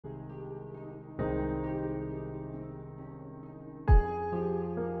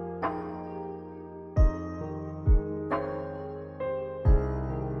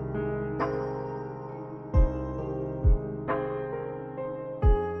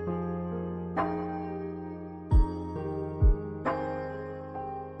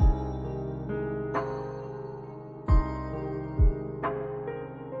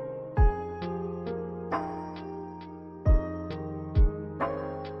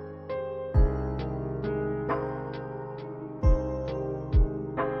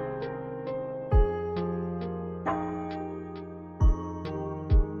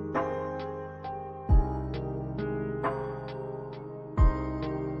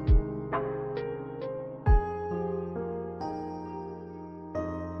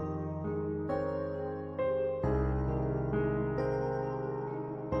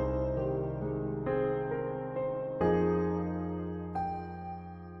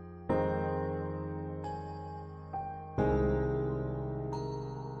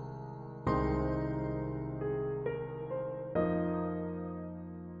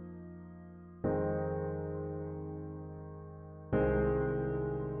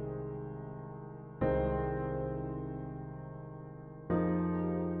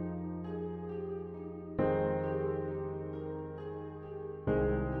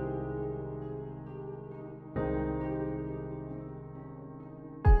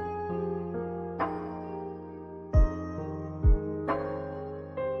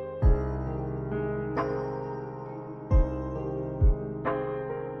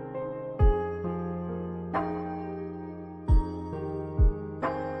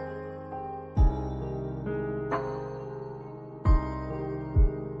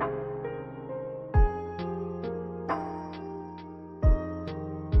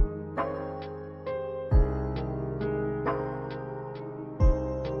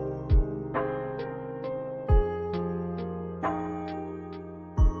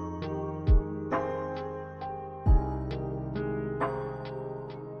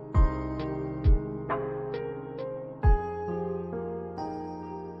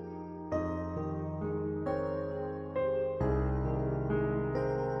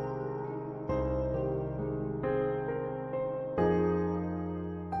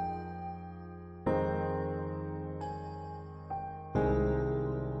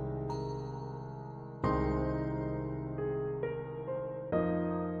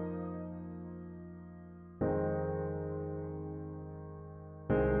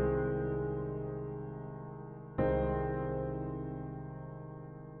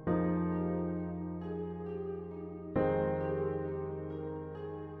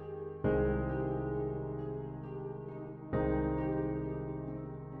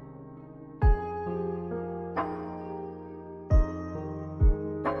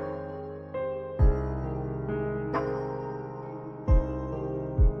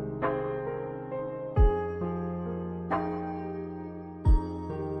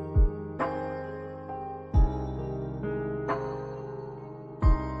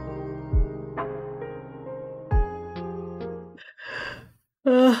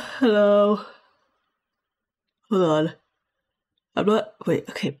Hello. Hold on. I'm not. Wait,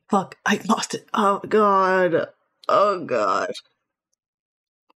 okay, fuck. I lost it. Oh god. Oh god.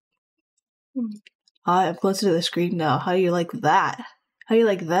 Hi, I'm closer to the screen now. How do you like that? How do you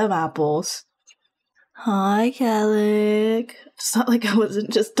like them apples? Hi, Calic. It's not like I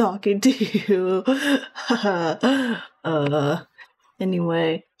wasn't just talking to you.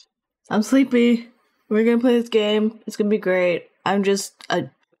 Anyway. I'm sleepy. We're gonna play this game. It's gonna be great.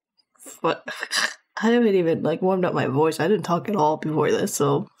 What? I haven't even warmed up my voice. I didn't talk at all before this,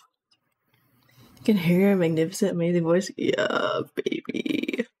 so you can hear your magnificent, amazing voice. Yeah,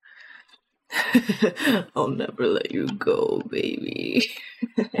 baby. I'll never let you go, baby.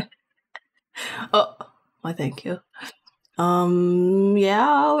 Oh, why? Thank you.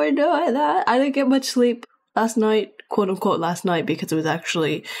 Yeah, we're doing that. I didn't get much sleep last night, quote unquote last night, because it was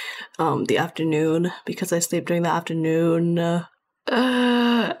actually the afternoon, because I sleep during the afternoon.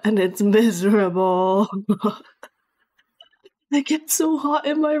 And it's miserable. I get so hot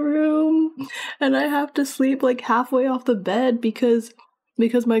in my room, and I have to sleep like halfway off the bed because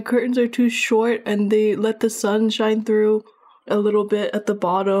my curtains are too short and they let the sun shine through a little bit at the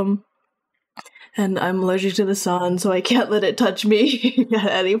bottom. And I'm allergic to the sun, so I can't let it touch me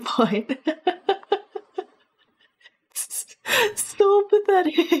at any point. So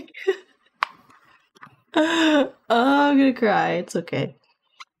pathetic. Oh, I'm gonna cry. It's okay.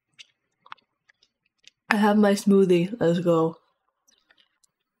 I have my smoothie. Let's go.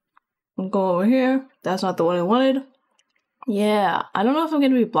 I'm going over here. That's not the one I wanted. Yeah, I don't know if I'm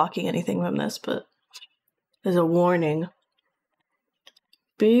gonna be blocking anything from this, but there's a warning.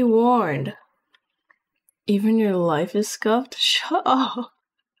 Be warned. Even your life is scuffed? Shut up.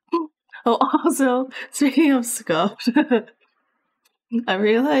 Oh, also, speaking of scuffed, I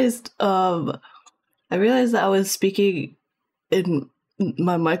realized that I was speaking in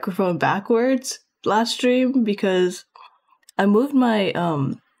my microphone backwards last stream because I moved my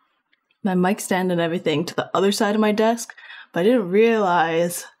my mic stand and everything to the other side of my desk, but I didn't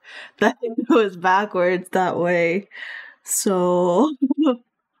realize that it was backwards that way. So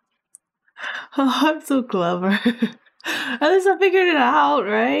I'm so clever. At least I figured it out,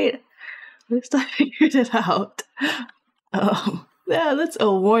 right? At least I figured it out. Yeah, that's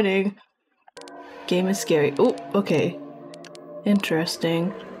a warning. Game is scary. Oh, okay.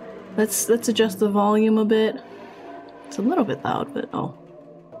 Interesting. Let's adjust the volume a bit. It's a little bit loud, but oh.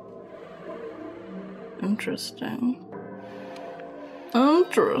 Interesting.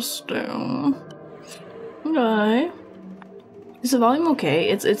 Interesting. Okay. Is the volume okay?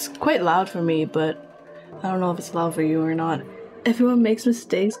 It's quite loud for me, but I don't know if it's loud for you or not. Everyone makes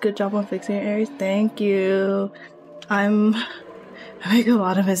mistakes. Good job on fixing your errors. Thank you. I make a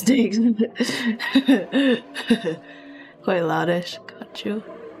lot of mistakes. Quite loudish. Got you.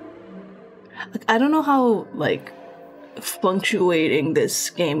 Like, I don't know how fluctuating this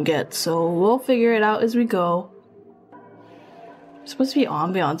game gets, so we'll figure it out as we go. It's supposed to be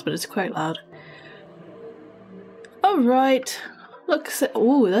ambiance, but it's quite loud. Alright. Look,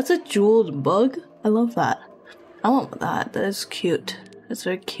 ooh, that's a jeweled bug. I love that. I want that. That is cute. That's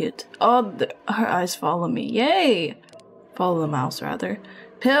very cute. Oh, her eyes follow me. Yay! Follow the mouse, rather.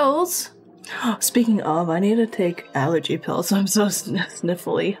 Pills! Speaking of, I need to take allergy pills. I'm so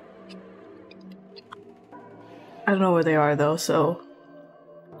sniffly. I don't know where they are, though, so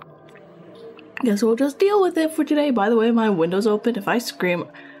guess we'll just deal with it for today. By the way, my window's open. If I scream,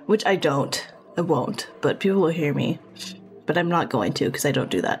 which I don't, I won't, but people will hear me. But I'm not going to, because I don't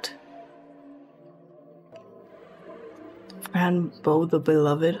do that. Fran Bow the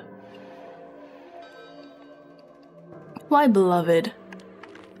beloved. Why beloved?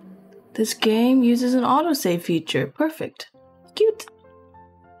 This game uses an autosave feature. Perfect. Cute.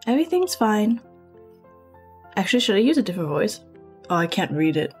 Everything's fine. Actually, should I use a different voice? Oh, I can't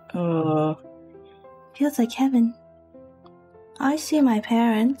read it. Feels like heaven. I see my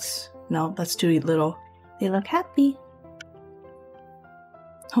parents. No, that's too little. They look happy.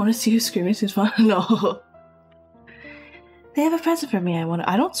 I want to see you screaming. Seems fun. No. They have a present for me.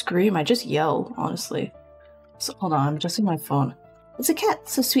 I don't scream. I just yell, honestly. So, hold on. I'm adjusting my phone. It's a cat.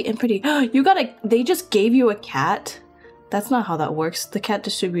 So sweet and pretty. They just gave you a cat? That's not how that works. The cat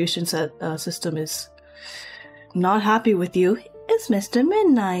distribution system is not happy with you. It's Mr.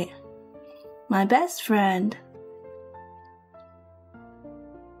 Midnight. My best friend.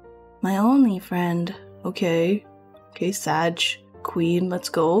 My only friend. Okay. Okay, Sag. Queen, let's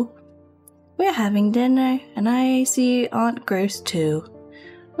go. We're having dinner, and I see Aunt Grace too.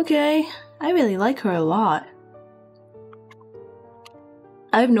 Okay, I really like her a lot.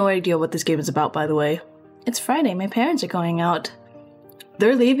 I have no idea what this game is about, by the way. It's Friday, my parents are going out.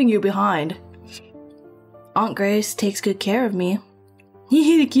 they're leaving you behind. Aunt Grace takes good care of me.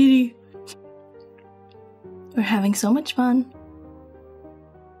 Hee kitty. We're having so much fun.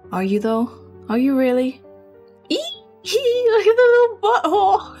 Are you though? Are you really? Look at the little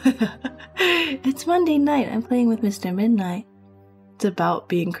butthole! It's Monday night. I'm playing with Mr. Midnight. It's about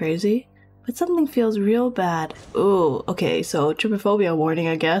being crazy, but something feels real bad. Ooh, okay, so trypophobia warning,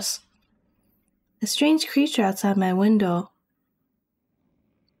 I guess. A strange creature outside my window.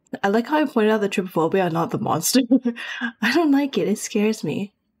 I like how I pointed out the trypophobia, not the monster. I don't like it. It scares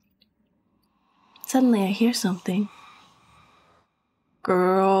me. Suddenly I hear something.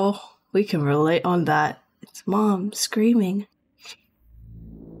 Girl, we can relate on that. It's Mom screaming.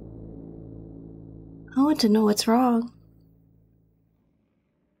 I want to know what's wrong.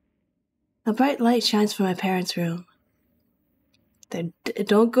 A bright light shines from my parents' room.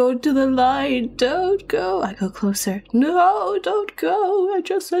 Don't go to the light. Don't go. I go closer. No, don't go. I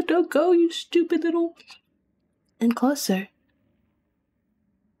just said don't go, you stupid little... And closer.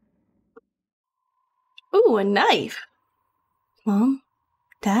 Ooh, a knife. Mom?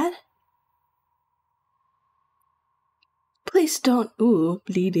 Dad? Please don't. Ooh,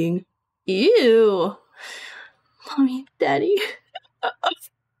 bleeding. Ew. Mommy, Daddy.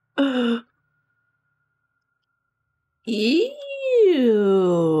 Ew.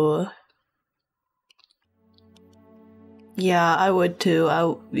 Yeah, I would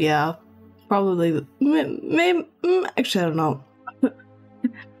too. Yeah, probably. Maybe. Actually, I don't know.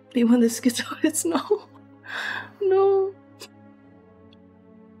 Maybe when this gets out, it's no. No.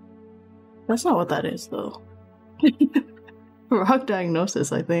 That's not what that is, though. Wrong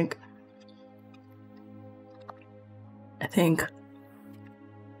diagnosis, I think.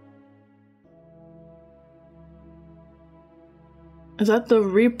 Is that the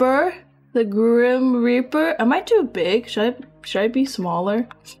Reaper? The Grim Reaper? Am I too big? Should I be smaller?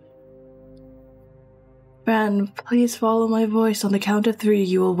 Fran, please follow my voice. On the count of 3,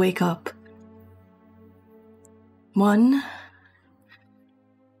 you will wake up. 1,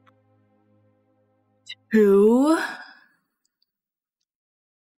 2.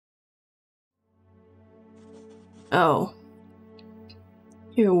 Oh.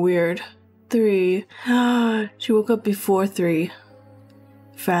 You're weird. 3. She woke up before 3.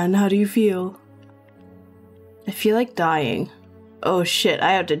 Fran, how do you feel? I feel like dying. Oh shit,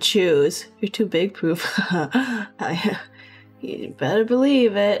 I have to choose. You're too big, Proof. You better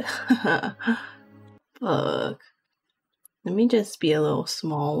believe it. Fuck. Let me just be a little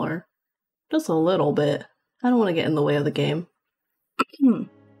smaller. Just a little bit. I don't want to get in the way of the game.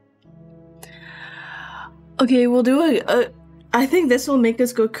 Okay, we'll do a I think this will make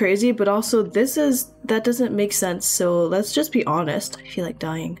us go crazy, but also that doesn't make sense, so let's just be honest. I feel like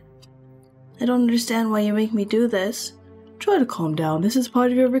dying. I don't understand why you make me do this. Try to calm down. This is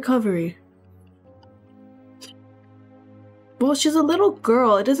part of your recovery. Well, she's a little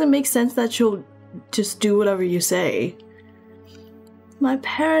girl. It doesn't make sense that she'll just do whatever you say. My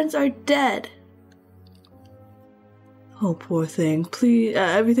parents are dead. Oh, poor thing. Please,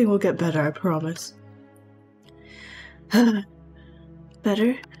 everything will get better, I promise.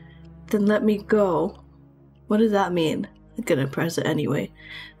 Better? Then let me go. What does that mean? I'm gonna press it anyway.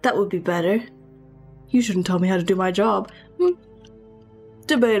 That would be better. You shouldn't tell me how to do my job.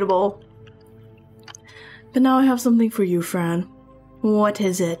 Debatable. But now I have something for you, Fran. What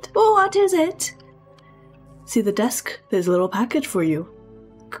is it? What is it? See the desk? There's a little package for you.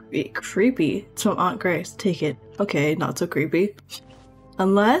 Creepy. It's from Aunt Grace. Take it. Okay, not so creepy.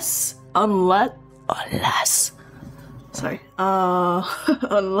 Unless... Sorry.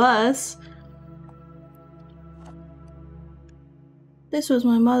 Unless... This was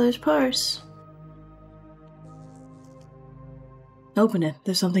my mother's purse. Open it.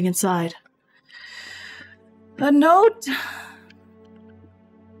 There's something inside. A note!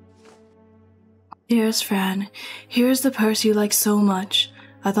 Here's Fran. Here's the purse you like so much.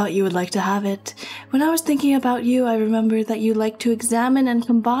 I thought you would like to have it. When I was thinking about you, I remembered that you like to examine and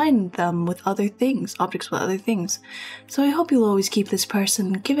combine them with other things, objects with other things. So I hope you'll always keep this purse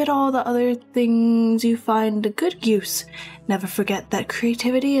and give it all the other things you find a good use. Never forget that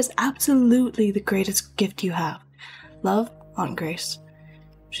creativity is absolutely the greatest gift you have. Love, Aunt Grace.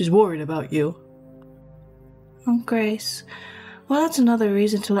 She's worried about you. Aunt Grace. Well, that's another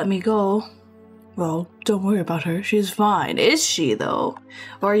reason to let me go. Well, don't worry about her. She's fine. Is she, though?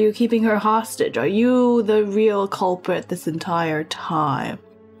 Or are you keeping her hostage? Are you the real culprit this entire time?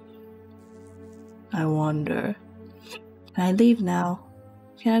 I wonder. Can I leave now?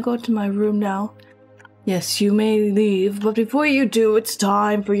 Can I go to my room now? Yes, you may leave, but before you do, it's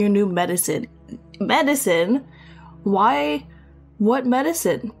time for your new medicine. Medicine? Why What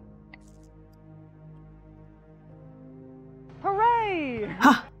medicine? Hooray!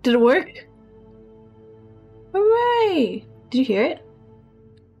 Ha! Did it work? Hooray! Did you hear it?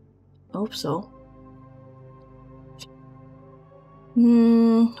 I hope so.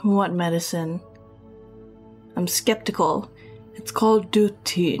 What medicine? I'm skeptical. It's called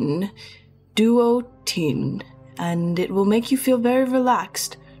Duotine, and it will make you feel very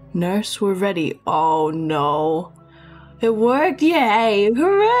relaxed. Nurse, we're ready. Oh no. It worked! Yay!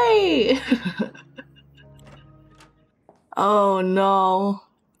 Hooray! Oh no.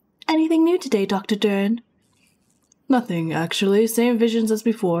 Anything new today, Dr. Dern? Nothing, actually. Same visions as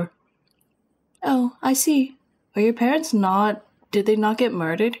before. Oh, I see. Are your parents not... Did they not get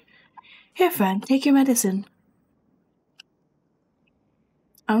murdered? Here, Fran, take your medicine.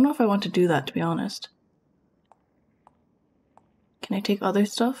 I don't know if I want to do that, to be honest. Can I take other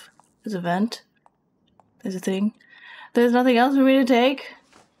stuff? There's a vent. There's a thing. There's nothing else for me to take?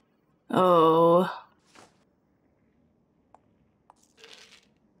 Oh.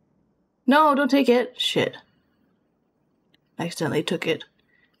 No, don't take it. Shit. I accidentally took it.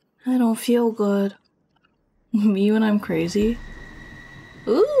 I don't feel good. Me when I'm crazy?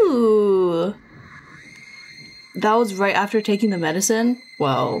 Ooh! That was right after taking the medicine?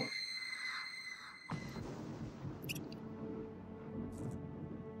 Whoa.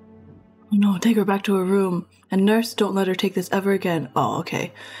 No, take her back to her room. And nurse, don't let her take this ever again. Oh,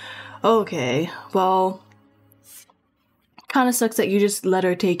 okay. Okay, well... Kinda sucks that you just let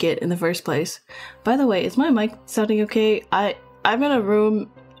her take it in the first place. By the way, is my mic sounding okay? I'm in a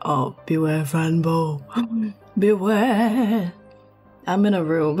room... Oh, beware, Fran Bow. Beware. I'm in a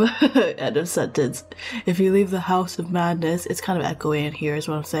room. End of sentence. If you leave the house of madness, it's kind of echoey in here is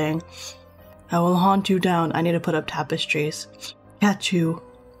what I'm saying. I will haunt you down. I need to put up tapestries. Catch you.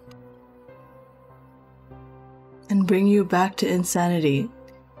 And bring you back to insanity.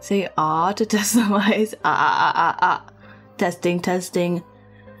 Say ah to test the mice. Ah. Testing, testing.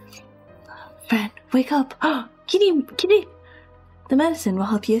 Fran, wake up. Kitty, kitty. The medicine will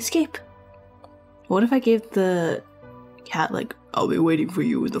help you escape. What if I gave the cat, like, I'll be waiting for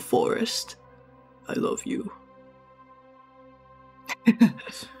you in the forest. I love you.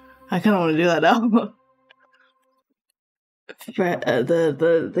 I kind of want to do that now.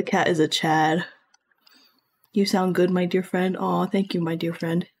 The cat is a Chad. You sound good, my dear friend. Aw, thank you, my dear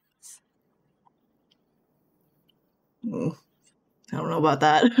friend. I don't know about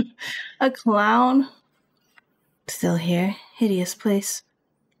that. A clown? Still here. Hideous place.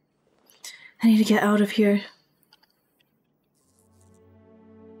 I need to get out of here.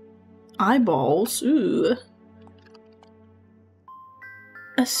 Eyeballs? Ooh.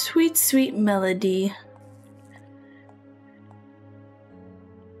 A sweet, sweet melody.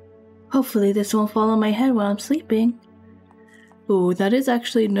 Hopefully this won't fall on my head while I'm sleeping. Ooh, that is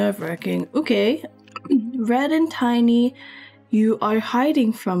actually nerve-wracking. Okay. Red and tiny, you are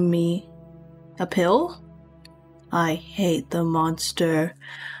hiding from me. A pill? I hate the monster.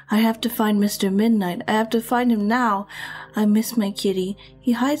 I have to find Mr. Midnight. I have to find him now. I miss my kitty.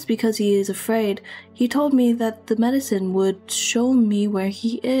 He hides because he is afraid. He told me that the medicine would show me where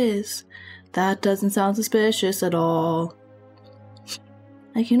he is. That doesn't sound suspicious at all.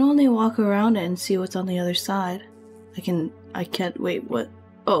 I can only walk around it and see what's on the other side. I can't, wait, what?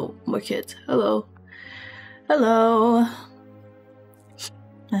 Oh, more kids. Hello. Hello.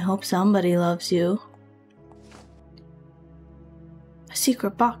 I hope somebody loves you. A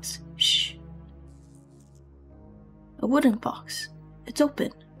secret box. Shh. A wooden box. It's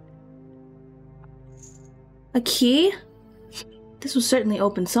open. A key? This will certainly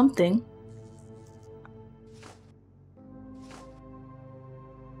open something.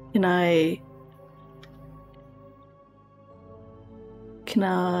 Can I...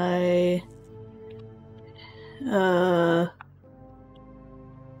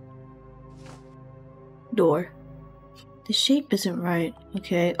 Door. The shape isn't right.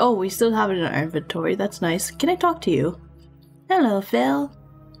 Okay. Oh, we still have it in our inventory. That's nice. Can I talk to you? Hello, Phil.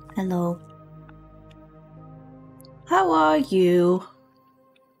 Hello. How are you?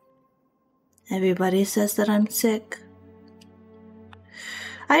 Everybody says that I'm sick.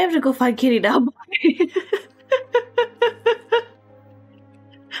 I have to go find Kitty now.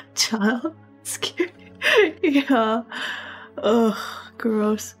 Child. Scary. Yeah. Ugh.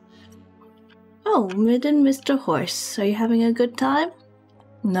 Gross. Oh, Mid and Mr. Horse, are you having a good time?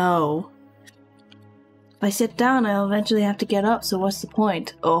 No. If I sit down, I'll eventually have to get up, so what's the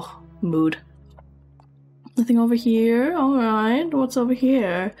point? Oh, mood. Nothing over here? Alright, what's over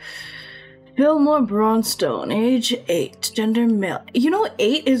here? Fillmore Bronstone, age 8, gender male. You know,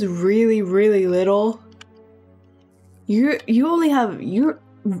 8 is really, really little. You only have 8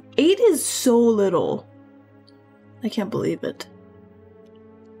 is so little. I can't believe it.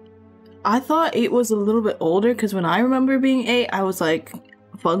 I thought 8 was a little bit older because when I remember being 8, I was like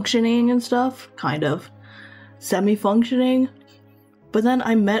functioning and stuff, kind of semi-functioning. But then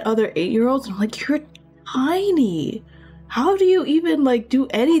I met other 8-year-olds and I'm like, you're tiny. How do you even like do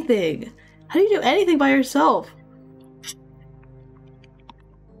anything? How do you do anything by yourself?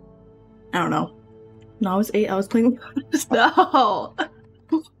 I don't know. When I was 8, I was playing. No!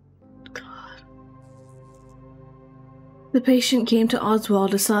 God. The patient came to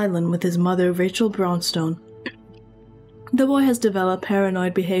Oswald Asylum with his mother, Rachel Brownstone. The boy has developed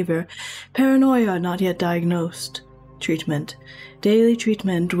paranoid behavior. Paranoia not yet diagnosed. Treatment. Daily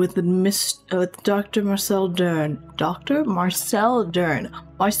treatment with Dr. Marcel Dern. Dr. Marcel Dern.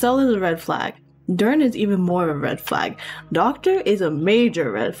 Marcel is a red flag. Dern is even more of a red flag. Doctor is a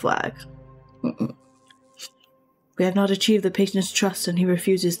major red flag. We have not achieved the patient's trust and he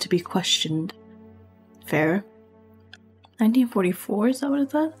refuses to be questioned. Fair. 1944, is that what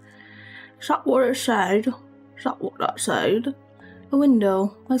it said? Shot what it said. Shot what it said. A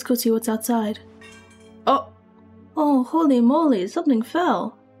window. Let's go see what's outside. Oh! Oh, holy moly, something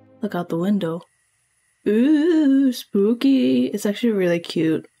fell. Look out the window. Ooh, spooky. It's actually really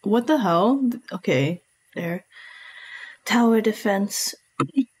cute. What the hell? Okay, there. Tower defense.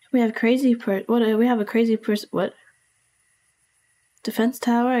 We have crazy we have a crazy person. What? Defense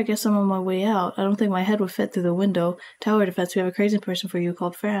tower? I guess I'm on my way out. I don't think my head would fit through the window. Tower defense. We have a crazy person for you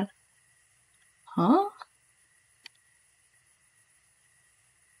called Fran. Huh?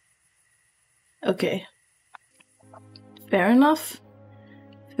 Okay. Fair enough.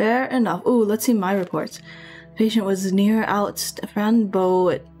 Fair enough. Ooh, let's see my reports. Patient was near out Fran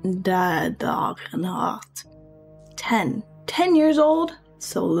Bow died dog and heart. 10 years old?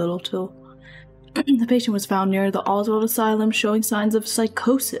 So little too. The patient was found near the Oswald Asylum showing signs of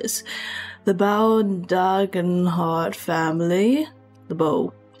psychosis. The Bow dog and heart family. The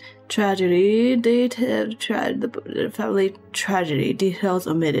Bow. Tragedy. The family tragedy. Details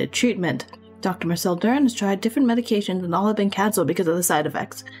omitted. Treatment. Dr. Marcel Dern has tried different medications and all have been cancelled because of the side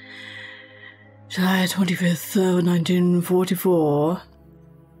effects. July 25th, 1944.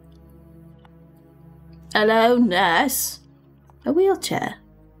 Hello, nurse. A wheelchair.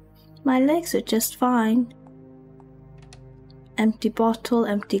 My legs are just fine. Empty bottle,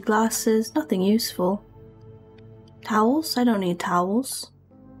 empty glasses, nothing useful. Towels? I don't need towels.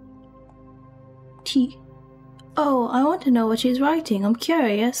 Tea. Oh, I want to know what she's writing. I'm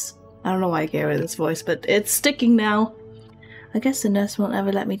curious. I don't know why I gave her this voice, but it's sticking now. I guess the nurse won't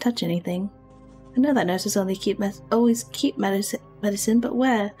ever let me touch anything. I know that nurses only always keep medicine, but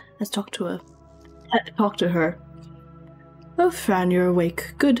where? Let's talk to her. Talk to her. Oh, Fran, you're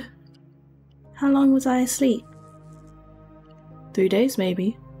awake. Good. How long was I asleep? 3 days,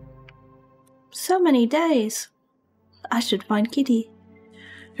 maybe. So many days. I should find Kitty.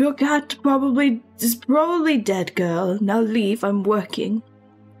 Your cat is probably dead, girl. Now leave, I'm working.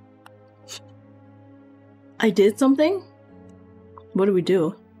 I did something? What do we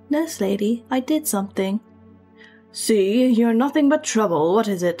do? Nurse lady, I did something. See, you're nothing but trouble. What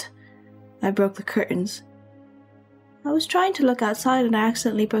is it? I broke the curtains. I was trying to look outside and I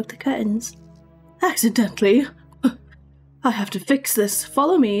accidentally broke the curtains. Accidentally? I have to fix this.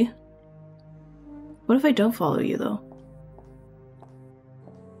 Follow me. What if I don't follow you, though?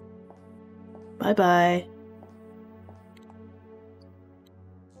 Bye-bye.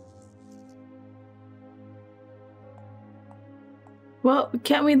 Well,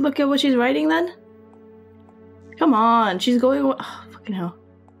 can't we look at what she's writing then? Come on, she's going. Oh, fucking hell.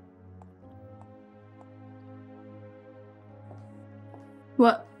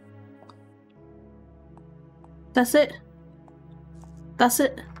 What? That's it? That's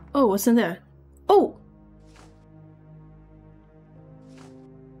it? Oh, what's in there? Oh!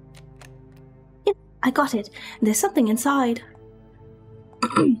 Yep, I got it. There's something inside.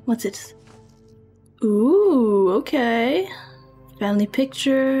 What's it? Ooh, okay. Family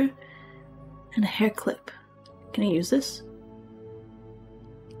picture and a hair clip. Can I use this?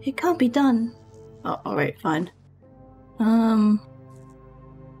 It can't be done. Oh, alright, fine. Some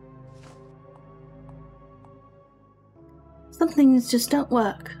things just don't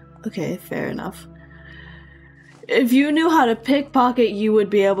work. Okay, fair enough. If you knew how to pickpocket, you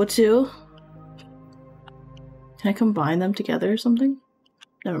would be able to. Can I combine them together or something?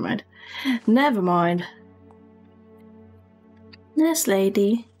 Never mind. Never mind. Nurse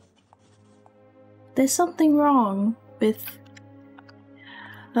lady, there's something wrong with...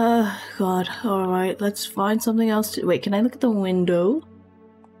 God, alright, let's find something else to... Wait, can I look at the window?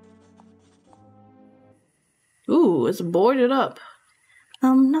 Ooh, it's boarded up.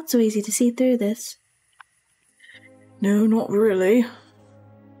 Not so easy to see through this. No, not really.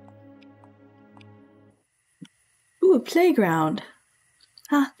 Ooh, a playground.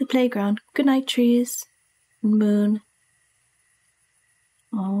 Ah, the playground. Good night, trees. And moon.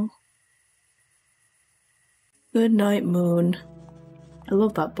 Oh. Good night, moon. I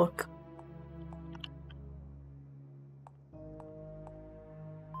love that book.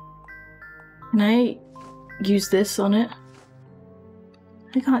 Can I use this on it?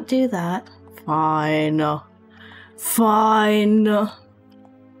 I can't do that. Fine. Fine.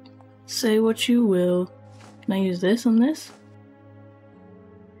 Say what you will. Can I use this on this?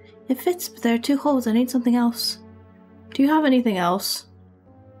 It fits, but there are 2 holes. I need something else. Do you have anything else?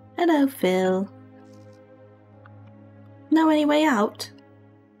 Hello, Phil. Know any way out?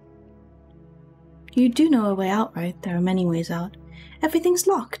 You do know a way out, right? There are many ways out. Everything's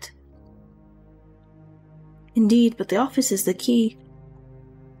locked. Indeed, but the office is the key.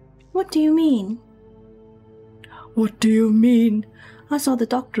 What do you mean? What do you mean? I saw the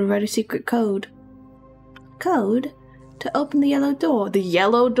doctor write a secret code. Code? To open the yellow door. The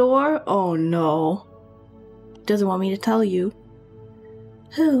yellow door? Oh no. Doesn't want me to tell you.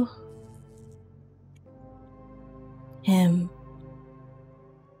 Who? Him.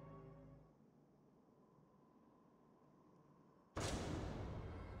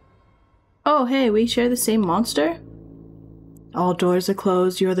 Oh, hey, we share the same monster? All doors are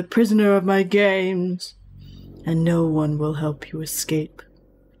closed. You're the prisoner of my games. And no one will help you escape.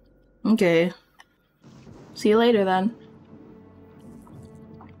 Okay. See you later, then.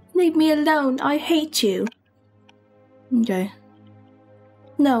 Leave me alone. I hate you. Okay.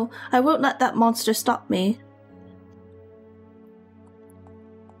 No, I won't let that monster stop me.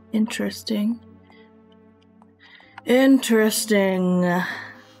 Interesting. Interesting.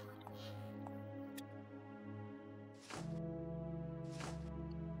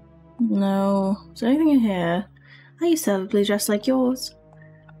 No. Is there anything in here? I used to have a blue dress like yours.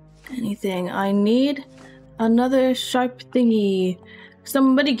 Anything? I need another sharp thingy.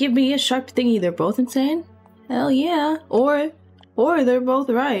 Somebody give me a sharp thingy. They're both insane? Hell yeah. Or they're both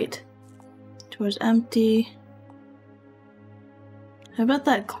right. Door's empty. How about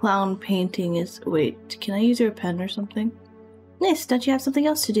that clown painting is... Wait, can I use your pen or something? Yes, don't you have something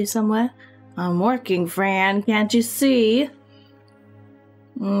else to do somewhere? I'm working, Fran. Can't you see?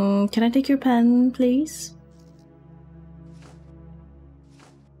 Can I take your pen, please?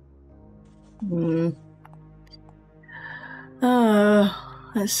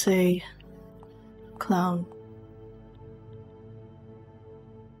 Let's see. Clown.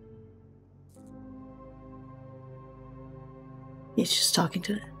 He's just talking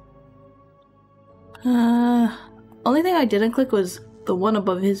to it. Only thing I didn't click was the one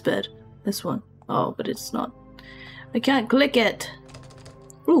above his bed. This one. Oh, but it's not. I can't click it.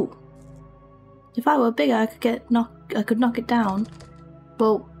 Ooh. If I were bigger, I could knock it down.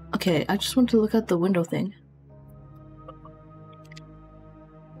 Well, okay, I just want to look at the window thing.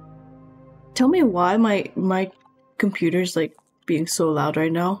 Tell me why my computer's like being so loud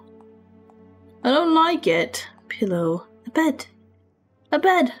right now. I don't like it. Pillow. A bed. A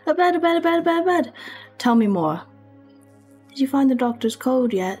bed. A bed, a bed, a bed, a bed, a bed. Tell me more. Did you find the doctor's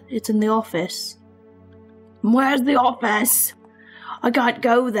code yet? It's in the office. Where's the office? I can't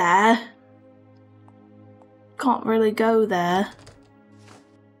go there. Can't really go there.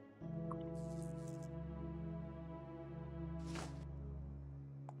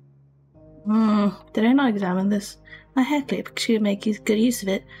 Did I not examine this? My hair clip should make good use of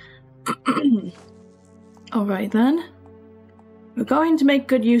it. Alright then. We're going to make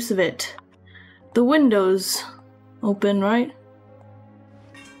good use of it. The window's open, right?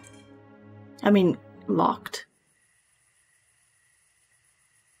 I mean, locked.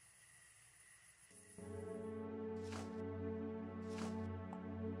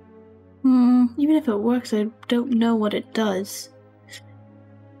 Even if it works, I don't know what it does.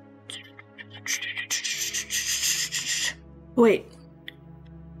 Wait.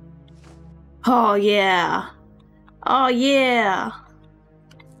 Oh yeah. Oh yeah.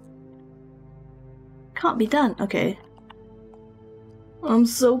 Can't be done. Okay. I'm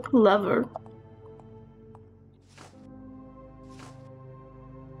so clever.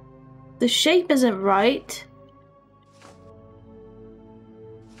 The shape isn't right.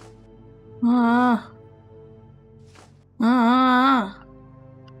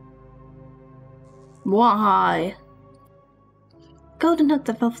 Why? Golden hook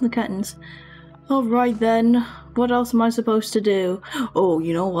that fell from the curtains. Alright then. What else am I supposed to do? Oh,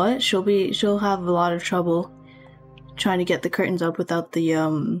 you know what? She'll have a lot of trouble trying to get the curtains up without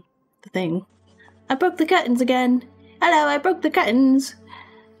the thing. I broke the curtains again. Hello, I broke the curtains.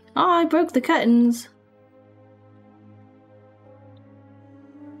 Oh, I broke the curtains.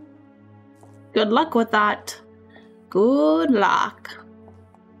 Good luck with that. Good luck.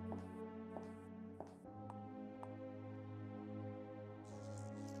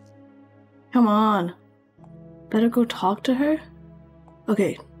 Come on. Better go talk to her?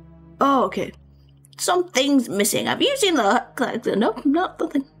 Okay. Oh, okay. Something's missing. Have you seen the... Nope,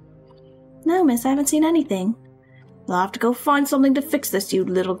 nothing. No, miss, I haven't seen anything. I'll have to go find something to fix this, you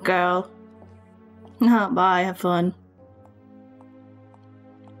little girl. Bye, have fun.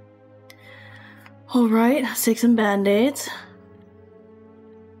 Alright, let's take some band-aids.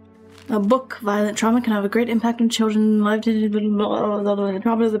 A book, Violent Trauma can have a great impact on children. Life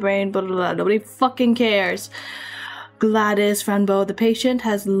trauma of the brain, blah, blah, blah. Nobody fucking cares. Gladys, Fran Bow, the patient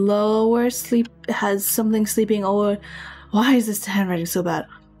has something sleeping over. Why is this handwriting so bad?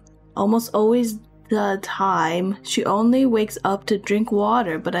 Almost always the time. She only wakes up to drink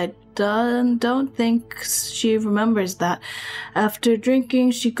water, but I don't think she remembers that. After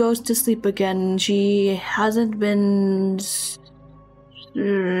drinking, she goes to sleep again. She hasn't been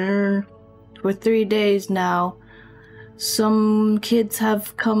for 3 days now. Some kids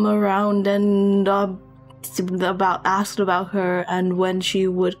have come around and asked about her and when she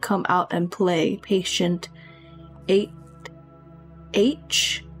would come out and play. Patient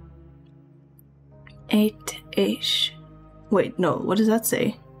 8H. Wait, no, what does that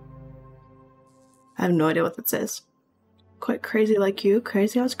say? I have no idea what that says. Quite crazy like you.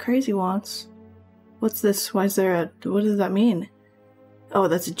 Crazy as crazy wants. What's this? Why is there a... What does that mean? Oh,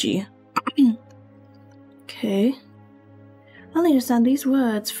 that's a G. Okay. I'll understand these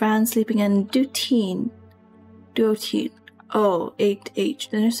words. Fran sleeping and duotine. Oh,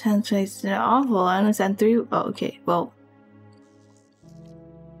 8H. The nurse hand says they're awful. I understand 3. Oh, okay. Well,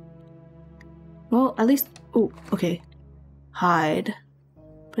 at least... Oh, okay. Hide.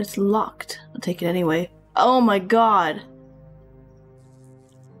 But it's locked. I'll take it anyway. Oh my god!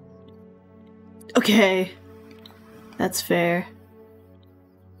 Okay. That's fair.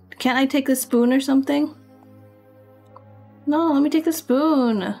 Can't I take the spoon or something? No, let me take the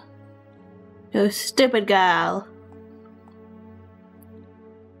spoon. You stupid gal.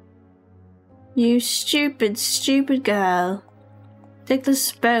 You stupid gal. Take the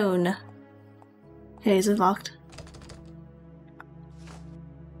spoon. Okay, is it locked?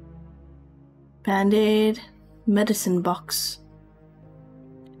 Band-aid. Medicine box.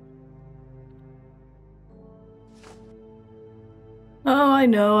 Oh, I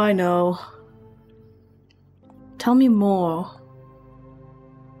know. Tell me more.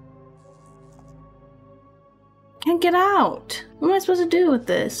 Can't get out. What am I supposed to do with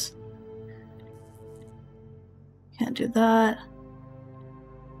this? Can't do that.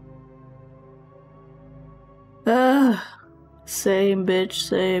 Ugh. Same, bitch,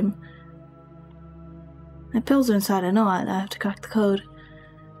 same. My pills are inside, I know it. I have to crack the code.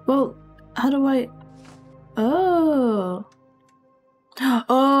 Well, how do I... Oh.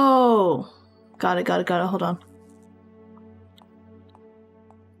 Oh! Got it. Hold on.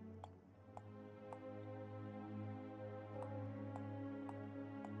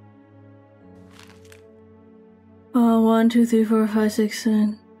 Oh, 1, 2, 3, 4, 5, 6,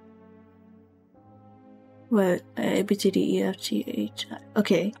 7. Wait, A, B, C, D, E, F, G, H, I.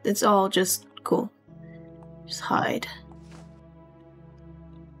 Okay, it's all just cool. Just hide.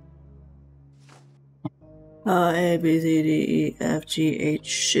 A, B, C, D, E, F, G,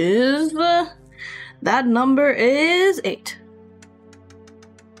 H is... That number is 8.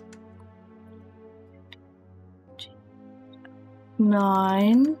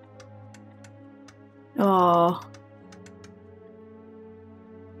 Nine. Oh.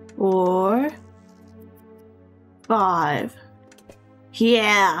 4. 5.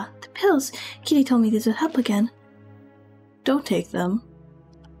 Yeah! The pills! Kitty told me these would help again. Don't take them.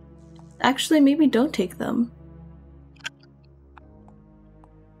 Actually, maybe don't take them.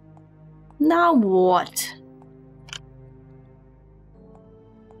 Now what?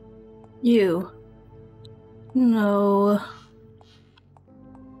 You. No.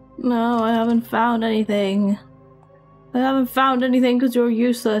 No, I haven't found anything. I haven't found anything because you're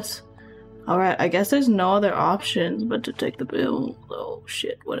useless. Alright, I guess there's no other options but to take the pill. Oh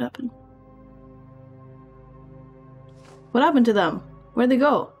shit, what happened? What happened to them? Where'd they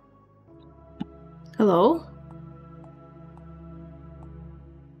go? Hello?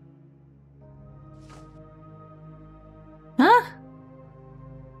 Huh?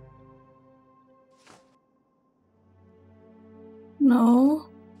 No.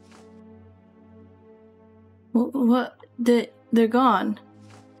 What? They're gone.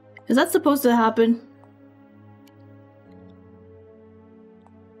 Is that supposed to happen?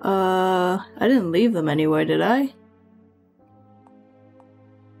 I didn't leave them anywhere, did I?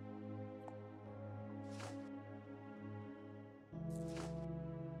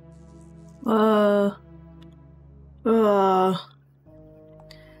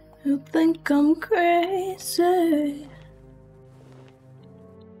 You think I'm crazy?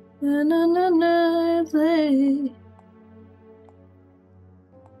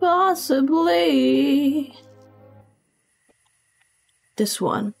 Possibly. This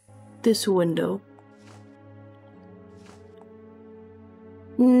one. This window.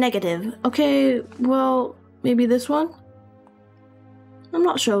 Negative. Okay, well, maybe this one? I'm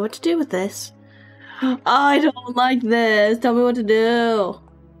not sure what to do with this. I don't like this. Tell me what to do.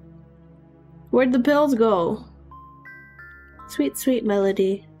 Where'd the pills go? Sweet, sweet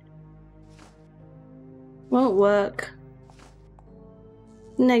melody. Won't work.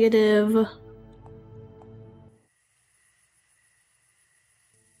 Negative.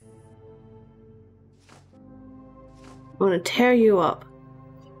 I'm gonna tear you up.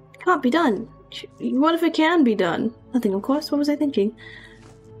 Can't be done. What if it can be done? Nothing, of course. What was I thinking?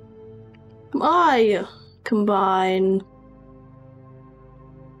 I combine.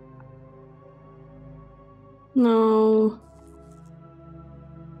 No.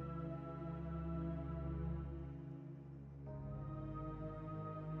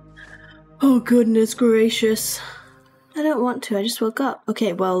 Oh, goodness gracious. I don't want to, I just woke up.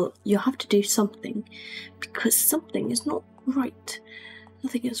 Okay, well, you have to do something. Because something is not right.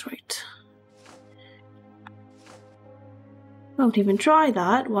 Nothing is right. Don't even try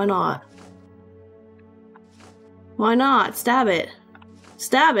that. Why not? Why not? Stab it.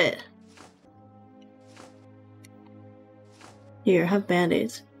 Stab it. Here, have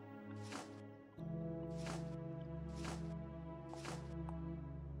band-aids.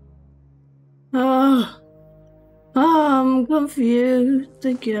 I'm confused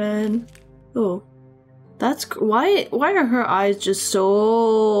again. Oh, that's why are her eyes just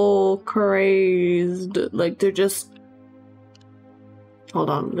so crazed? Like they're just. Hold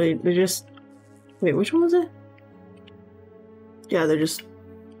on, they just. Wait, which one was it? Yeah, they're just.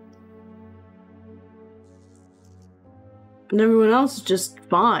 And everyone else is just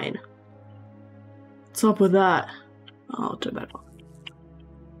fine. What's up with that? Oh, I'll turn back on.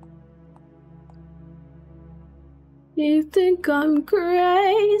 You think I'm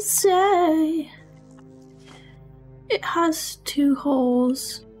crazy? It has 2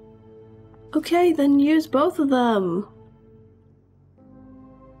 holes. Okay, then use both of them.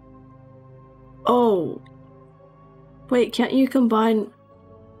 Oh. Wait, can't you combine...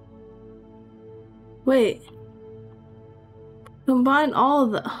 Wait. Combine all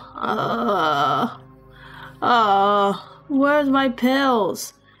of the... where's my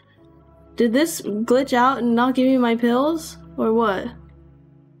pills? Did this glitch out and not give me my pills? Or what?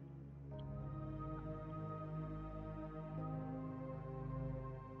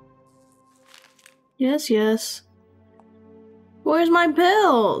 Yes, yes. Where's my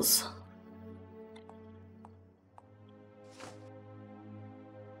pills?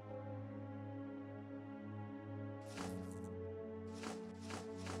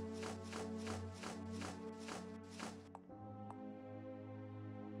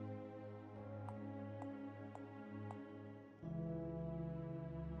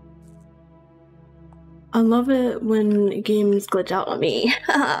 I love it when games glitch out on me.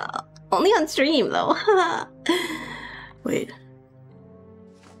 Only on stream, though. Wait.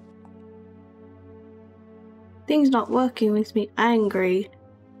 Things not working makes me angry.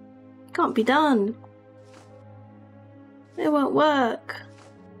 Can't be done. It won't work.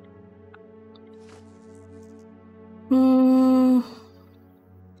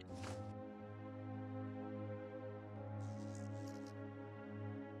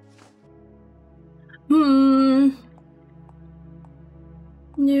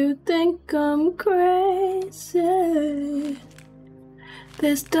 You think I'm crazy?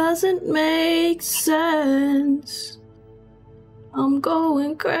 This doesn't make sense. I'm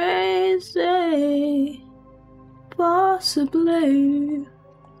going crazy. Possibly.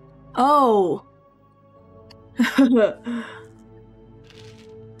 Oh.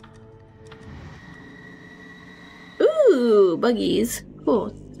 Ooh, buggies. Cool.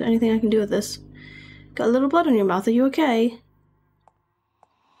 Is there anything I can do with this? Got a little blood on your mouth. Are you okay?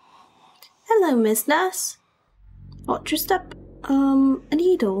 Hello, Miss Nurse. Watch your step. A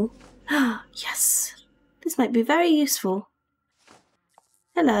needle. Ah, yes. This might be very useful.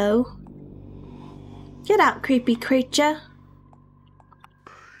 Hello. Get out, creepy creature.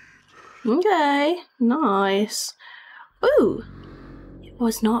 Okay, nice. Ooh,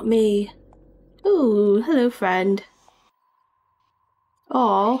 Was not me. Ooh, hello, friend.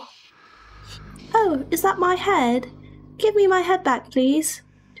 Oh, is that my head? Give me my head back, please.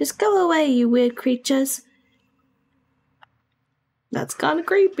 Just go away, you weird creatures. That's kind of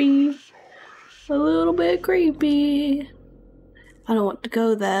creepy. A little bit creepy. I don't want to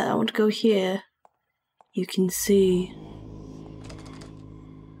go there. I want to go here. You can see.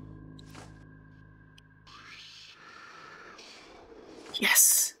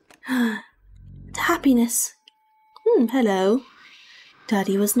 Yes. Happiness. Hello.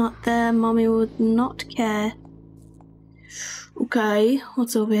 Daddy was not there. Mommy would not care. Okay,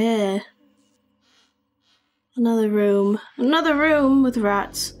 what's over here? Another room. Another room with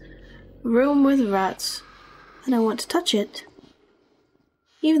rats. A room with rats. I don't want to touch it.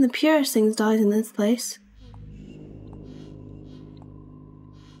 Even the purest things died in this place.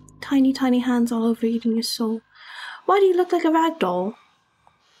 Tiny, tiny hands all over eating your soul. Why do you look like a rag doll?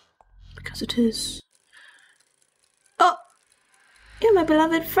 Because it is. Oh! You're my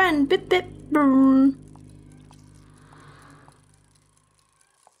beloved friend. Bip bip brrrr.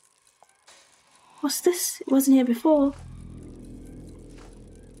 What's this? It wasn't here before.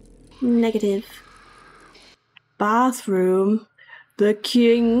 Negative. Bathroom. The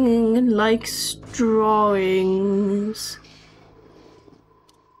king likes drawings.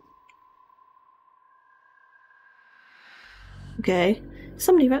 Okay.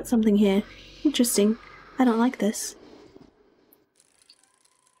 Somebody wrote something here. Interesting. I don't like this.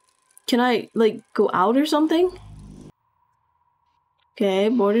 Can I, like, go out or something? Okay,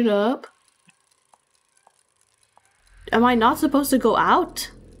 board it up. Am I not supposed to go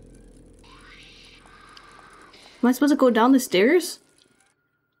out? Am I supposed to go down the stairs?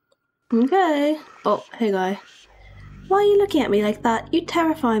 Okay. Oh, hey guy. Why are you looking at me like that? You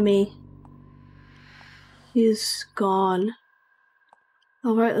terrify me. He's gone.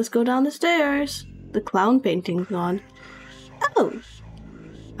 Alright, let's go down the stairs. The clown painting's gone. Oh!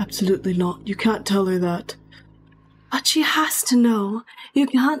 Absolutely not. You can't tell her that. But she has to know. You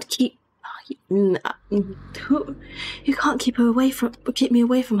can't keep... You can't keep me away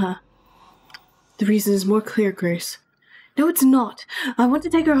from her. The reason is more clear, Grace. No, it's not. I want to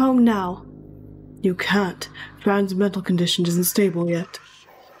take her home now. You can't. Fran's mental condition isn't stable yet.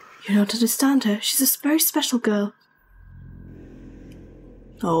 You don't understand her. She's a very special girl.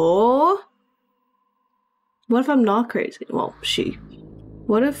 Oh? What if I'm not crazy? Well, she.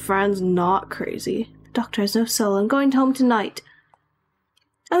 What if Fran's not crazy? The doctor has no soul. I'm going home tonight.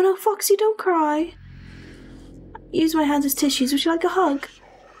 Oh no, Foxy, don't cry. Use my hands as tissues. Would you like a hug?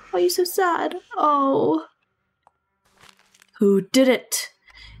 Why are you so sad? Oh. Who did it?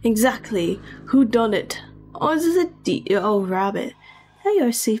 Exactly. Who done it? Oh, is this a oh, rabbit. Hey,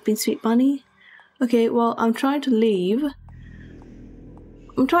 you're sleeping, sweet bunny. Okay, well, I'm trying to leave.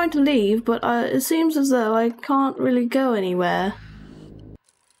 But it seems as though I can't really go anywhere.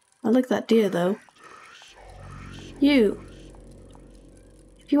 I like that deer, though. You.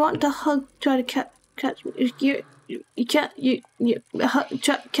 If you want to hug, try to catch me. You can't.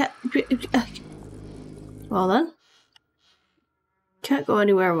 Well then. Can't go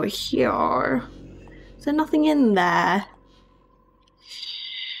anywhere over here. Is there nothing in there?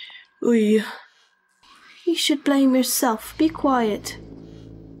 Oy. You should blame yourself. Be quiet.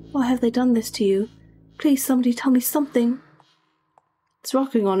 Why have they done this to you? Please, somebody tell me something. It's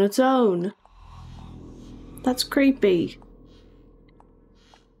rocking on its own. That's creepy.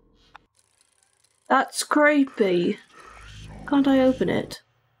 That's creepy. Can't I open it?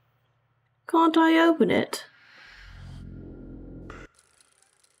 Can't I open it?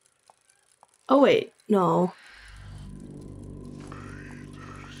 Oh wait, no.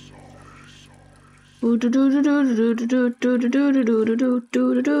 You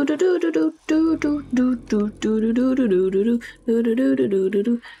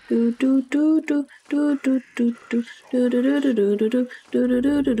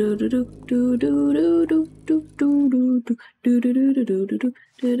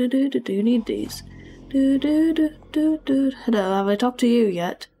need these. Hello, have I talked to you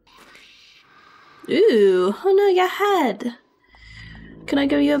yet? Ooh, oh no, your head. Can I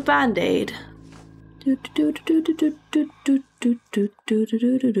give you a band-aid? Wait,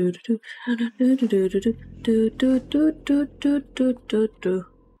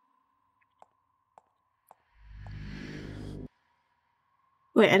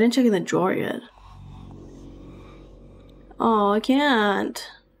 I didn't check in the drawer yet. Oh, I can't.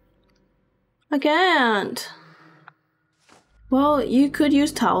 I can't. Well, you could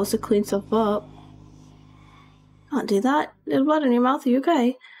use towels to clean stuff up. Can't do that. There's blood in your mouth. Are you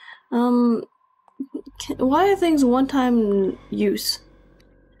okay? Why are things one-time use?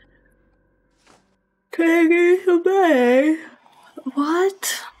 Can I get some money?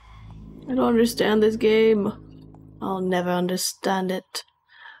 What? I don't understand this game. I'll never understand it.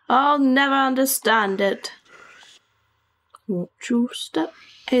 I'll never understand it. Won't you step?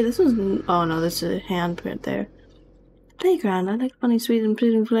 Hey, this was... Oh no, this is a handprint there. Playground. I like funny, sweet, and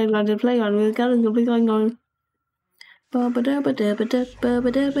pleasing playground. The playground. We've got a playground going.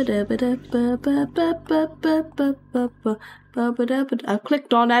 I've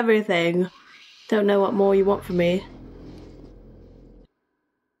clicked on everything. Don't know what more you want from me.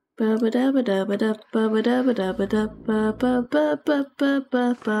 Where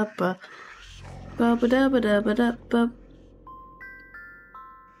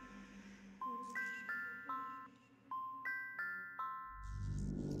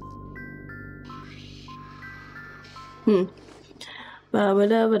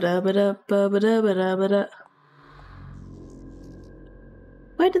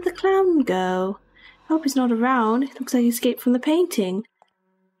did the clown go? I hope he's not around. It looks like he escaped from the painting.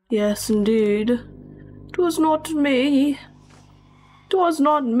 Yes, indeed. 'Twas not me. 'Twas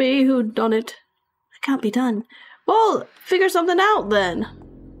not me who'd done it. That can't be done. Well, figure something out then.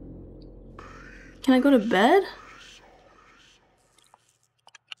 Can I go to bed?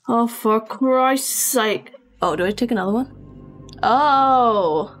 Oh, for Christ's sake. Oh, do I take another one?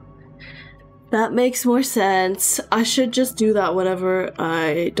 Oh! That makes more sense. I should just do that whenever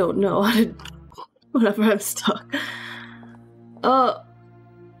I don't know how to... whenever I'm stuck.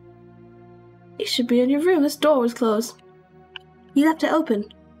 You should be in your room. This door was closed. You left it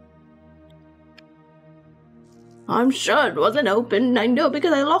open. I'm sure it wasn't open. I know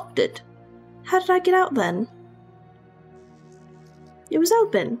because I locked it. How did I get out then? It was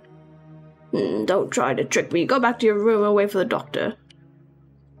open. Don't try to trick me. Go back to your room and wait for the doctor.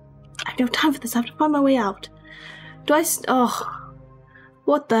 I have no time for this. I have to find my way out. Do I... Oh.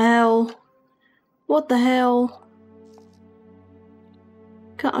 What the hell? What the hell?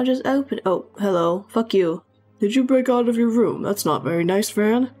 Can't I just open... Oh, hello. Fuck you. Did you break out of your room? That's not very nice,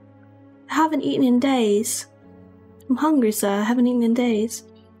 Fran. I haven't eaten in days. I'm hungry, sir. I haven't eaten in days.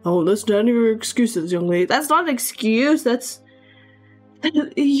 Oh, listen to any of your excuses, young lady. That's not an excuse. That's...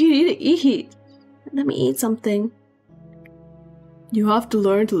 You need to eat. Let me eat something. You have to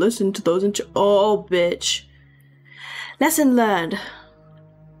learn to listen to those Oh, bitch. Lesson learned.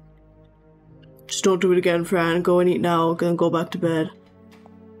 Just don't do it again, Fran. Go and eat now, then go back to bed.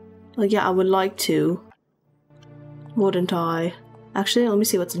 Well, yeah, I would like to. Wouldn't I? Actually, let me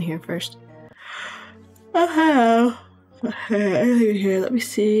see what's in here first. Anything in here? Let me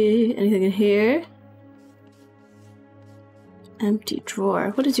see. Anything in here? Empty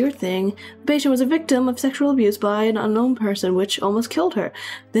drawer. What is your thing? The patient was a victim of sexual abuse by an unknown person, which almost killed her.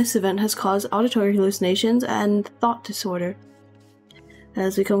 This event has caused auditory hallucinations and thought disorder.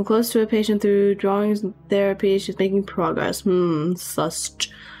 As we come close to a patient through drawings and therapy, she's making progress. Sus.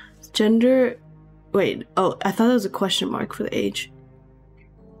 Gender... Wait, oh, I thought that was a question mark for the age.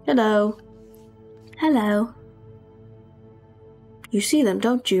 Hello. Hello. You see them,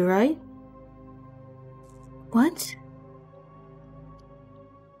 don't you, right? What?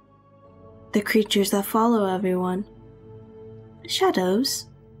 The creatures that follow everyone. Shadows?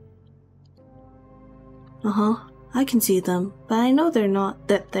 Uh-huh. I can see them, but I know they're not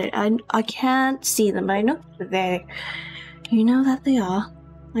that they're... I can't see them, but I know that they're... You know that they are.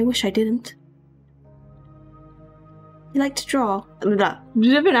 I wish I didn't. You like to draw?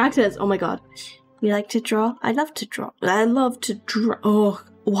 Different accents. Oh my god. You like to draw? I love to draw. I love to draw. Oh,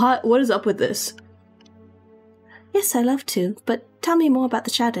 what is up with this? Yes, I love to, but tell me more about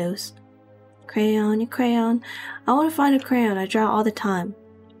the shadows. Crayon, your crayon. I want to find a crayon. I draw all the time.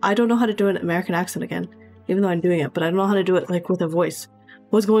 I don't know how to do an American accent again, even though I'm doing it, but I don't know how to do it like with a voice.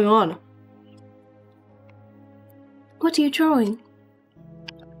 What's going on? What are you drawing?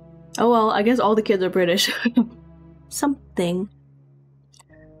 Oh well, I guess all the kids are British. Something.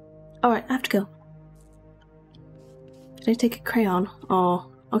 Alright, I have to go. Did I take a crayon?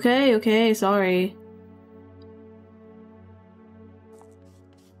 Oh. Okay, sorry.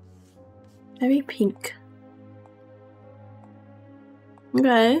 Very pink.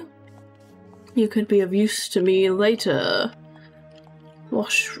 Okay. You could be of use to me later.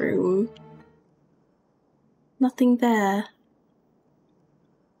 Washroom. Nothing there.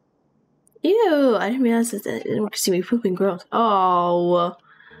 Ew, I didn't realize that they didn't see me pooping. Gross. Oh.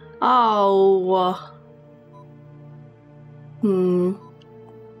 Oh.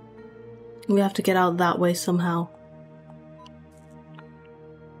 We have to get out that way somehow.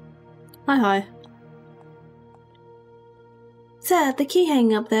 Hi. Sir, the key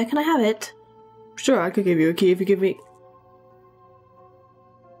hanging up there, can I have it? Sure, I could give you a key if you give me...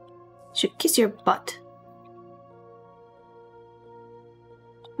 Should kiss your butt.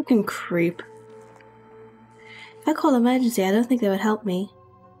 Fucking creep. If I call emergency, I don't think they would help me.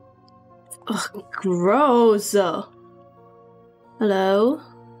 Ugh, gross. Hello?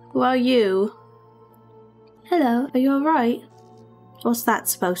 Who are you? Hello, are you alright? What's that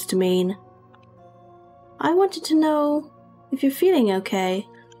supposed to mean? I wanted to know if you're feeling okay.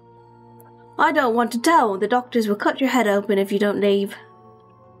 I don't want to tell. The doctors will cut your head open if you don't leave.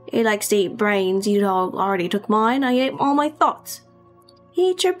 He likes to eat brains. You already took mine. I ate all my thoughts.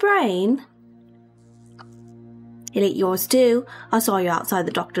 He ate your brain? He'll eat yours too. I saw you outside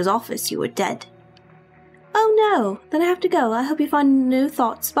the doctor's office. You were dead. Oh no, then I have to go. I hope you find new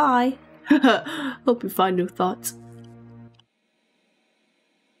thoughts. Bye. Hope you find new thoughts.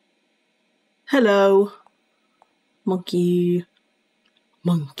 Hello. Monkey.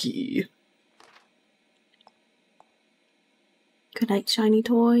 Monkey. Good night, shiny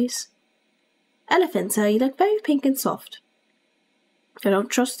toys. Elephant, sir, you look very pink and soft. I don't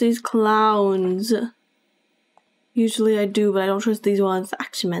trust these clowns. Usually I do, but I don't trust these ones.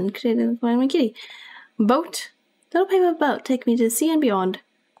 Action men, created by my kitty. Boat. Little paper boat, take me to the sea and beyond.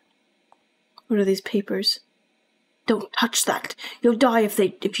 What are these papers? Don't touch that. You'll die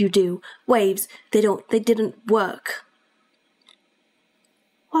if you do. Waves, they didn't work.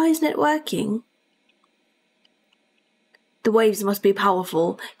 Why isn't it working? The waves must be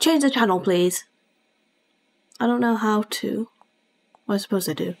powerful. Change the channel, please. I don't know how to. Well, I suppose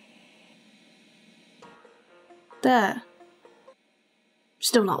I do. There.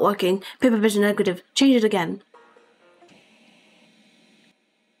 Still not working. Paper vision negative. Change it again.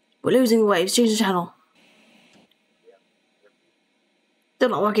 We're losing the waves. Change the channel. Still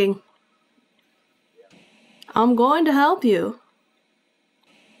not working. I'm going to help you.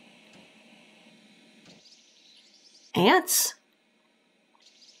 Ants?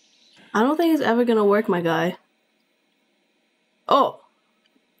 I don't think it's ever gonna work, my guy. Oh!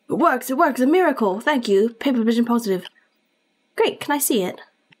 It works, a miracle! Thank you, paper vision positive. Great, can I see it?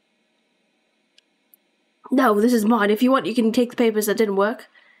 No, this is mine. If you want, you can take the papers that didn't work.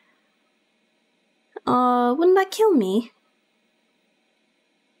 Wouldn't that kill me?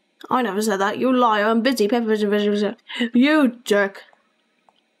 I never said that, you liar, I'm busy, paper vision. You jerk!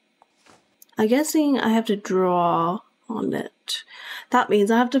 I'm guessing I have to draw on it. That means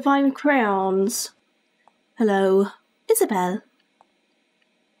I have to find crayons. Hello, Isabel.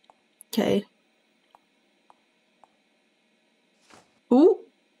 Okay. Ooh,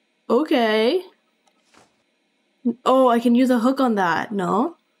 okay. Oh, I can use a hook on that.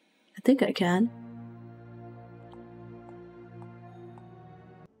 No? I think I can.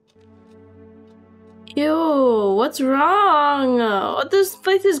 Ew, what's wrong? This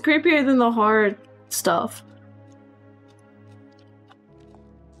place is creepier than the horror stuff.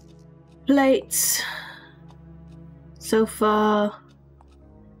 Plates. Sofa.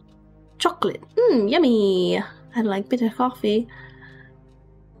 Chocolate. Yummy. I like bitter coffee.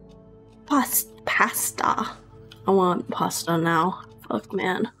 Pasta. I want pasta now. Fuck,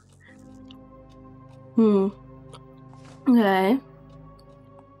 man. Okay.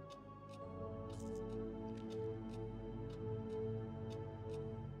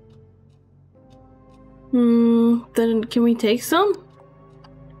 Then can we take some?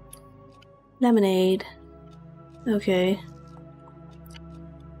 Lemonade. Okay.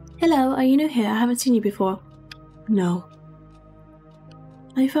 Hello, are you new here? I haven't seen you before. No.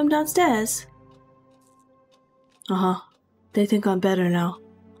 Are you from downstairs? Uh-huh. They think I'm better now.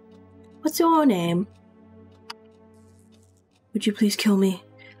 What's your name? Would you please kill me?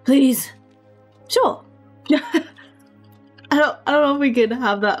 Please? Sure. I don't know if we can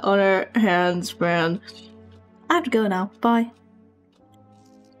have that on our hands, Fran. I have to go now. Bye.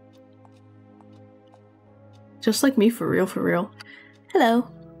 Just like me, for real, for real.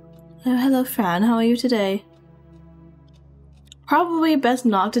 Hello. Hello, Fran. How are you today? Probably best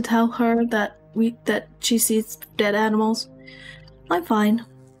not to tell her that she sees dead animals. I'm fine.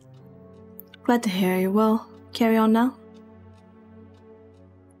 Glad to hear you. Well, carry on now.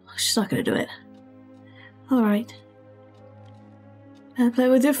 She's not gonna do it. Alright. Play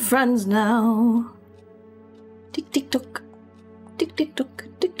with your friends now. Tick tick tock. Tick tick tock.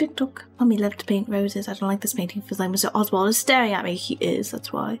 Tick tick tock. Mummy loved to paint roses. I don't like this painting. Feels like Mr. Oswald is staring at me. He is,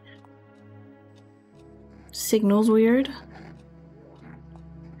 that's why. Signal's weird.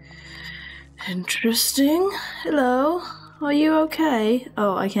 Interesting. Hello. Are you okay?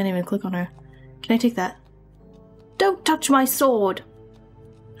 Oh, I can't even click on her. Can I take that? Don't touch my sword.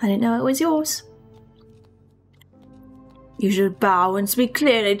 I didn't know it was yours. You should bow and speak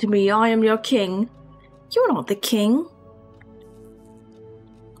clearly to me. I am your king. You're not the king.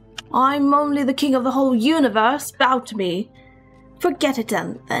 I'm only the king of the whole universe. Bow to me. Forget it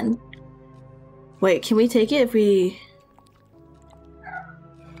then. Wait, can we take it if we...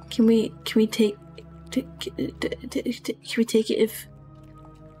 Can we take... Can we take it if...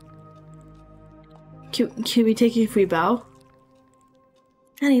 Can we take it if we bow?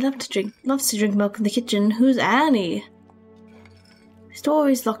 Annie loves to drink milk in the kitchen. Who's Annie? The door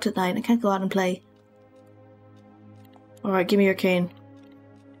is locked at night. I can't go out and play. Alright, give me your cane.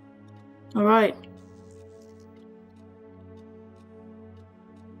 Alright.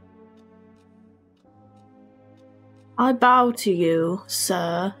 I bow to you,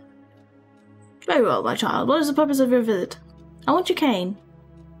 sir. Very well, my child. What is the purpose of your visit? I want your cane.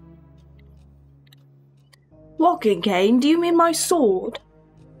 Walking cane? Do you mean my sword?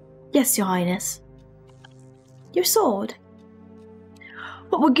 Yes, your highness. Your sword?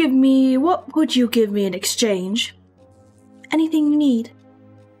 What would you give me in exchange? Anything you need.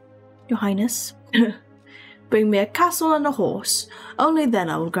 Your highness. Bring me a castle and a horse. Only then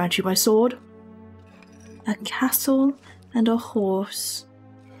I will grant you my sword. A castle and a horse.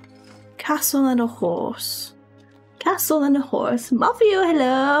 Castle and a horse. Castle and a horse. Muffio,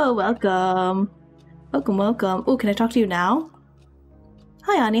 hello! Welcome. Welcome. Oh, can I talk to you now?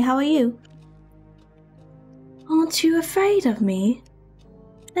 Hi, Annie, how are you? Aren't you afraid of me?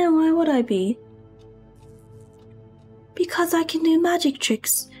 No, why would I be? Because I can do magic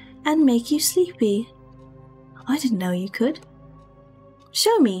tricks and make you sleepy. I didn't know you could.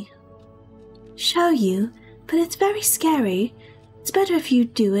 Show me. Show you, but it's very scary. It's better if you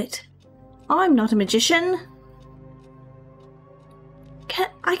do it. I'm not a magician.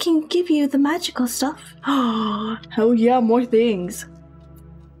 I can give you the magical stuff. Oh, hell yeah, more things.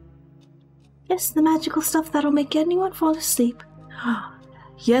 Yes, the magical stuff that'll make anyone fall asleep.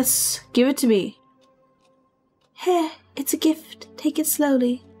 Yes, give it to me. Here, it's a gift. Take it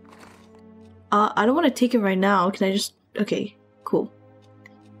slowly. I don't want to take it right now. Can I just... Okay, cool.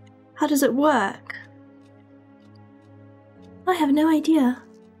 How does it work? I have no idea.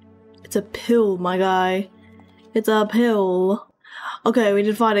 It's a pill, my guy. It's a pill. Okay, we need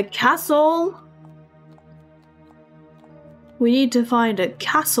to find a castle. We need to find a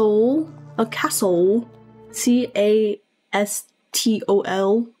castle. A castle. C-A-S-T-O-L.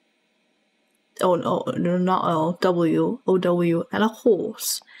 Oh, no, not L. W-O-W. And a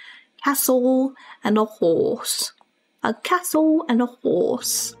horse. Castle and a horse. A castle and a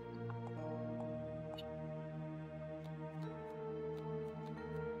horse.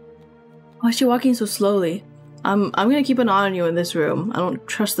 Why is she walking so slowly? I'm gonna keep an eye on you in this room. I don't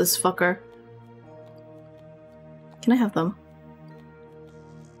trust this fucker. Can I have them?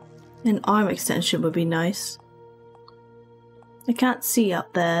 An arm extension would be nice. I can't see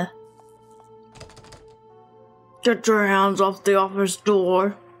up there. Get your hands off the office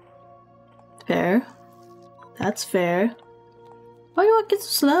door. Fair. That's fair. Why do you walk so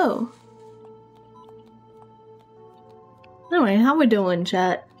slow? Anyway, how we doing,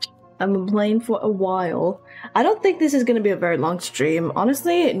 chat? I've been playing for a while. I don't think this is going to be a very long stream.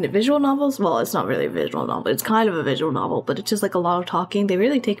 Honestly, in visual novels, well, it's not really a visual novel. It's kind of a visual novel, but it's just like a lot of talking. They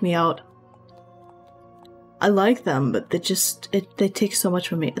really take me out. I like them, but they take so much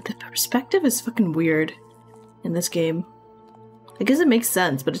from me. The perspective is fucking weird in this game. I guess it makes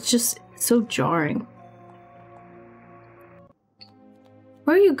sense, but it's just so jarring.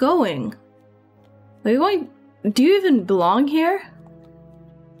 Where are you going? Are you going... Do you even belong here?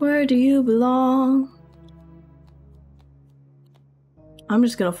 Where do you belong? I'm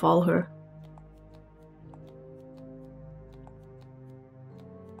just gonna follow her.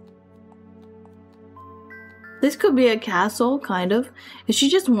 This could be a castle, kind of. Is she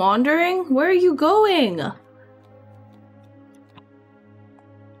just wandering? Where are you going?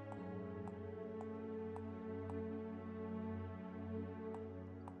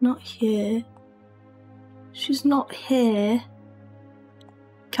 Not here. She's not here.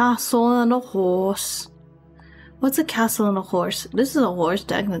 Castle and a horse. What's a castle and a horse? This is a horse,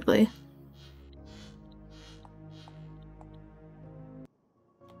 technically.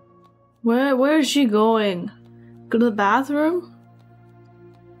 Where is she going? Go to the bathroom?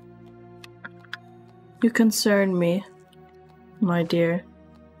 You concern me, my dear.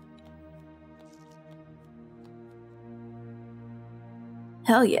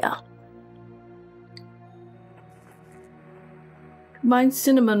 Hell yeah. Combine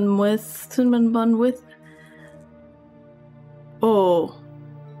cinnamon bun with... Oh.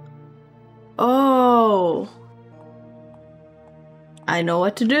 I know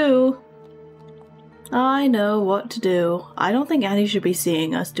what to do. I know what to do. I don't think Annie should be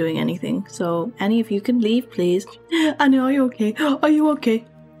seeing us doing anything. So, Annie, if you can leave, please. Annie, are you okay? Are you okay?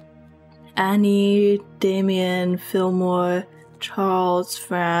 Annie, Damien, Fillmore, Charles,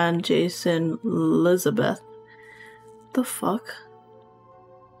 Fran, Jason, Elizabeth. The fuck?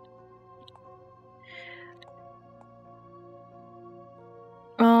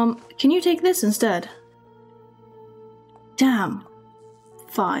 Can you take this instead? Damn.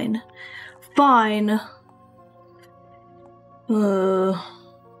 Fine. Fine. What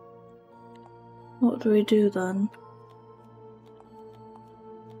do we do then?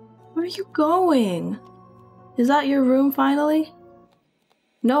 Where are you going? Is that your room finally?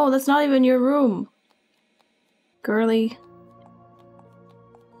 No, that's not even your room. Girly.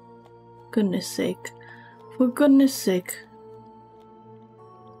 Goodness sake. For goodness sake.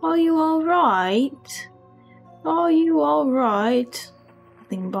 Are you alright? Are you alright?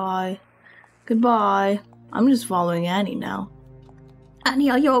 Nothing, bye. Goodbye. I'm just following Annie now. Annie,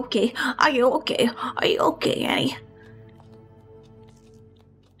 are you okay? Are you okay? Are you okay, Annie?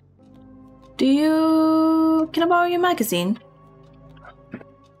 Can I borrow your magazine?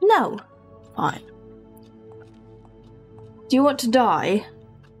 No. Fine. Do you want to die?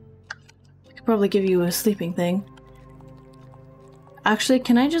 I could probably give you a sleeping thing. Actually,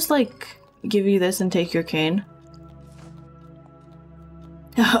 can I just, like, give you this and take your cane?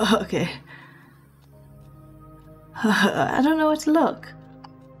 Okay. I don't know where to look.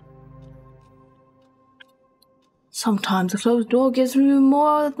 Sometimes a closed door gives me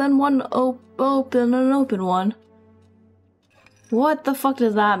more than one open one. What the fuck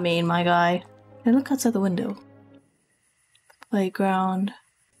does that mean, my guy? Hey, look outside the window. Playground.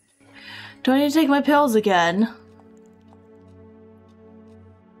 Do I need to take my pills again?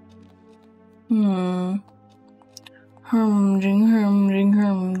 Hermding.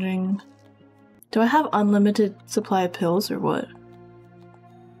 Do I have unlimited supply of pills or what?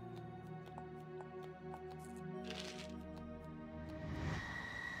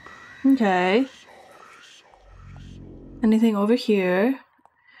 Okay. Anything over here?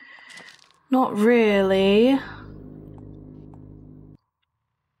 Not really.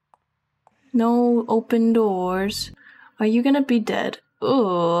 No open doors. Are you gonna be dead?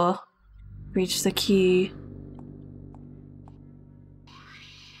 Ugh. Reach the key.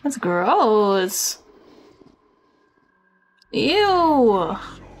 That's gross. Ew.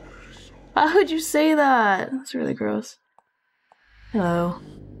 How would you say that? That's really gross. Hello.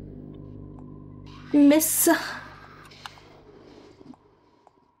 Miss.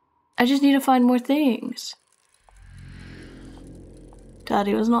 I just need to find more things.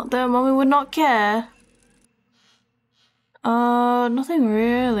 Daddy was not there. Mommy would not care. Nothing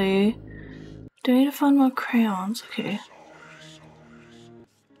really. Do I need to find more crayons? Okay.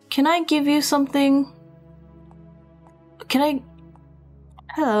 Can I give you something? Can I?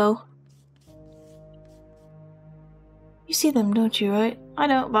 Hello. You see them, don't you, right? I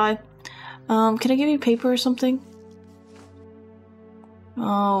don't, bye. Can I give you paper or something?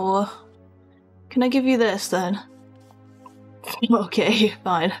 Oh. Can I give you this then? Okay,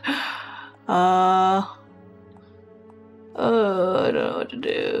 fine. I don't know what to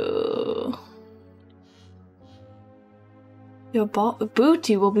do. Your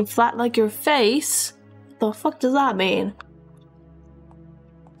booty will be flat like your face? The fuck does that mean?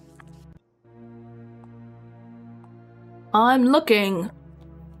 I'm looking.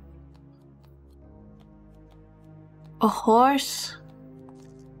 A horse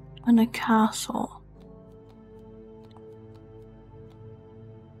and a castle.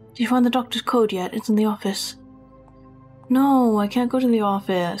 Do you find the doctor's code yet? It's in the office. No, I can't go to the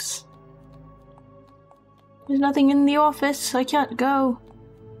office. There's nothing in the office. I can't go.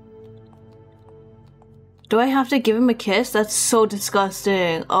 Do I have to give him a kiss? That's so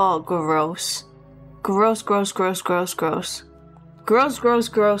disgusting. Oh, gross. Gross, gross, gross, gross, gross. Gross, gross,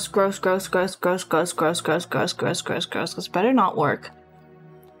 gross, gross, gross, gross, gross, gross, gross, gross, gross, gross, gross, gross. This better not work.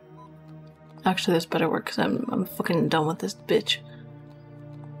 Actually, this better work because I'm fucking done with this bitch.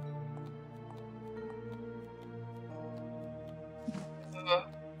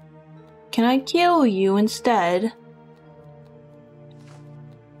 Can I kill you instead?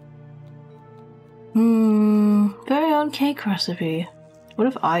 Very own cake recipe. What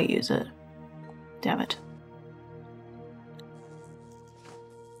if I use it? Damn it.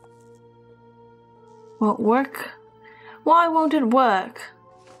 Won't work? Why won't it work?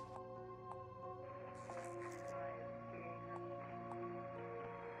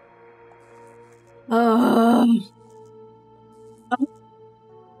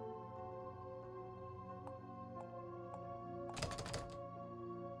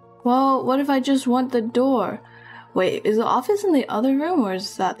 Well, what if I just want the door? Wait, is the office in the other room or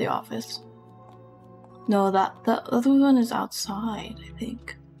is that the office? No, the other one is outside, I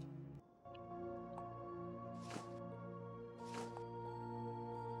think.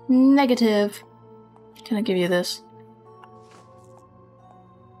 Negative. Can I give you this?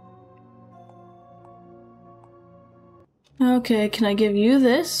 Okay, can I give you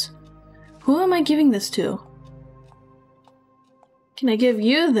this? Who am I giving this to? Can I give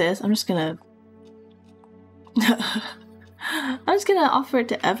you this? I'm just gonna offer it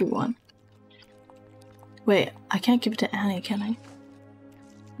to everyone. Wait, I can't give it to Annie, can I?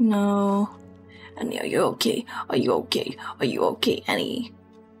 No. Annie, are you okay? Are you okay? Are you okay, Annie?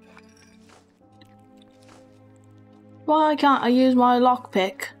 Why can't I use my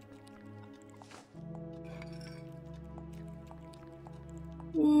lockpick?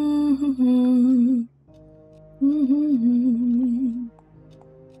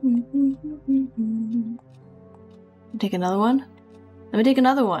 Take another one? Let me take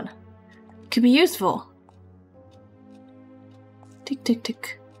another one. Could be useful. Tick tick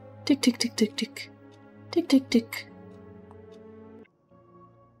tick. Tick tick tick tick tick. Tick tick tick.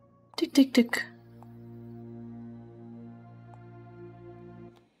 Tick tick tick.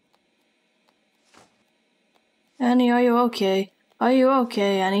 Annie, are you okay? Are you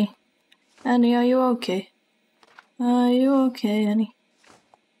okay, Annie? Annie, are you okay? Are you okay, Annie?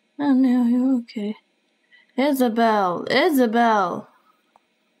 Annie, are you okay? Isabel! Isabel!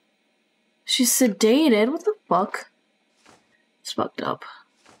 She's sedated? What the fuck? It's fucked up.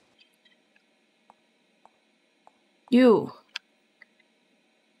 You.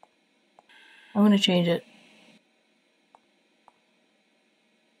 I'm gonna change it.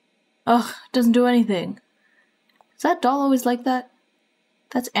 Ugh, it doesn't do anything. Is that doll always like that?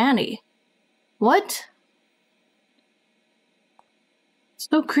 That's Annie. What? It's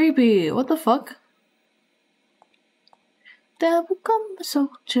so creepy. What the fuck? There will come a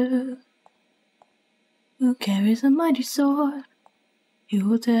soldier who carries a mighty sword. He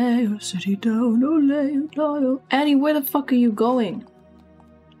will tear your city down, oh lay you loyal. Annie, where the fuck are you going?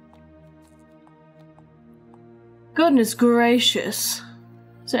 Goodness gracious.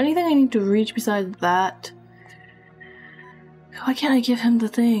 Is there anything I need to reach besides that? Why can't I give him the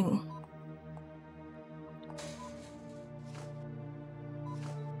thing?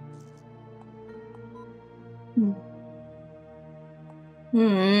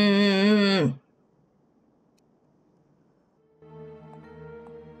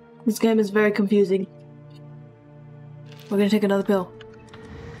 This game is very confusing. We're gonna take another pill.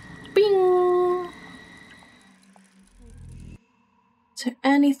 Bing! Is there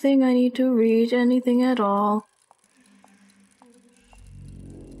anything I need to reach? Anything at all?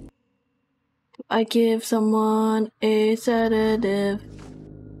 I give someone a sedative.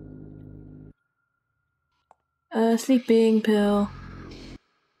 A sleeping pill.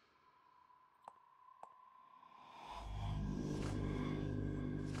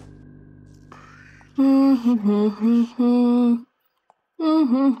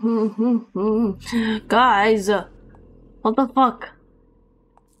 Guys, what the fuck?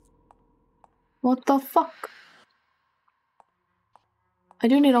 What the fuck? I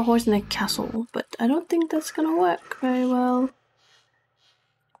do need a horse in a castle, but I don't think that's gonna work very well.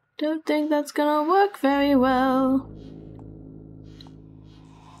 Don't think that's gonna work very well.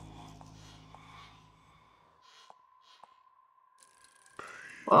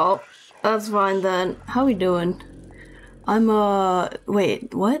 Well, that's fine then. How we doing? I'm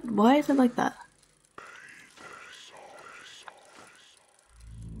wait, what? Why is it like that?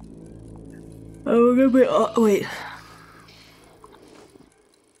 Oh, we're gonna be, wait.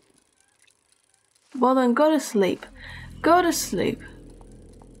 Well then, go to sleep. Go to sleep.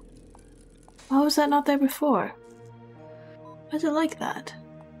 Why was that not there before? Why is it like that?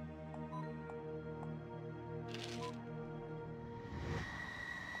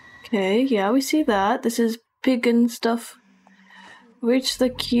 Okay, yeah, we see that. This is pig and stuff. Reach the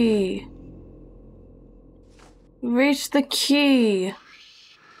key. Reach the key.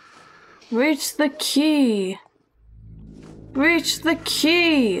 Reach the key. Reach the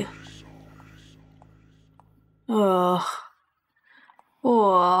key. Ugh.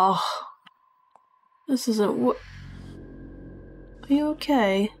 Oh. This isn't Are you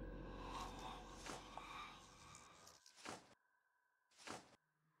okay?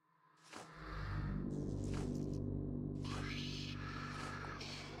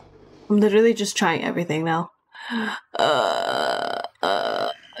 I'm literally just trying everything now.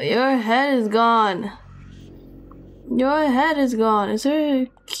 Your head is gone. Your head is gone. Is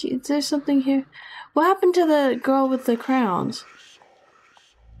there something here? What happened to the girl with the crowns?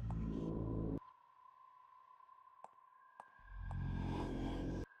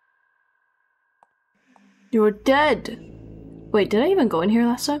 You're dead. Wait, did I even go in here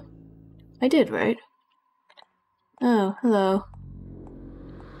last time? I did, right? Oh, hello.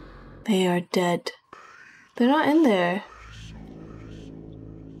 They are dead. They're not in there.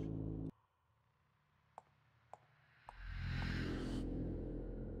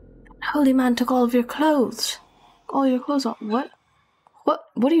 Holy man took all of your clothes. All your clothes off. What?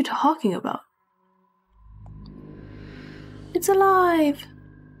 What are you talking about? It's alive!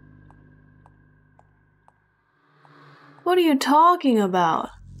 What are you talking about?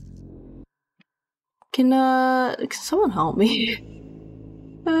 Can someone help me?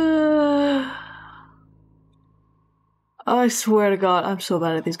 I swear to God, I'm so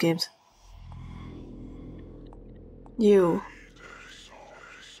bad at these games. You.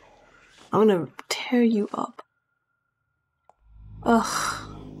 I'm gonna tear you up.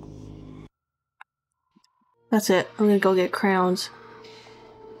 Ugh. That's it. I'm gonna go get crowns.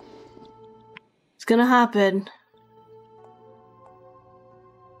 It's gonna happen.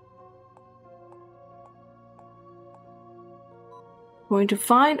 I'm going to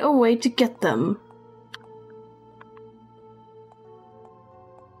find a way to get them.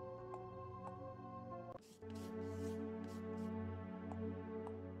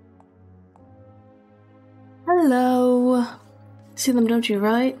 Hello. See them, don't you,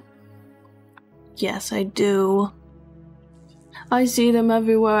 right? Yes, I do. I see them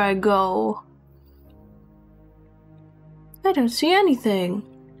everywhere I go. I don't see anything.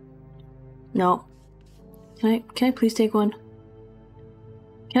 No. Can I please take one?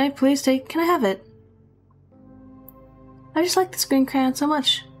 Can I have it? I just like this green crayon so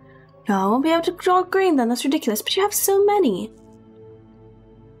much. No, I won't be able to draw green then, that's ridiculous, but you have so many.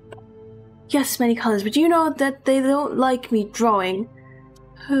 Yes, many colors, but you know that they don't like me drawing.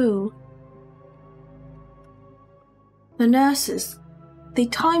 Who? The nurses. They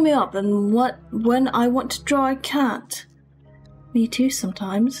tie me up, and when I want to draw, I can't. Me too,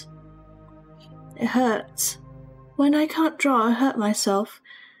 sometimes. It hurts. When I can't draw, I hurt myself.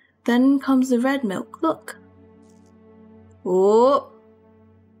 Then comes the red milk. Look. Oh.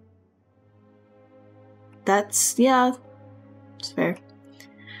 Yeah. It's fair.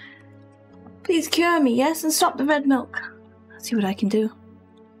 Please cure me, yes, and stop the red milk. Let's see what I can do.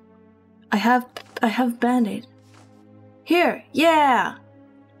 I have Band-Aid. Here, yeah!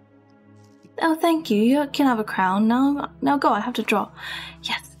 Oh, thank you. You can have a crown. Now go, I have to draw.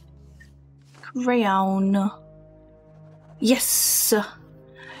 Yes. Crayon. Yes!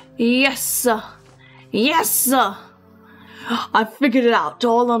 Yes! Yes! I figured it out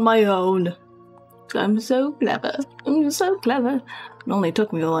all on my own. I'm so clever. I'm so clever. It only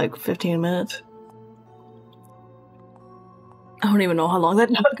took me like 15 minutes. I don't even know how long that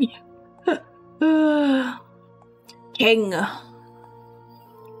took. King.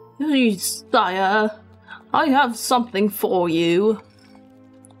 Sire, I have something for you.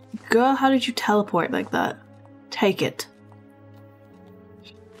 Girl, how did you teleport like that? Take it.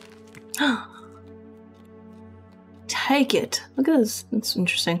 Take it. Look at this. That's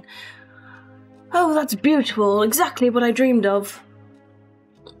interesting. Oh, that's beautiful. Exactly what I dreamed of.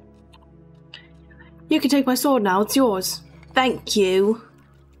 You can take my sword now. It's yours. Thank you.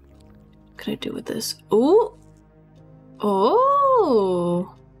 What can I do with this? Ooh.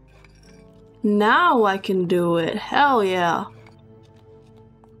 Oh. Now I can do it. Hell yeah.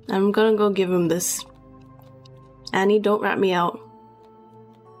 I'm gonna go give him this. Annie, don't rat me out.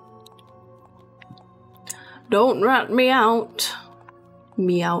 Don't rat me out.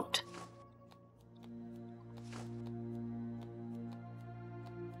 Me out.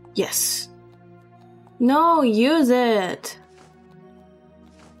 Yes. No, use it.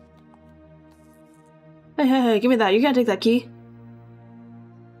 Hey, give me that. You can't take that key.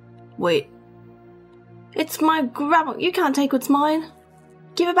 Wait. It's my grandma. You can't take what's mine.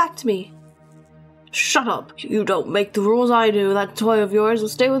 Give it back to me. Shut up. You don't make the rules, I do. That toy of yours will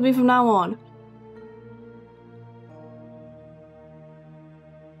stay with me from now on.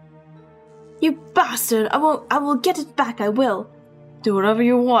 You bastard. I will get it back, I will. Do whatever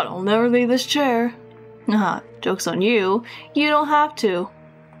you want. I'll never leave this chair. Haha, joke's on you. You don't have to.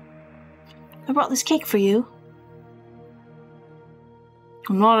 I brought this cake for you.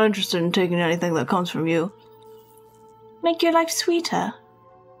 I'm not interested in taking anything that comes from you. Make your life sweeter.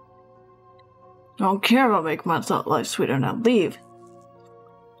 I don't care about making my life sweeter. Now leave.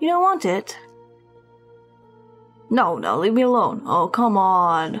 You don't want it? No, leave me alone. Oh, come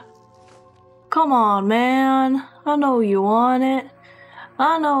on. Come on, man. I know you want it.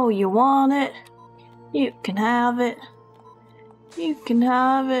 I know you want it. You can have it. You can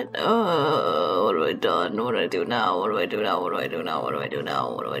have it. What have I done? What do I do now? What do I do now? What do I do now? What do I do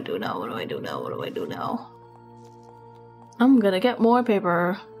now? What do I do now? What do I do now? What do I do now? I'm gonna get more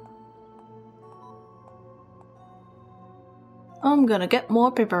paper. I'm gonna get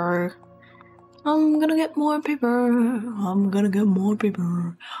more paper. I'm gonna get more paper. I'm gonna get more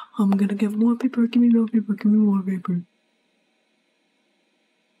paper. I'm gonna get more paper. Give me more paper. Give me more paper.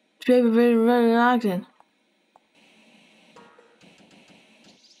 Paper, very, very relaxing.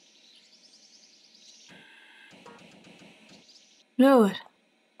 Do it.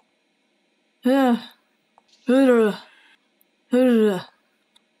 Yeah.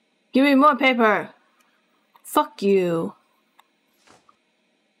 Give me more paper. Fuck you.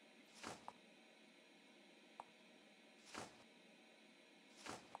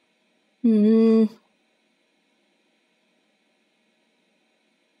 Hmm.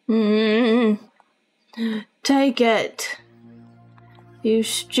 Hmm. Take it. You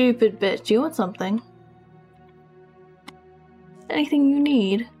stupid bitch. Do you want something? Anything you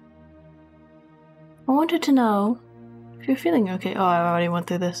need? I wanted to know if you're feeling okay. Oh, I already went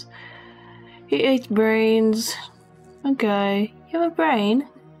through this. He ate brains. Okay. You have a brain?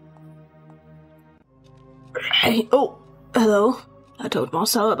 Hey, oh, hello. I told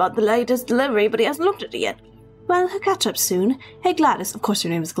Marcel about the latest delivery, but he hasn't looked at it yet. Well, he'll catch up soon. Hey, Gladys. Of course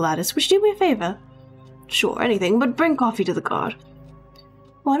your name is Gladys. Would you do me a favor? Sure, anything, but bring coffee to the guard.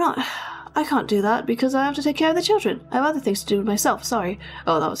 Why not? I can't do that because I have to take care of the children. I have other things to do with myself, sorry.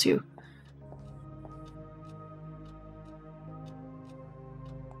 Oh, that was you.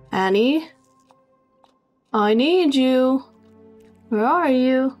 Annie? I need you. Where are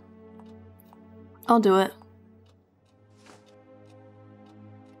you? I'll do it.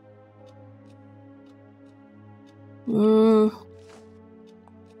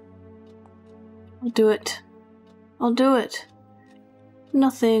 I'll do it. I'll do it.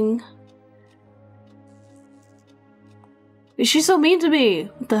 Nothing. Is she so mean to me?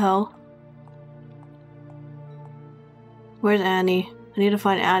 What the hell? Where's Annie? I need to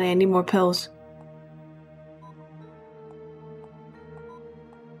find Annie. I need more pills.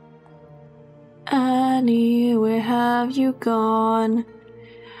 Annie, where have you gone?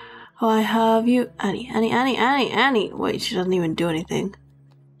 Why have you... Annie. Wait, she doesn't even do anything.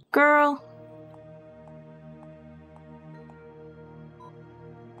 Girl.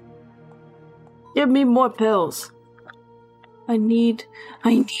 Give me more pills. I need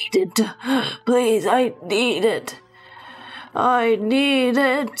it. Please, I need it. I need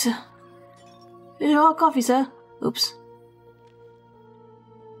it. Hot coffee, sir. Oops.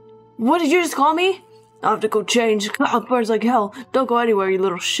 What did you just call me? I have to go change. Cloud burns like hell. Don't go anywhere, you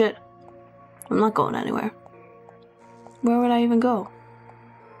little shit. I'm not going anywhere. Where would I even go?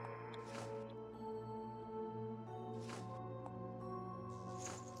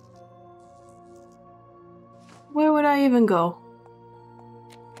 Where would I even go?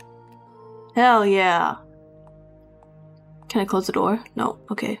 Hell yeah. Can I close the door? No.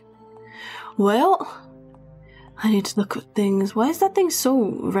 Okay. Well, I need to look at things. Why is that thing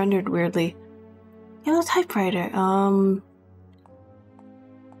so rendered weirdly? Yellow typewriter.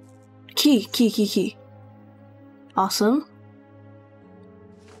 Key. Awesome.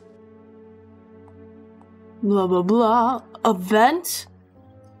 Blah, blah, blah. Event?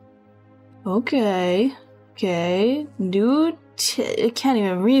 Okay. Dude, I can't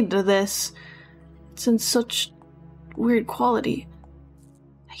even read this. It's in such weird quality.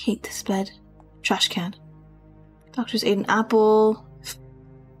 I hate this bed. Trash can. Doctors ate an apple.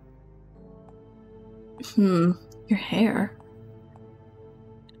 Your hair.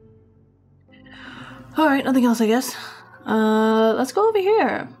 Alright, nothing else, I guess. Let's go over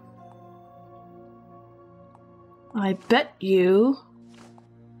here. I bet you...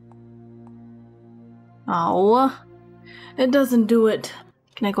 Oh, it doesn't do it.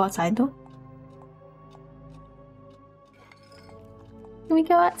 Can I go outside, though? Can we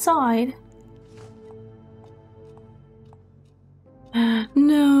go outside?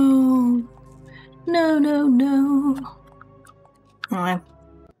 No. Alright.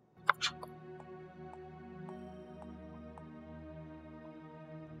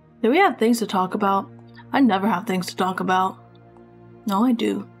 Do we have things to talk about? I never have things to talk about. No, I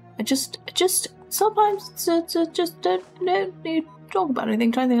do. I just sometimes it's just you talk about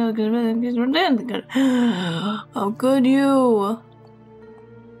anything. Try to think how could you?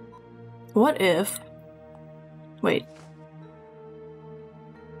 What if? Wait.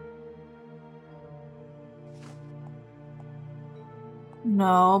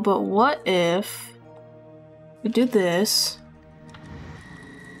 No, but what if we do this?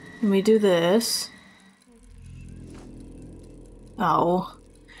 And we do this. Ow.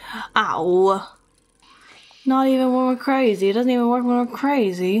 Not even when we're crazy. It doesn't even work when we're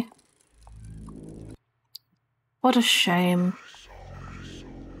crazy. What a shame.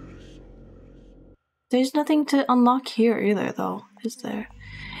 There's nothing to unlock here either, though, is there?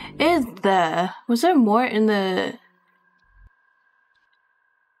 Is there? Was there more in the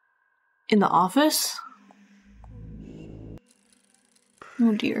office?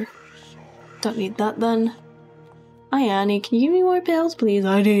 Oh dear. Don't need that then. Hi Annie, can you give me more pills, please?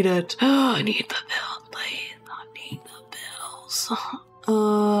 I need it. I need the pills, please. I need the pills.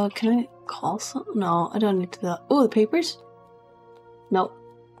 Can I call some? No, I don't need that. Oh, the papers? Nope.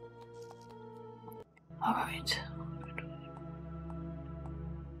 Alright.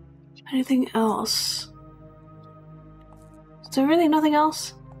 Anything else? Is there really nothing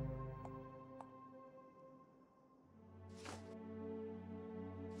else?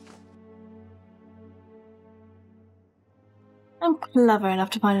 I'm clever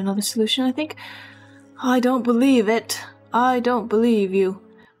enough to find another solution, I think. I don't believe it. I don't believe you.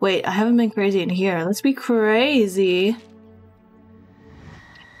 Wait, I haven't been crazy in here. Let's be crazy.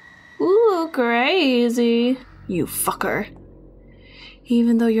 Ooh, crazy. You fucker.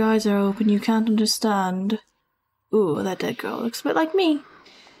 Even though your eyes are open, you can't understand. Ooh, that dead girl looks a bit like me.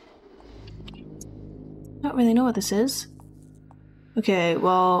 Don't really know what this is. Okay,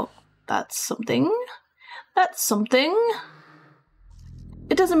 well, that's something. That's something.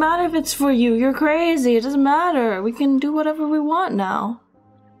 It doesn't matter if it's for you. You're crazy. It doesn't matter. We can do whatever we want now.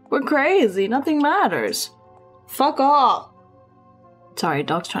 We're crazy. Nothing matters. Fuck off. Sorry,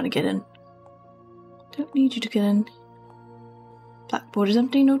 dog's trying to get in. Don't need you to get in. Blackboard is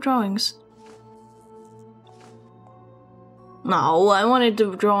empty, no drawings. No, I wanted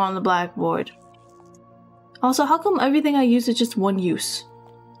to draw on the blackboard. Also, how come everything I use is just one use?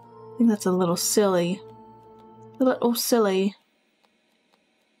 I think that's a little silly. A little silly.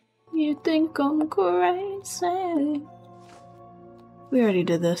 You think I'm crazy? We already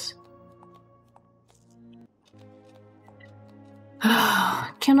did this.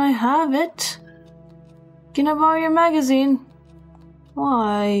 Can I have it? Can I borrow your magazine?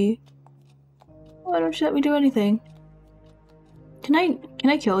 Why? Why don't you let me do anything? Can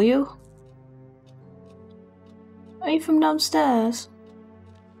I kill you? Are you from downstairs?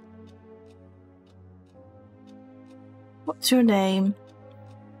 What's your name?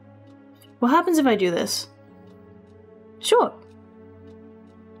 What happens if I do this? Sure.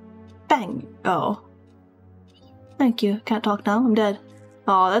 Bang. Oh. Thank you. Can't talk now. I'm dead.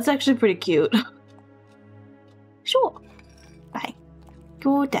 Oh, that's actually pretty cute. Sure. Bang.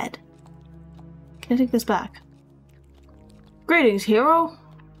 You're dead. Can I take this back? Greetings, hero.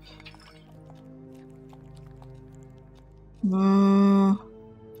 Oh,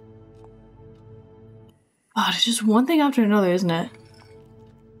 there's just one thing after another, isn't it?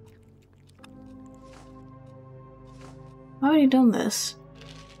 I've already done this.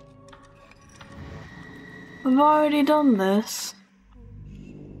 I've already done this.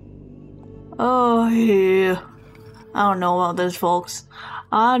 Oh, yeah. I don't know about this, folks.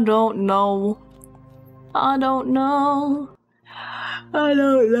 I don't know. I don't know. I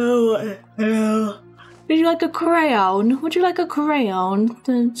don't know what the hell. Would you like a crayon? Would you like a crayon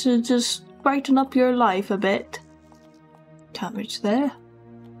to just brighten up your life a bit? Can't reach there.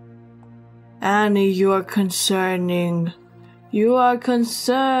 Annie, you are concerning. You are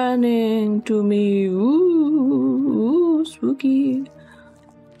concerning to me. Ooh, spooky.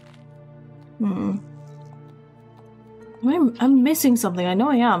 I'm missing something. I know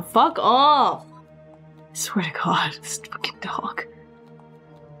I am. Fuck off! I swear to God, this fucking dog.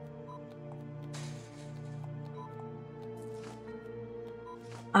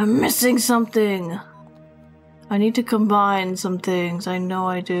 I'm missing something. I need to combine some things. I know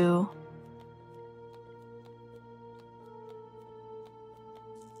I do.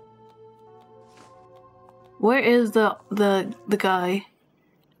 Where is the guy?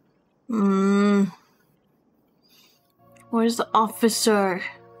 Where's the officer?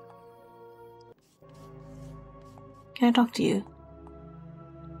 Can I talk to you?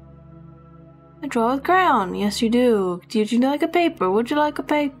 I draw with crayon. Yes, you do. Would you like a paper? Would you like a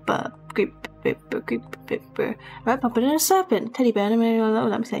paper? Creep paper. Right, pop it in a serpent. Teddy bear.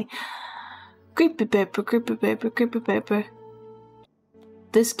 Let me say. Creepy paper.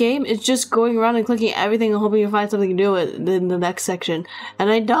 This game is just going around and clicking everything and hoping you find something new in the next section. And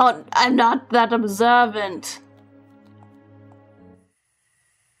I'm not that observant.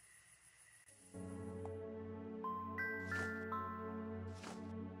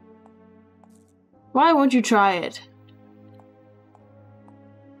 Why won't you try it?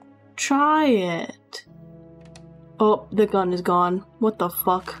 Try it. Oh, the gun is gone. What the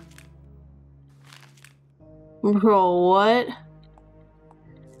fuck? Bro, what?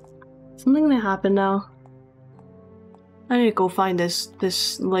 Something gonna happen now. I need to go find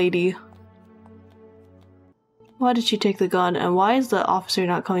this lady. Why did she take the gun? And why is the officer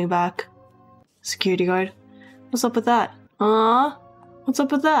not coming back? Security guard. What's up with that? What's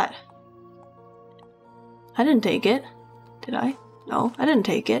up with that? I didn't take it. Did I? No, I didn't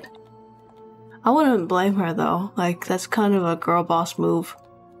take it. I wouldn't blame her though. Like, that's kind of a girl boss move.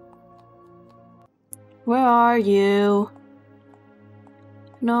 Where are you?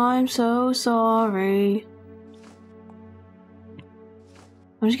 No, I'm so sorry.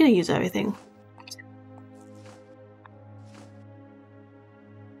 I'm just gonna use everything.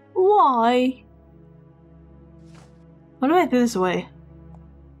 Why? Why do I throw this away?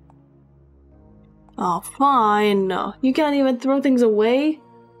 Oh, fine. No, you can't even throw things away?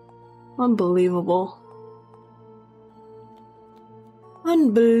 Unbelievable.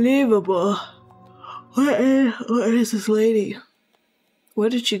 Unbelievable. Where is this lady? Where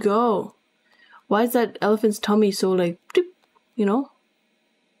did she go? Why is that elephant's tummy so like, doop, you know?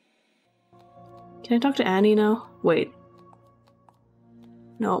 Can I talk to Annie now? Wait.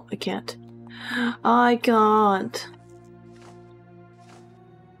 No, I can't. I can't.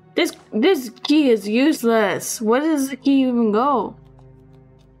 This key is useless. Where does the key even go?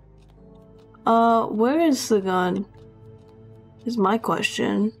 Where is the gun? Is my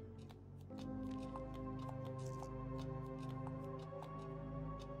question.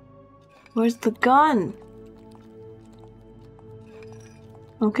 Where's the gun?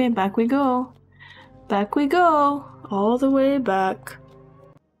 Okay, back we go. Back we go. All the way back.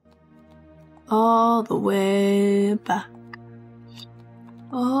 All the way back.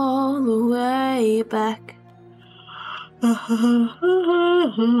 All the way back.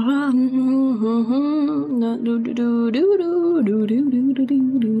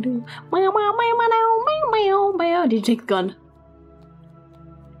 Did you take the gun?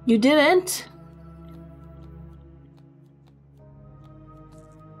 You didn't?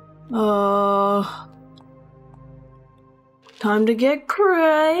 Time to get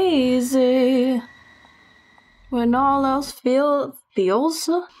crazy. When all else fails?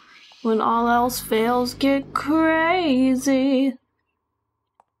 When all else fails, get crazy.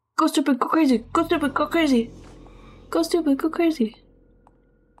 Go stupid, go crazy. Go stupid, go crazy. Go stupid, go crazy.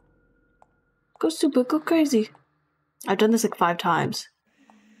 Go stupid, go crazy. I've done this like 5 times.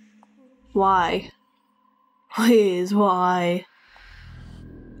 Why? Please, why?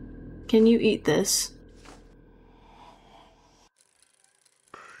 Can you eat this?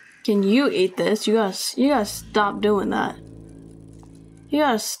 Can you eat this? You gotta stop doing that. You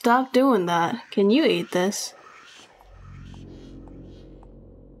gotta stop doing that. Can you eat this?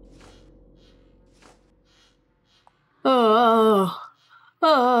 Oh.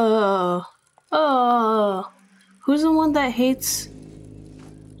 Who's the one that hates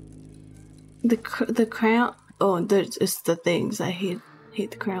the crown? Oh, it's the things. I hate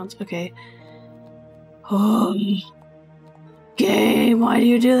the crowns. Okay. Oh. Game, why do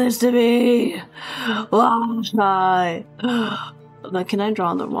you do this to me? Why? Like, can I draw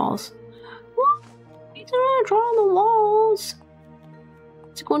on the walls? What? Can I draw on the walls?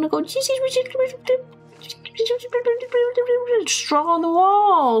 It's going to go. Just draw on the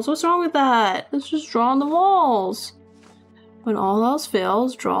walls. What's wrong with that? Let's just draw on the walls. When all else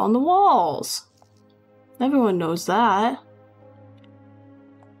fails, draw on the walls. Everyone knows that.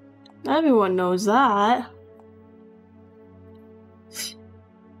 Everyone knows that.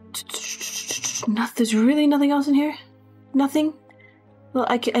 There's really nothing else in here? Nothing? Well,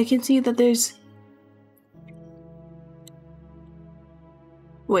 I can see that there's...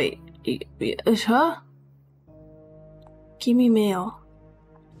 Wait. Huh? Give me mail.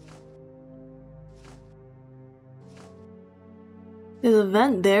 There's a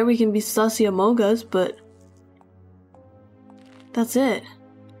vent there. We can be sussy amogas, but... That's it.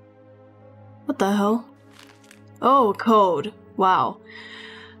 What the hell? Oh, code. Wow.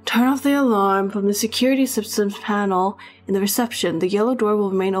 Turn off the alarm from the security systems panel in the reception. The yellow door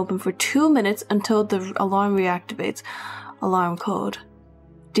will remain open for 2 minutes until the alarm reactivates. Alarm code.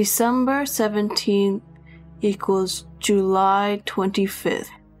 December 17th equals July 25th.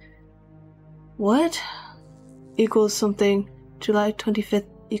 What? Equals something. July 25th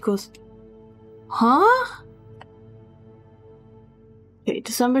equals... Huh? Okay,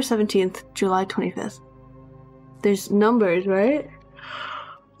 December 17th, July 25th. There's numbers, right?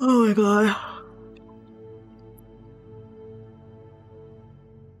 Oh my god.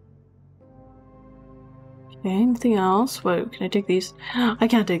 Okay, anything else? Wait, can I take these? I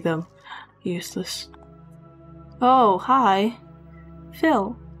can't take them. Useless. Oh, hi.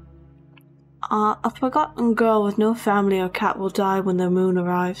 Phil. A forgotten girl with no family or cat will die when the moon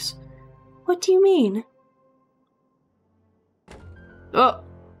arrives. What do you mean? Oh.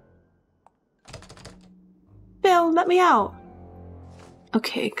 Phil! let me out.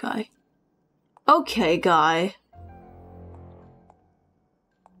 Okay, guy. Okay, guy.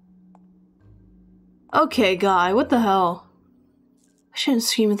 Okay, guy, what the hell? I shouldn't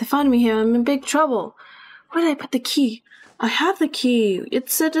scream if they find me here. I'm in big trouble. Where did I put the key? I have the key. It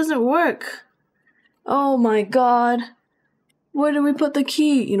said it doesn't work. Oh my god. Where did we put the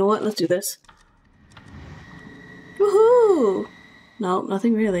key? You know what? Let's do this. Woohoo! No,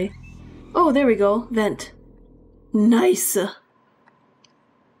 nothing really. Oh, there we go. Vent. Nice.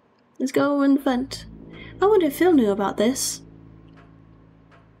 Let's go in the vent. I wonder if Phil knew about this.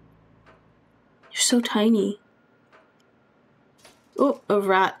 You're so tiny. Oh, a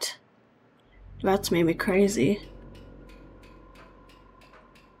rat. Rats made me crazy.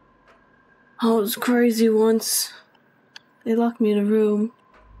 I was crazy once. They locked me in a room.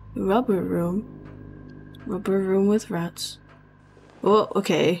 A rubber room. Rubber room with rats. Oh,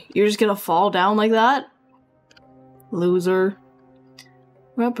 okay. You're just gonna fall down like that? Loser.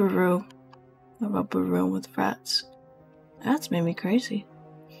 Rubber room. A rubber room with rats. That's made me crazy.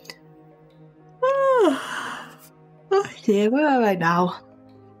 Oh dear, where am I now?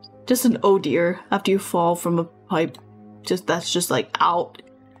 Just an oh dear after you fall from a pipe. That's just like out.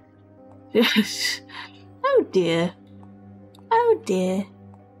 Oh dear. Oh dear.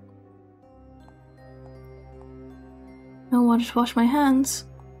 No water to wash my hands.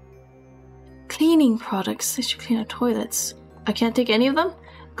 Cleaning products. They should clean our toilets. I can't take any of them?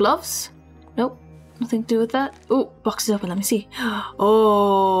 Gloves? Nope. Nothing to do with that. Oh, box is open. Let me see.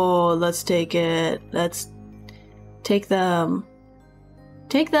 Oh, let's take it. Let's take them.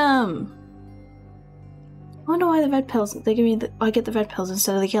 Take them. I wonder why the red pills. They give me. I get the red pills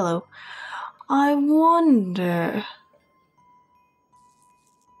instead of the yellow. I wonder.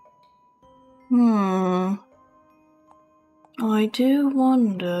 I do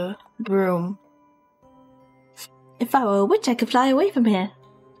wonder. Broom. If I were a witch, I could fly away from here.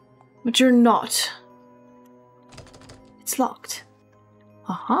 But you're not. It's locked.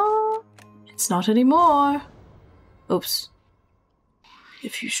 Aha! It's not anymore. Oops.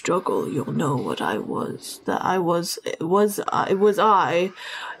 If you struggle, you'll know what I was. I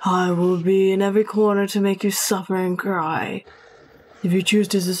will be in every corner to make you suffer and cry. If you choose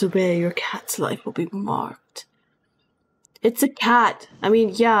to disobey, your cat's life will be marked. It's a cat. I mean,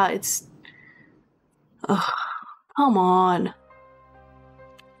 yeah, it's... Ugh, come on.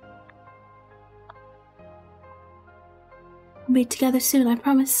 We'll be together soon, I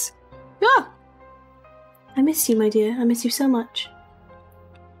promise. Ah! I miss you, my dear. I miss you so much.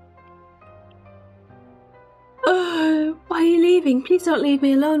 Why are you leaving? Please don't leave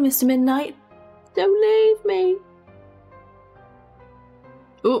me alone, Mr. Midnight. Don't leave me.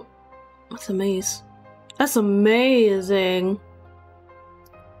 Oh, that's a maze. That's amazing.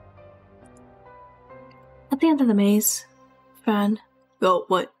 At the end of the maze, Fran. Oh,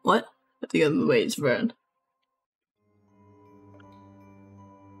 what? What? At the end of the maze, Fran.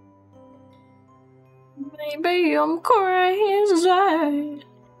 Baby, I'm crazy. I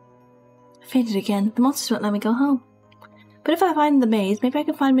fainted again. The monsters won't let me go home. But if I find the maze, maybe I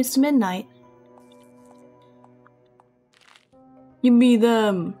can find Mr. Midnight. Give me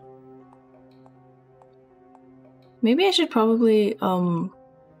them. Maybe I should probably, am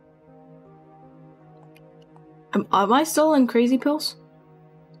I still in crazy pills?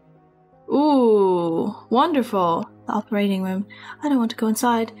 Ooh, wonderful. The operating room. I don't want to go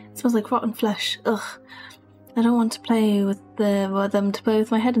inside. It smells like rotten flesh. Ugh. I don't want to play with them to play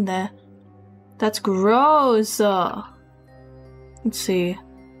with my head in there. That's gross. Let's see.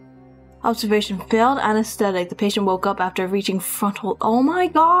 Observation failed. Anesthetic. The patient woke up after reaching frontal. Oh my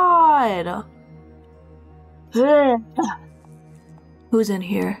god. Who's in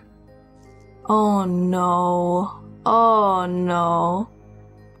here? Oh no. Oh no.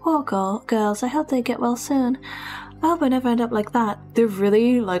 Poor girls. I hope they get well soon. I hope I never end up like that. They're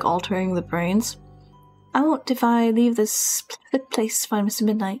really like altering the brains. I won't if I leave this place to find Mr.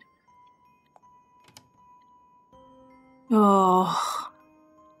 Midnight. Oh.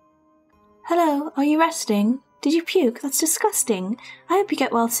 Hello, are you resting? Did you puke? That's disgusting. I hope you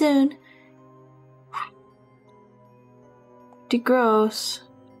get well soon. Gross.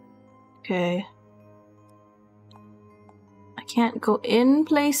 Okay. I can't go in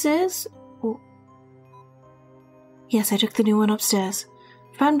places. Oh. Yes, I took the new one upstairs.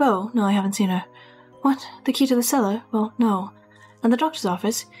 Fran Bow? No, I haven't seen her. What? The key to the cellar? Well, no. And the doctor's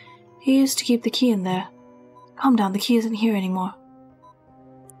office? He used to keep the key in there. Calm down, the key isn't here anymore.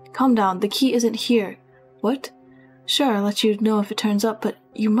 Calm down, the key isn't here. What? Sure, I'll let you know if it turns up, but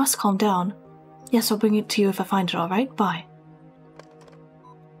you must calm down. Yes, I'll bring it to you if I find it, alright? Bye.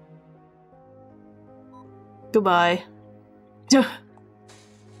 Goodbye. So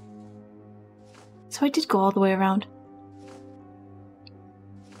I did go all the way around.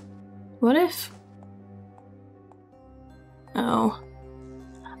 What if... Oh.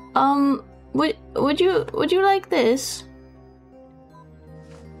 Would you like this?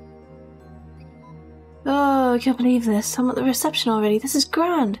 Oh, I can't believe this. I'm at the reception already. This is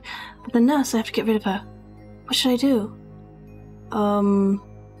grand. But the nurse, I have to get rid of her. What should I do?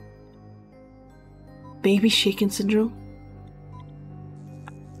 Baby shaking syndrome?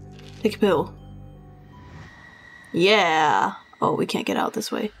 Take a pill. Yeah! Oh, we can't get out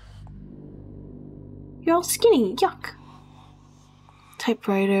this way. You're all skinny. Yuck.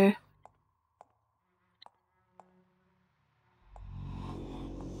 Typewriter.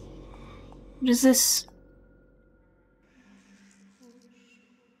 What is this?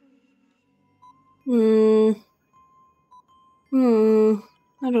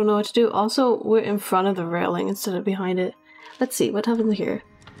 I don't know what to do. Also, we're in front of the railing instead of behind it. Let's see, what happens here?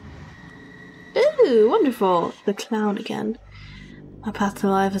 Ooh, wonderful! The clown again. My path to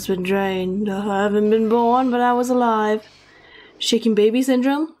life has been drained. I haven't been born, but I was alive. Shaking baby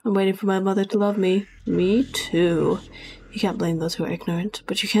syndrome? I'm waiting for my mother to love me. Me too. You can't blame those who are ignorant,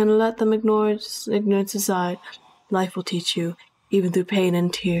 but you can't let them ignore ignorance aside. Life will teach you, even through pain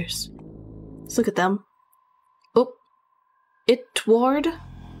and tears. Let's look at them. Oh. Itward?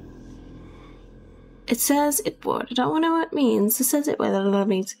 It says Itward. I don't know what it means. It says Itward. I don't know what it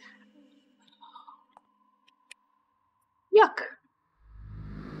means. Yuck.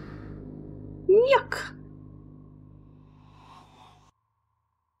 Yuck.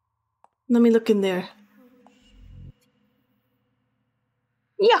 Let me look in there.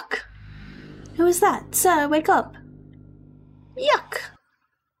 Yuck! Who is that? Sir, wake up! Yuck!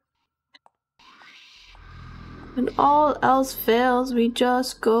 When all else fails, we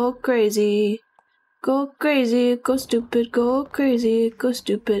just go crazy. Go crazy, go stupid, go crazy, go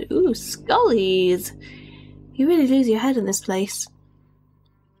stupid. Ooh, scullies! You really lose your head in this place.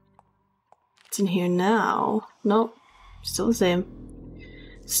 What's in here now? Nope. Still the same.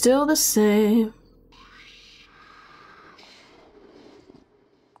 Still the same.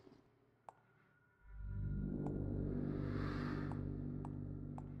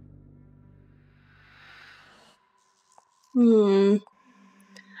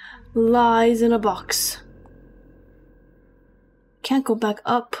 Lies in a box. Can't go back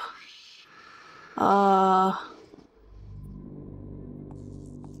up. I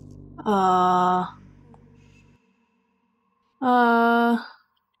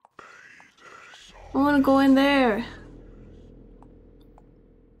wanna go in there.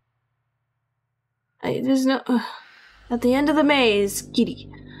 There's no... at the end of the maze, giddy.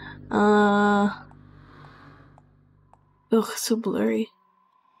 Ugh, so blurry.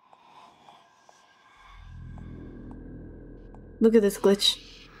 Look at this glitch.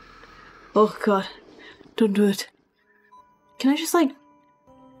 Oh god. Don't do it. Can I just like...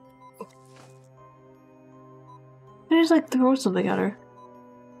 Can I just like throw something at her?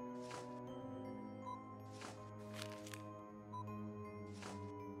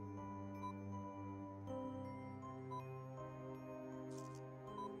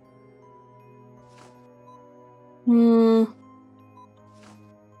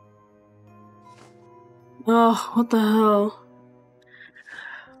 Oh, what the hell?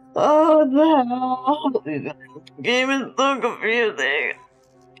 Oh, what the hell? This game is so confusing.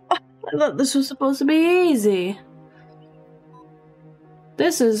 I thought this was supposed to be easy.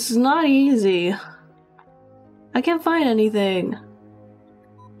 This is not easy. I can't find anything.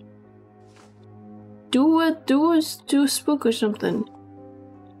 Do a spook or something.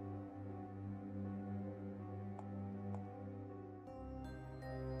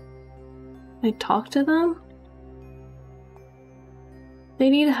 I talk to them? They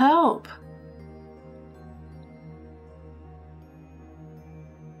need help.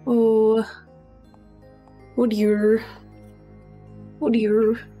 Oh. Oh dear. Oh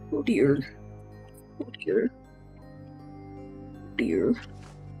dear. Oh dear. Oh dear. Oh dear.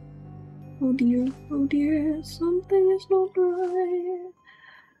 Oh dear. Oh dear. Something is not right.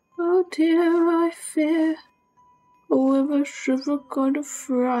 Oh dear, I fear. Oh, I shiver kind of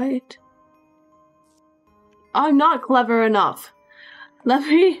fright. I'm not clever enough. Let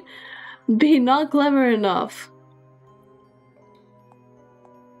me be not clever enough.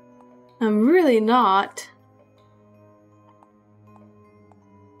 I'm really not.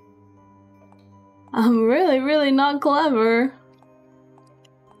 I'm really not clever.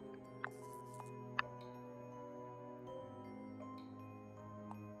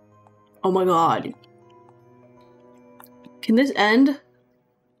 Oh my god. Can this end?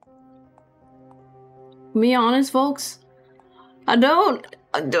 Be honest, folks. I don't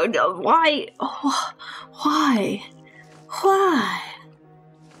know why. Oh, why? Why?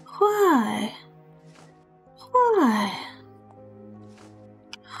 Why? Why?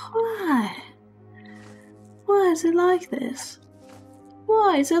 Why? Why is it like this?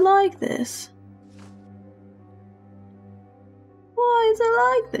 Why is it like this? Why is it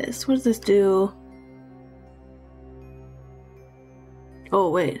like this? What does this do? Oh,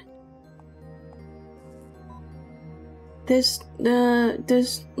 wait. It's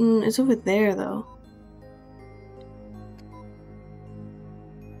over there, though.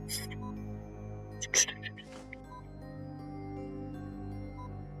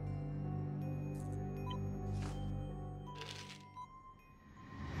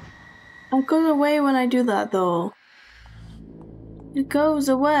 It goes away when I do that, though. It goes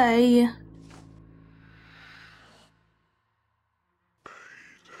away.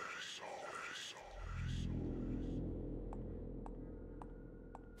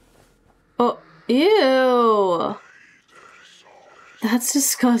 Oh, ew! That's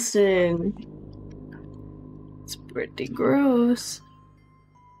disgusting. It's pretty gross.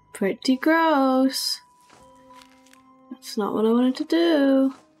 Pretty gross. That's not what I wanted to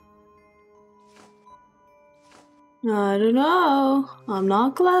do. I don't know. I'm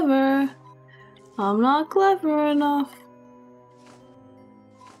not clever. I'm not clever enough.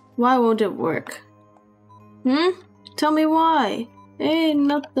 Why won't it work? Tell me why. Ain't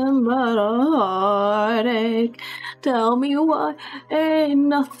nothing but a heartache. Tell me why. Ain't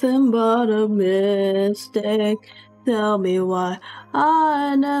nothing but a mistake. Tell me why.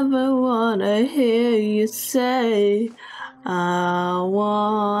 I never wanna hear you say I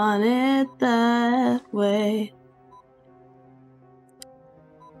want it that way.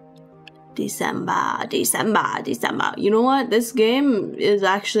 December. You know what? This game is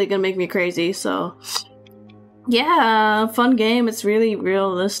actually gonna make me crazy, so yeah, fun game. It's really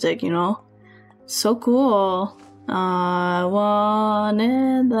realistic, you know? So cool. I want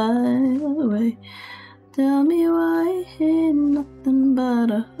it that way. Tell me why ain't nothing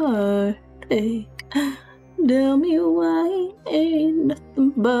but a heartache. Tell me why ain't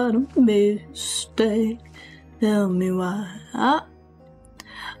nothing but a mistake. Tell me why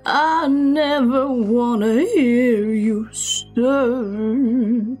I never wanna hear you say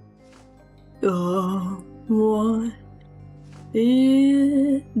I want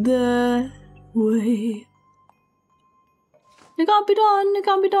it that way. It can't be done, it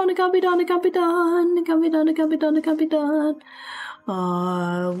can't be done, it can't be done, it can't be done, it can't be done, it can't be done, it can't be done.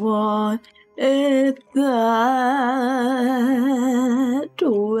 I want it that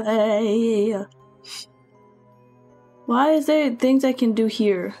way. Why is there things I can do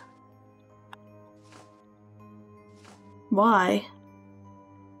here? Why?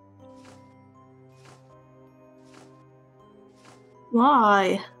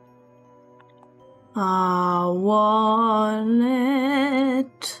 Why? I want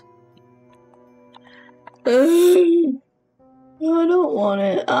it. I don't want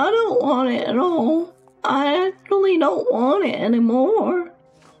it. I don't want it at all. I actually don't want it anymore.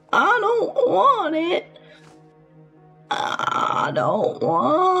 I don't want it. I don't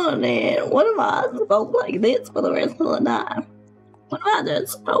want it. What if I spoke like this for the rest of the night? What if I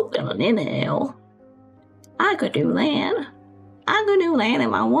just spoke in an inhale? I could do that. I could do that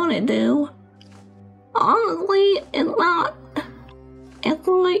if I wanted to. Honestly, it's not. It's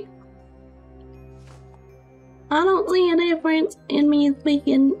like I don't see a difference in me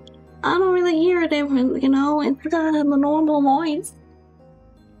speaking. I don't really hear a difference, you know. It's kind of the normal voice.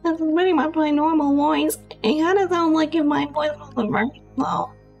 That's pretty much my normal voice. It kind of sounds like if my voice was reversed,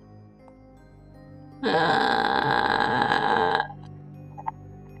 though.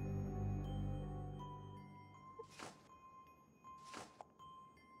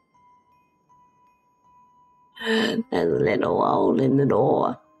 There's a little hole in the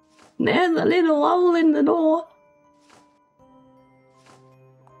door. There's a little hole in the door.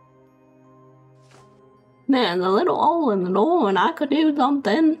 There's a little hole in the door and I could do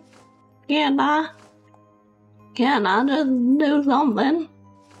something. Can't I? Can't I just do something?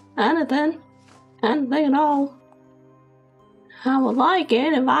 Anything? Anything at all? I would like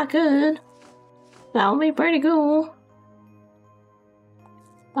it if I could. That would be pretty cool.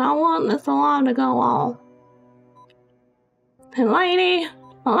 I want this alarm to go off. Lady,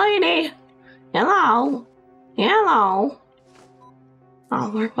 hello, hello.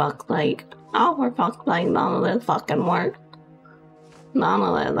 Oh, for fuck's sake. Oh, for fuck's sake, none of this fucking works. None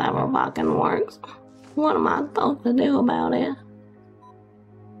of this ever fucking works. What am I supposed to do about it?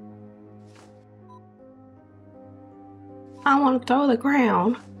 I want to throw the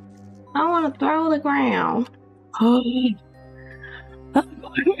crown. I want to throw the ground. Oh, I'm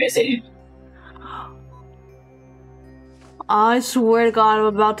going crazy. I swear to God, I'm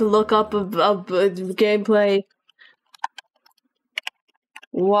about to look up a gameplay.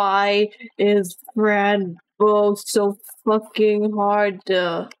 Why is Fran Bow so fucking hard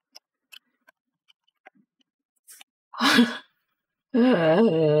to...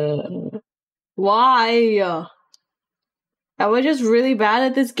 Why? Am I just really bad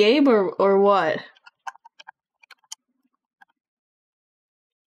at this game or what?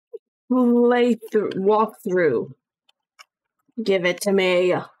 Walkthrough. Give it to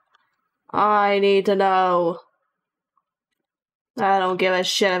me. I need to know. I don't give a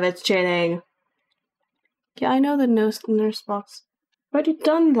shit if it's cheating. Yeah, I know the nurse box. I've already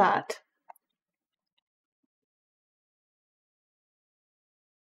done that.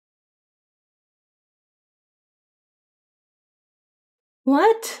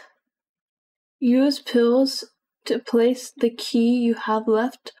 What? Use pills to place the key you have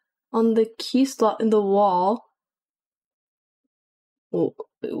left on the key slot in the wall.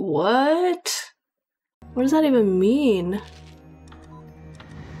 What? What does that even mean?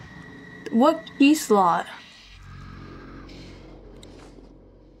 What key slot?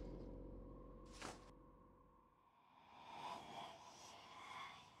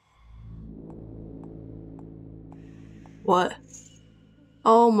 What?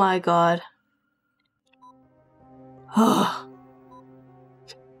 Oh my god.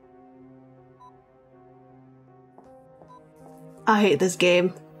 I hate this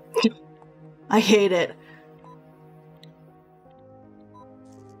game. I hate it.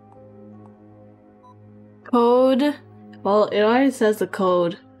 Code? Well, it already says the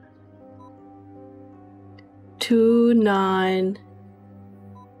code.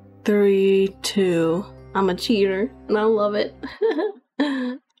 2932. I'm a cheater, and I love it.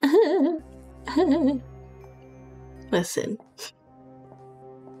 Listen.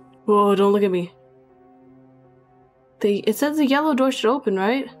 Whoa, don't look at me. It says the yellow door should open,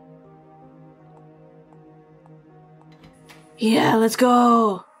 right? Yeah, let's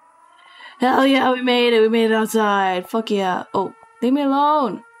go! Hell yeah, we made it! We made it outside! Fuck yeah. Oh, leave me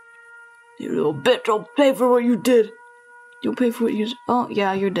alone! You little bitch, I'll pay for what you did! You'll pay for what you did. Oh,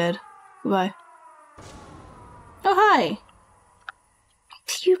 yeah, you're dead. Goodbye. Oh, hi!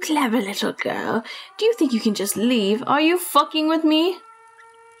 You clever little girl. Do you think you can just leave? Are you fucking with me?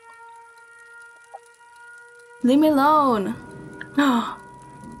 Leave me alone. Oh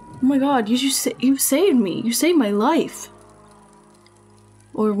my god, you saved me. You saved my life.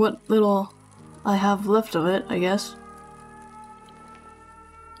 Or what little I have left of it, I guess.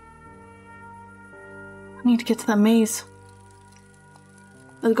 I need to get to that maze.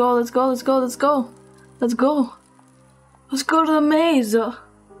 Let's go, let's go, let's go, let's go. Let's go. Let's go to the maze.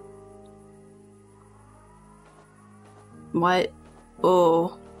 What?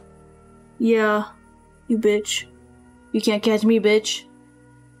 Oh. Yeah. You bitch. You can't catch me, bitch.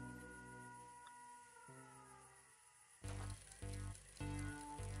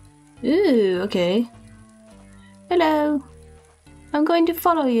 Ooh, okay. Hello. I'm going to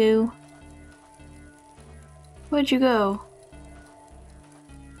follow you. Where'd you go?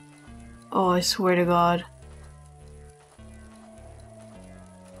 Oh, I swear to God.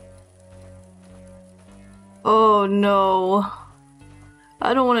 Oh no.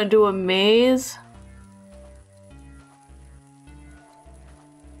 I don't want to do a maze.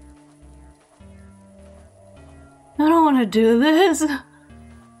 I don't want to do this.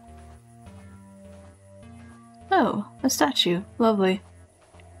 Oh, a statue. Lovely.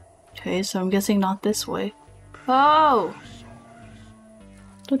 Okay, so I'm guessing not this way. Oh!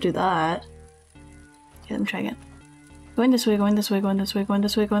 Don't do that. Okay, let me try again. Going this way, going this way, going this way, going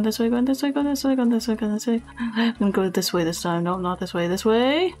this way, going this way, going this way, going this way, going this way, going this way. I'm gonna go this way this time. No, not this way. This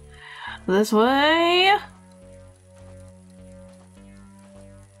way. This way.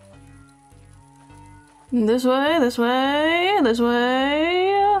 This way, this way, this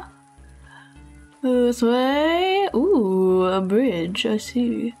way. This way. Ooh, a bridge. I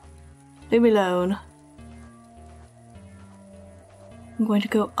see. Leave me alone. I'm going to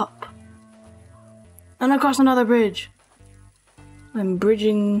go up. And across another bridge. I'm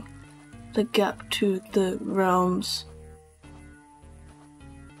bridging the gap to the realms.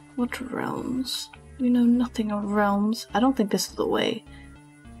 What realms? We know nothing of realms. I don't think this is the way.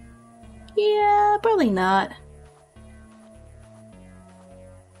 Yeah, probably not.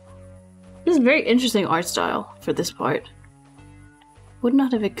 This is a very interesting art style for this part. Would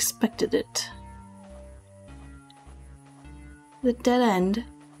not have expected it. The dead end?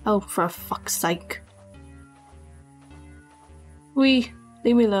 Oh, for fuck's sake. Leave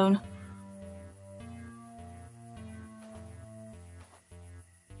me alone.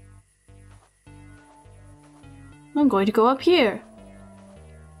 going to go up here.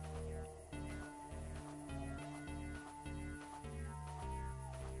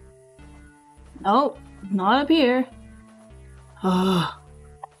 Nope, not up here. Ugh.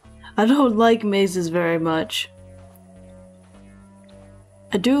 I don't like mazes very much.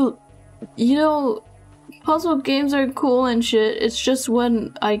 I do, you know, puzzle games are cool and shit. It's just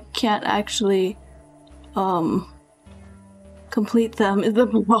when I can't actually, complete them is the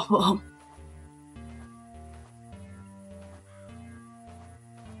problem.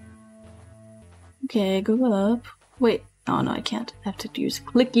 Okay, go up. Wait, oh no, I can't. I have to use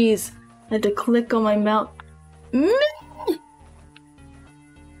clickies. I have to click on my mouse.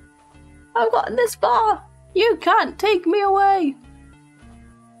 I've gotten this far! You can't take me away!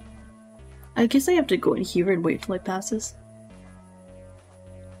 I guess I have to go in here and wait till it passes.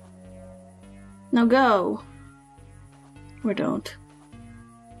 Now go! Or don't.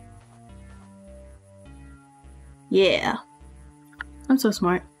 Yeah. I'm so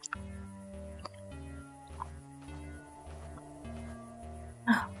smart.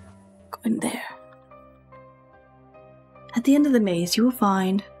 Oh, go in there. At the end of the maze, you will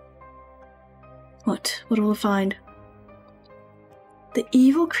find... What? What will I find? The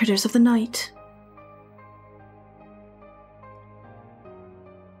evil critters of the night.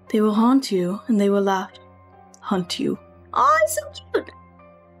 They will haunt you, and they will laugh. Hunt you. Oh, it's so cute!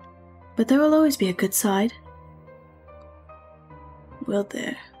 But there will always be a good side. Will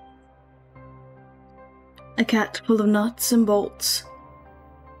there? A cat full of nuts and bolts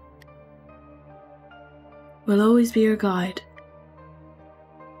will always be your guide.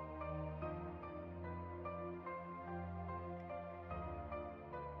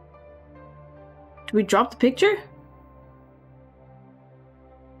 Did we drop the picture?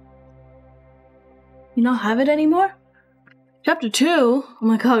 You don't have it anymore? Chapter 2? Oh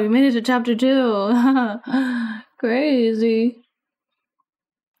my god, we made it to chapter 2. Crazy.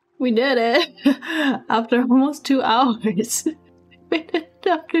 We did it. After almost 2 hours. We made it to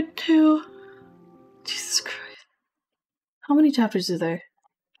chapter 2. Jesus Christ. How many chapters is there?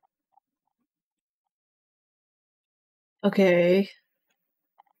 Okay.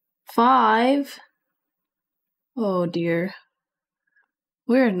 5. Oh dear.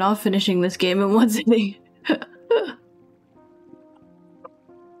 We're not finishing this game in one sitting.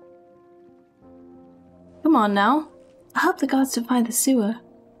 Come on now. I hope the gods don't find the sewer.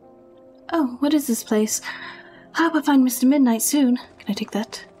 Oh, what is this place? I hope I find Mr. Midnight soon. Can I take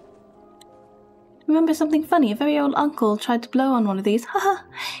that? Remember something funny? A very old uncle tried to blow on one of these. Haha!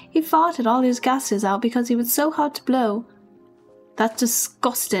 He farted all his gases out because he was so hard to blow. That's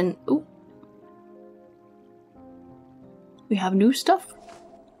disgusting. Ooh. We have new stuff.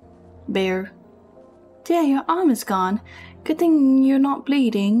 Bear. Dear, your arm is gone. Good thing you're not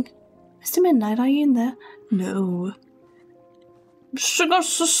bleeding. Mr. Midnight, are you in there? No. Sing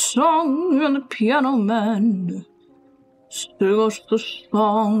us a song, and the piano man. Sing us the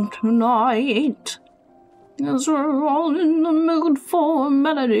song tonight. As we're all in the mood for a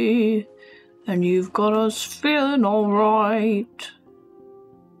melody. And you've got us feeling alright.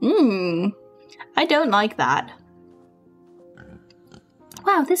 I don't like that.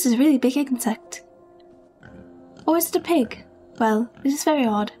 Wow, this is a really big insect. Or is it a pig? Well, this is very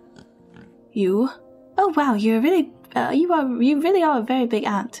odd. You? Oh wow, you're really, you really are a very big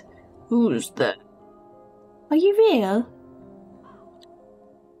ant. Who's that? Are you real?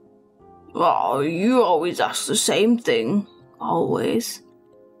 Oh, you always ask the same thing. Always.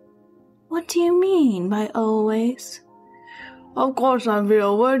 What do you mean by always? Of course I'm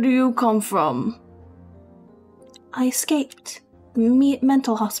real. Where do you come from? I escaped the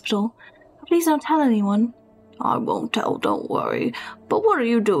mental hospital. Please don't tell anyone. I won't tell, don't worry. But what are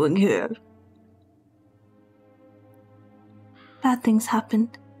you doing here? Bad things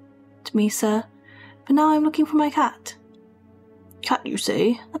happened to me, sir. But now I'm looking for my cat. Cat, you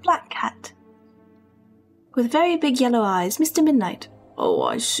say? A black cat. With very big yellow eyes, Mr. Midnight. Oh,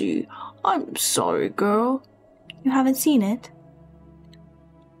 I see. I'm sorry, girl. You haven't seen it?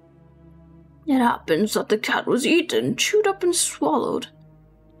 It happens that the cat was eaten, chewed up and swallowed.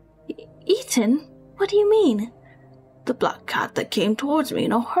 Eaten? What do you mean? The black cat that came towards me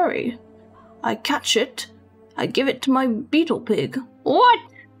in a hurry. I catch it. I give it to my beetle pig. What?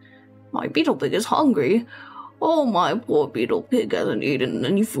 My beetle pig is hungry. Oh, my poor beetle pig hasn't eaten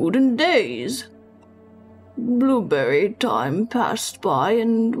any food in days. Blueberry time passed by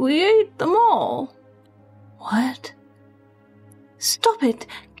and we ate them all. What? Stop it!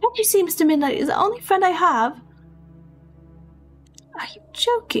 Can't you see Mr. Midnight is the only friend I have? Are you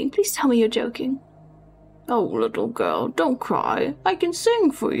joking? Please tell me you're joking. Oh, little girl, don't cry. I can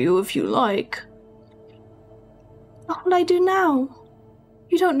sing for you if you like. What will I do now?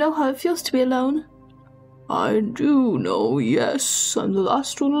 You don't know how it feels to be alone. I do know, yes. I'm the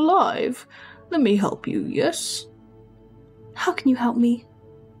last one alive. Let me help you, yes? How can you help me?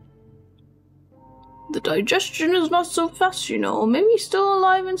 The digestion is not so fast, you know. Maybe he's still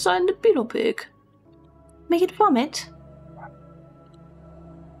alive inside the beetle pig. Make it vomit?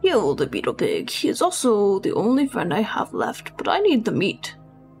 Kill the beetle pig. He is also the only friend I have left, but I need the meat.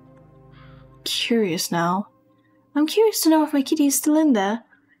 Curious now. I'm curious to know if my kitty is still in there.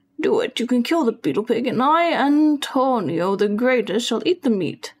 Do it. You can kill the beetle pig, and I, Antonio the Greatest, shall eat the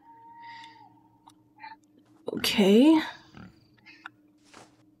meat. Okay.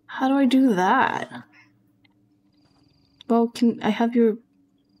 How do I do that? Well, can I have your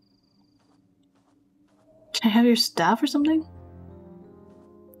staff or something?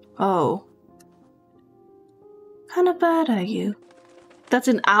 Oh. What kind of bad are you? That's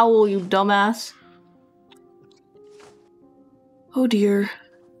an owl, you dumbass. Oh dear.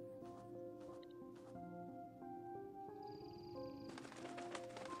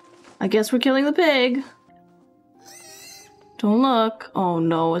 I guess we're killing the pig. Don't look. Oh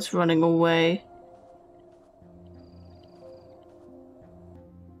no, it's running away.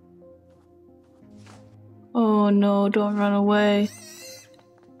 Oh no, don't run away.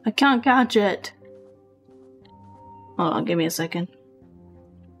 I can't catch it. Hold on, give me a second.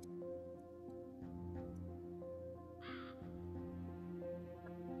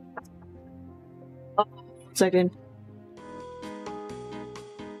 Oh, 1 second.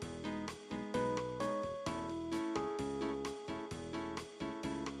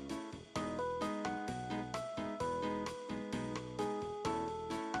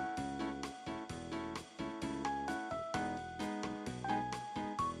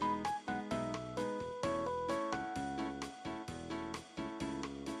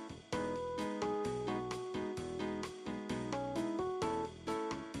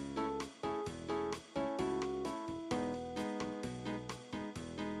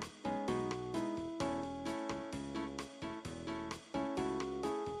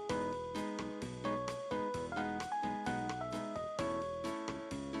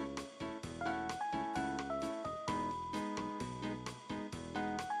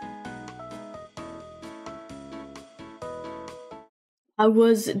 I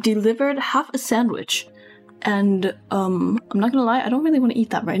was delivered half a sandwich, and I'm not gonna lie, I don't really want to eat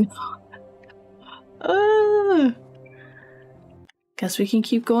that right now. Guess we can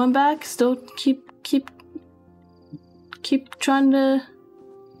keep going back. Still keep trying to.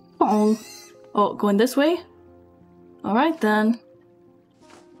 Oh, going this way. All right then.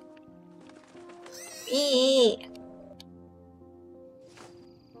 Wee.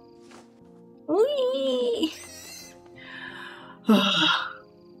 Wee. Is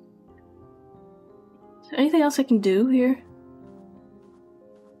there anything else I can do here?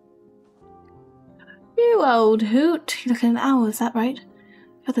 You old hoot. You look at an owl, is that right?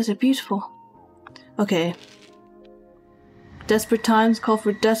 God, those are beautiful. Okay. Desperate times call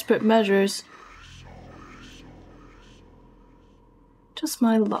for desperate measures. Just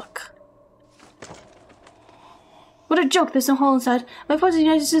my luck. What a joke, there's no hole inside. My point is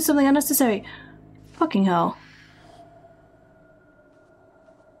you just did something unnecessary. Fucking hell.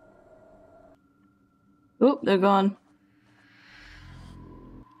 Oop, they're gone.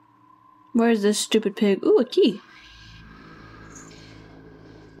 Where's this stupid pig? Ooh, a key.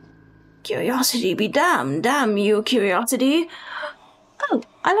 Curiosity be damned. Damn you, curiosity. Oh,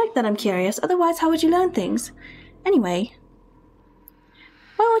 I like that I'm curious. Otherwise, how would you learn things? Anyway.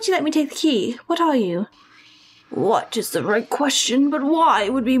 Why won't you let me take the key? What are you? What is the right question, but why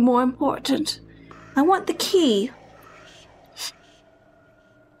would be more important? I want the key.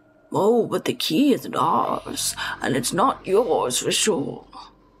 Oh, but the key isn't ours, and it's not yours for sure.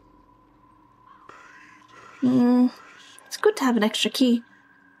 It's good to have an extra key.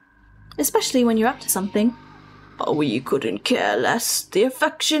 Especially when you're up to something. But we couldn't care less. The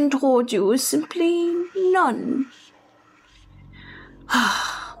affection toward you is simply none.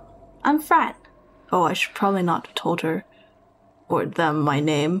 I'm Fran. Oh, I should probably not have told her or them my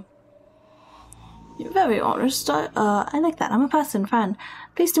name. You're very honest. I like that. I'm a person, Fran.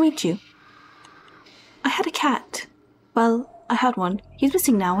 Pleased to meet you. I had a cat. Well, I had one. He's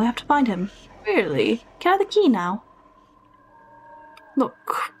missing now. I have to find him. Really? Can I have the key now?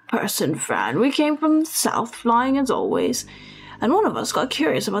 Look, person Fran, we came from the south, flying as always. And one of us got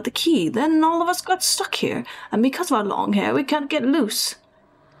curious about the key. Then all of us got stuck here. And because of our long hair, we can't get loose.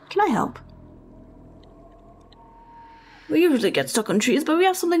 Can I help? We usually get stuck on trees, but we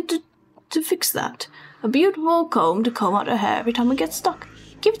have something to fix that. A beautiful comb to comb out our hair every time we get stuck.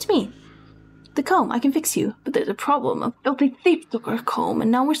 Give it to me. The comb, I can fix you. But there's a problem. A filthy thief took our comb,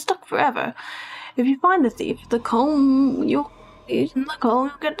 and now we're stuck forever. If you find the thief, the comb, you'll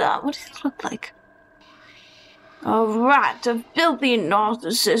get that. What does it look like? A rat, a filthy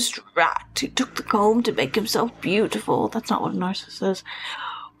narcissist rat who took the comb to make himself beautiful. That's not what a narcissist is.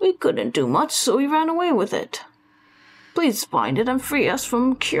 We couldn't do much, so we ran away with it. Please find it and free us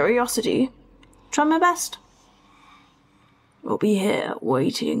from curiosity. Try my best. We'll be here,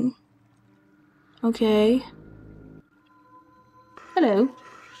 waiting. Okay. Hello.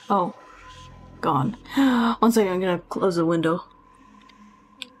 Oh. Gone. 1 second, I'm gonna close the window.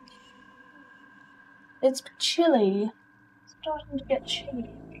 It's chilly. It's starting to get chilly.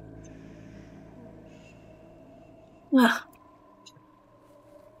 Ah.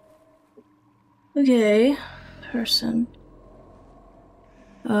 Okay. Person.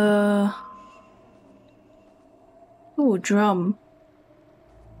 Oh, drum.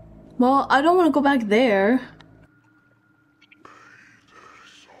 Well, I don't want to go back there.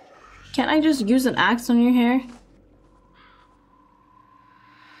 Can't I just use an axe on your hair?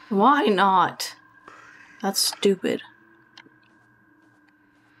 Why not? That's stupid.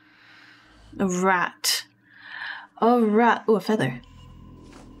 A rat. A rat. Oh, a feather.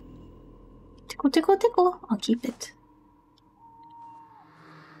 Tickle, tickle, tickle. I'll keep it.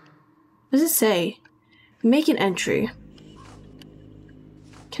 What does it say? Make an entry.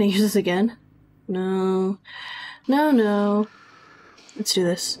 Can I use this again? No. No, no. Let's do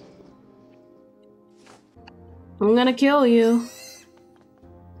this. I'm gonna kill you.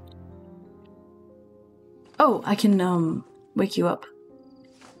 Oh, I can, wake you up.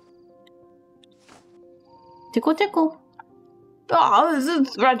 Tickle, tickle. Oh,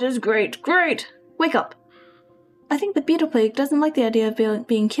 this rat is great, great. Wake up. I think the beetle plague doesn't like the idea of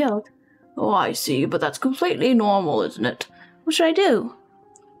being killed. Oh, I see, but that's completely normal, isn't it? What should I do?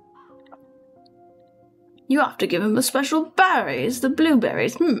 You have to give him the special berries, the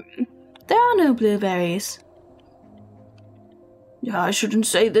blueberries. There are no blueberries. Yeah, I shouldn't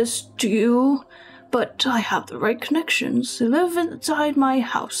say this to you, but I have the right connections. They live inside my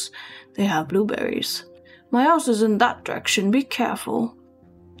house. They have blueberries. My house is in that direction. Be careful.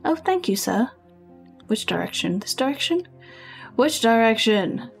 Oh, thank you, sir. Which direction? This direction? Which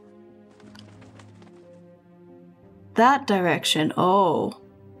direction? That direction. Oh.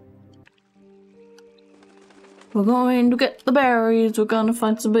 We're going to get the berries. We're gonna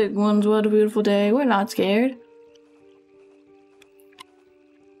find some big ones. What a beautiful day. We're not scared.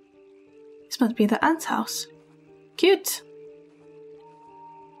 This must be the ant's house. Cute.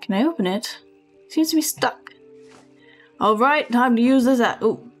 Can I open it? Seems to be stuck. Alright, time to use this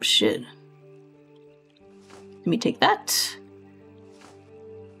oh, shit. Let me take that.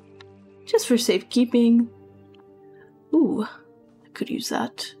 Just for safekeeping. Ooh, I could use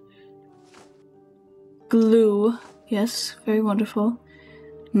that. Glue. Yes, very wonderful.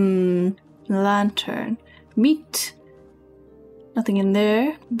 Lantern. Meat. Nothing in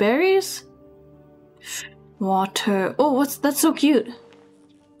there. Berries? Water. Oh, that's so cute.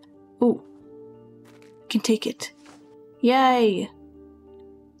 Oh. I can take it. Yay.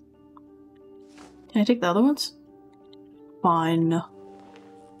 Can I take the other ones? Fine.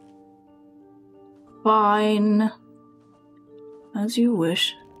 Fine. As you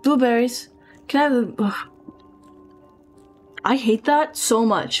wish. Blueberries. Can I have the... Ugh. I hate that so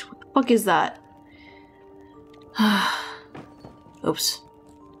much. What the fuck is that? Oops.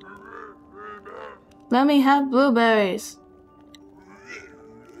 Let me have blueberries.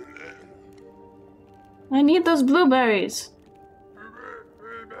 I need those blueberries.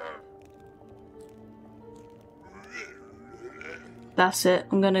 That's it.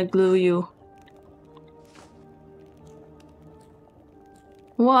 I'm gonna glue you.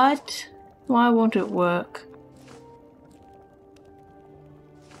 What? Why won't it work?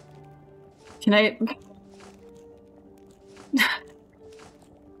 Can I...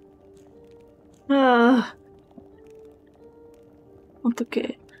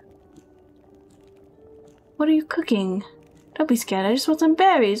 Okay. What are you cooking? Don't be scared, I just want some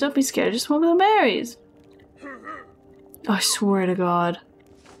berries. Don't be scared, I just want some berries. I swear to God.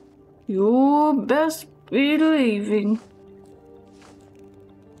 You best be leaving.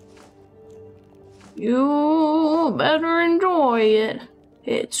 You better enjoy it.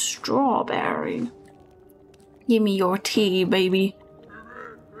 It's strawberry. Give me your tea, baby.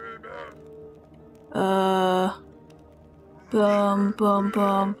 Bum, bum,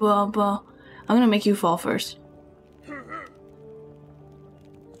 bum, bum, bum. I'm gonna make you fall first.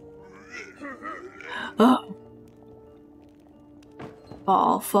 Oh.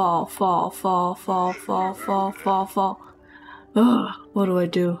 Fall, fall, fall, fall, fall, fall, fall, fall, fall. Ugh, what do I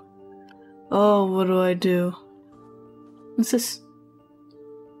do? Oh, what do I do? What's this?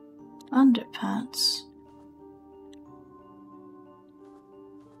 Underpants.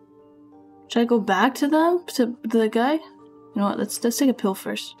 Should I go back to them? To the guy? You know what, let's take a pill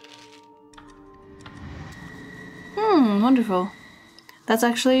first. Wonderful. That's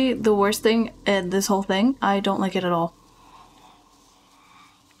actually the worst thing in this whole thing. I don't like it at all.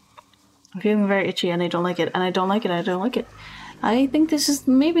 I'm feeling very itchy and I don't like it, and I don't like it, I don't like it. I think this is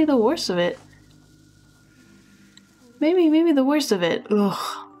maybe the worst of it. Maybe the worst of it.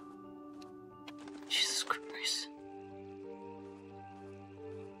 Ugh. Jesus Christ.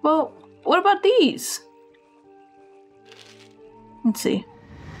 Well, what about these? Let's see.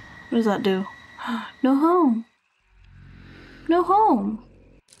 What does that do? No home. No home.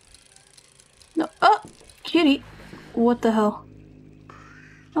 No. Oh! Kitty! What the hell?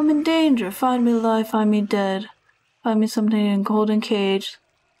 I'm in danger. Find me alive, find me dead. Find me something in a golden cage.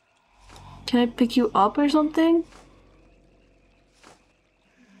 Can I pick you up or something?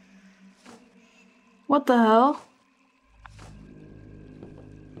 What the hell?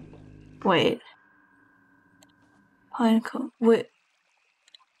 Wait. Pinecone. Wait.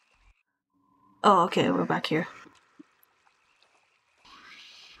 Oh, okay, we're back here.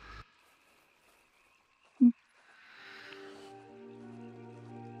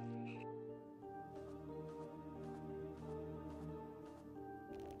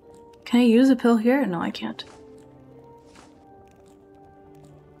 Can I use a pill here? No, I can't.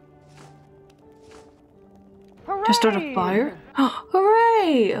 Hooray! Just start a fire?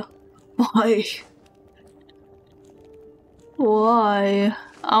 Hooray! Why? Why?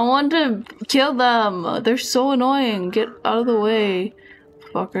 I want to kill them. They're so annoying. Get out of the way,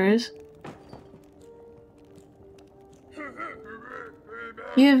 fuckers.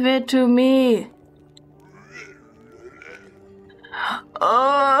 Give it to me.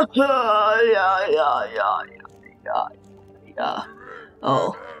 Oh, yeah.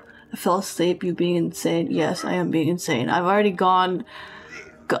 Oh, I fell asleep. You being insane? Yes, I am being insane. I've already gone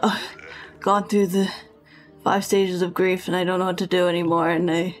through the 5 stages of grief, and I don't know what to do anymore. And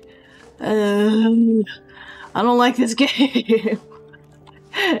I don't like this game.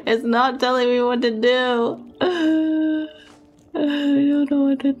 It's not telling me what to do. I don't know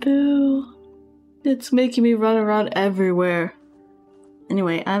what to do. It's making me run around everywhere.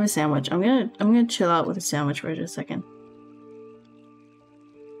 Anyway, I have a sandwich. I'm gonna chill out with a sandwich for just a second.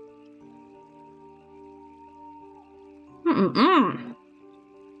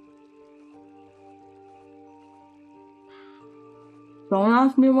 Don't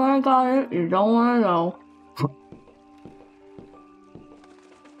ask me where I got it. You don't want to know.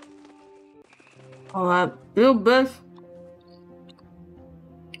 Alright, you bitch.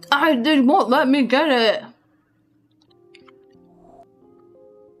 They won't let me get it.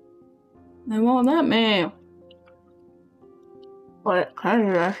 They won't let me. What? Can I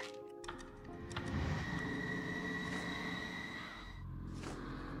do this?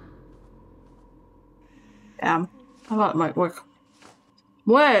 Damn. I thought it might work.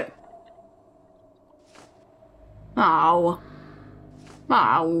 Wait! Ow.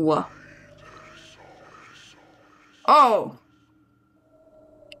 Ow. Oh!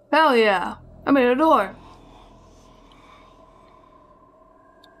 Hell yeah! I made a door!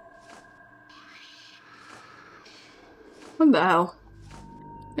 What the hell?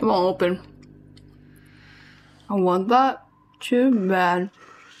 It won't open. I want that too bad.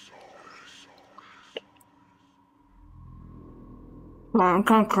 I'm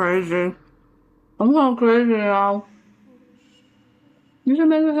kinda crazy. I'm kinda crazy now. You should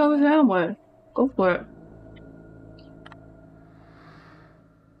make yourself a sandwich. Go for it.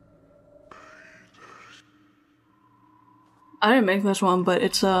 I didn't make this one, but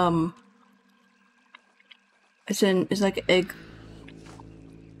it's like egg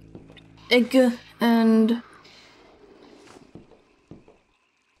and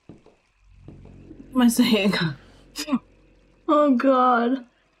what am I saying? Oh god.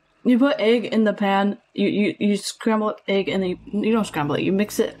 You put egg in the pan, you scramble up egg and then you don't scramble it, you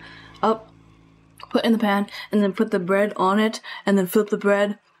mix it up, put it in the pan, and then put the bread on it, and then flip the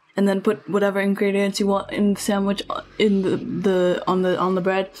bread, and then put whatever ingredients you want in the sandwich in on the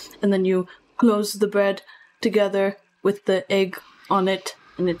bread, and then you close the bread together with the egg on it,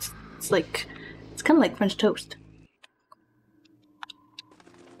 and it's kind of like French toast.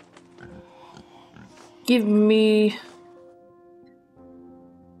 Give me...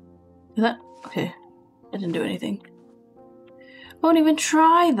 Is that... Okay. I didn't do anything. I won't even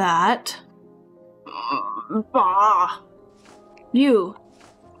try that. You.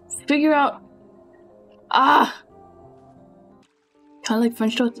 Figure out... Ah! Kind of like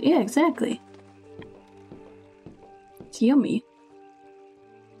French toast. Yeah, exactly. It's yummy.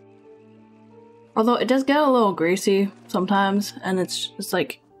 Although it does get a little greasy sometimes, and it's just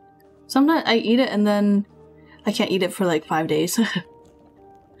like sometimes I eat it and then I can't eat it for like 5 days.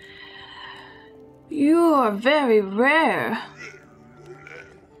 You are very rare.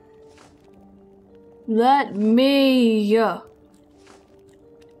 Let me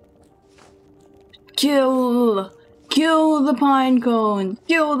kill the pine cones.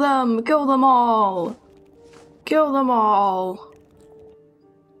 Kill them all. Kill them all.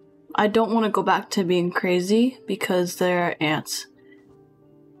 I don't want to go back to being crazy because there are ants.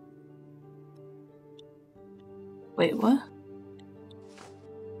 Wait, what?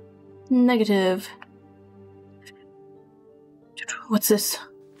 Negative. What's this?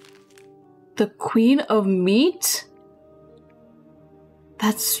 The Queen of Meat?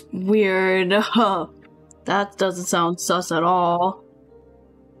 That's weird. That doesn't sound sus at all.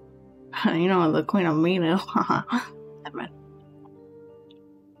 You know, the Queen of Meat. Never mind.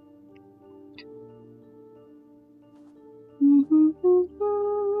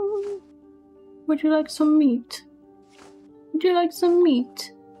 Would you like some meat? Would you like some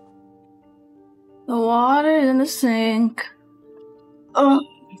meat? The water is in the sink. Oh,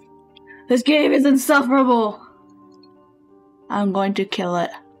 this game is insufferable. I'm going to kill it.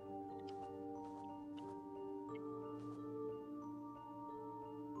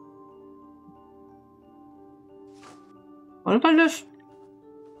 What if I just...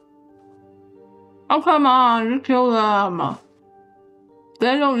 Oh, come on, just kill them.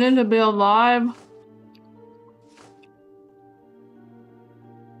 They don't need to be alive.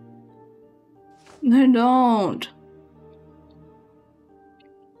 They don't.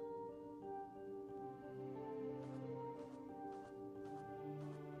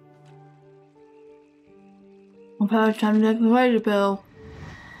 Okay, it's time to take the laser pill.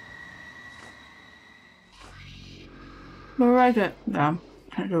 Right it. Yeah,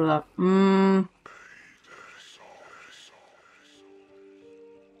 can't do that.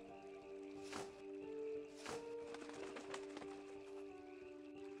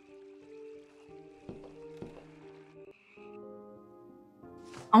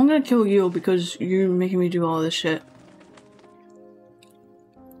 I'm gonna kill you because you're making me do all this shit.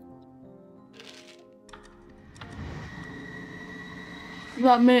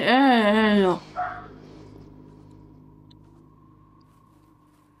 Let me in.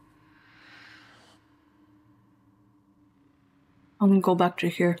 I'm gonna go back to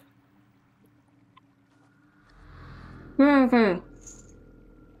here. Okay.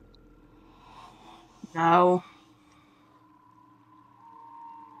 No.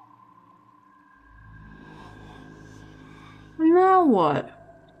 Now what?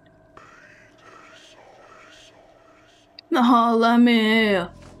 No, let me.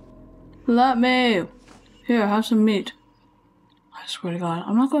 Let me. Here, have some meat. I swear to God,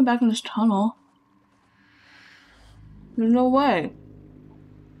 I'm not going back in this tunnel. There's no way.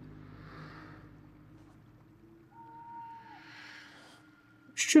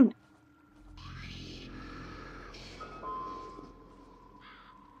 Shoot.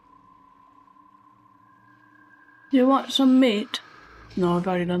 You want some meat? No, I've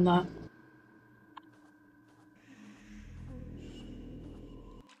already done that.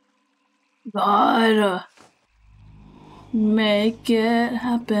 God. Make it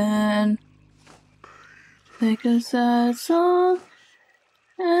happen. Take a sad song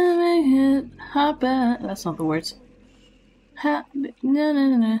and make it happen. That's not the words. Happy, na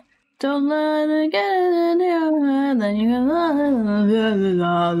na na. Don't let it get in you, then you can la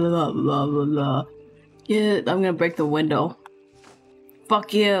la la la la la la. Yeah, I'm gonna break the window.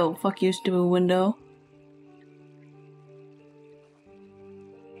 Fuck you. Fuck you, stupid window.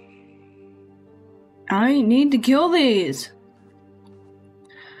 I need to kill these.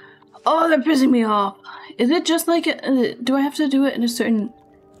 Oh, they're pissing me off. Is it just like, do I have to do it in a certain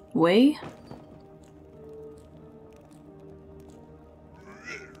way?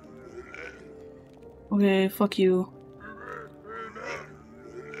 Okay, fuck you.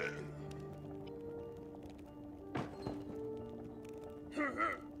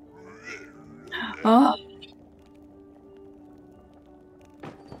 Oh.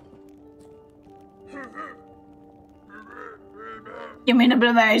 Give me the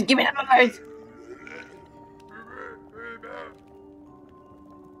blueberries! Give me the blueberries!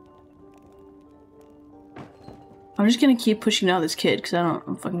 I'm just gonna keep pushing out this kid because I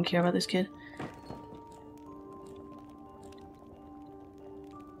don't fucking care about this kid.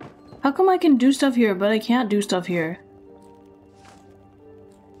 How come I can do stuff here, but I can't do stuff here?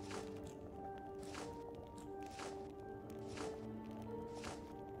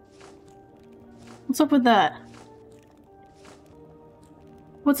 What's up with that?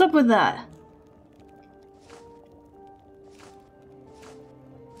 What's up with that?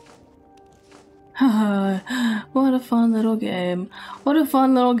 What a fun little game. What a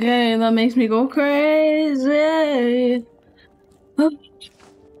fun little game that makes me go crazy.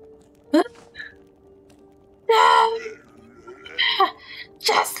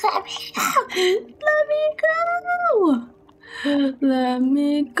 Just let me go. Let me go. Let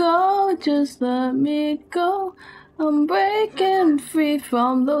me go. Just let me go. I'm breaking free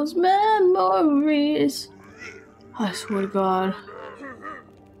from those memories. I swear to God.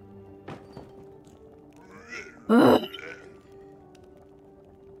 Ugh.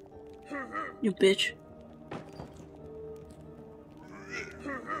 You bitch.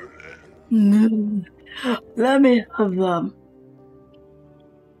 Let me have them.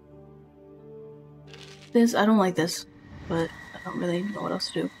 This, I don't like this, but I don't really know what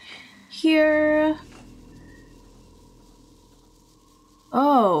else to do. Here.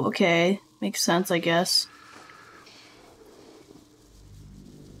 Oh, okay. Makes sense, I guess.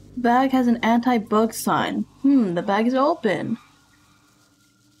 Bag has an anti-bug sign. The bag is open.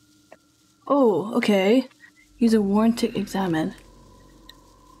 Oh, okay. Use a warrant to examine.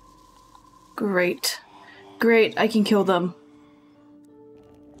 Great. Great, I can kill them.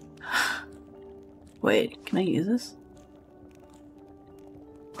 Wait, can I use this?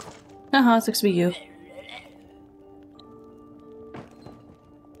 It's looks to be you.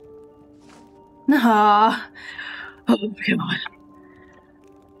 Oh, come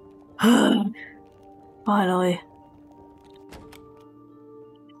on. Finally.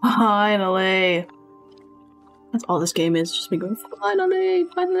 Finally. That's all this game is, just me going, finally,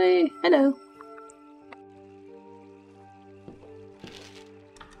 finally, hello.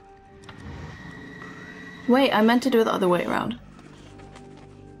 Wait, I meant to do it the other way around.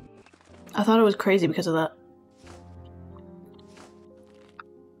 I thought it was crazy because of that.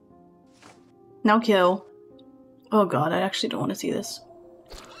 Now kill. Oh god, I actually don't want to see this.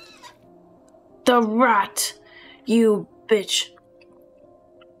 The rat! You bitch.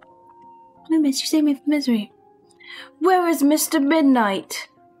 No, miss, you saved me from misery. Where is Mr. Midnight?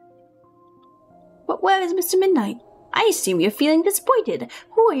 But where is Mr. Midnight? I assume you're feeling disappointed.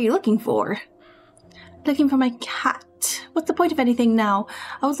 Who are you looking for? Looking for my cat. What's the point of anything now?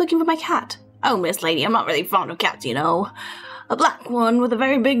 I was looking for my cat. Oh, Miss Lady, I'm not really fond of cats, you know. A black one with a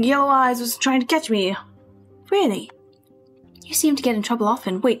very big yellow eyes was trying to catch me. Really? You seem to get in trouble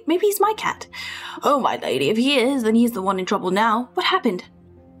often. Wait, maybe he's my cat. Oh, my lady, if he is, then he's the one in trouble now. What happened?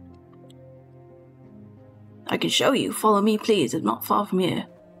 I can show you. Follow me, please. It's not far from here.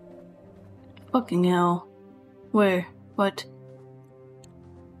 Fucking hell. Where? What?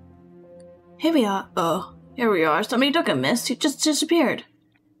 Here we are. Oh, here we are. Somebody took him, miss. He just disappeared.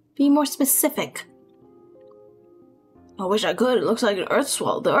 Be more specific. I wish I could. It looks like the earth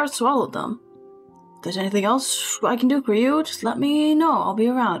swallowed them. If there's anything else I can do for you, just let me know. I'll be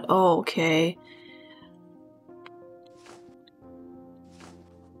around. Oh, okay.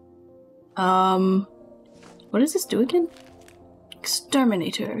 What does this do again?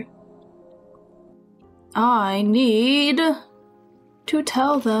 Exterminator. I need to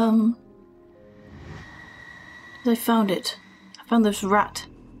tell them. I found it. I found this rat.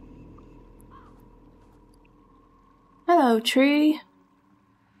 Hello, tree.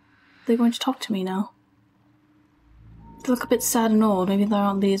 They're going to talk to me now. They look a bit sad and old. Maybe they're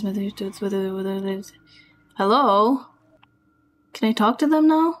on these. Hello? Can I talk to them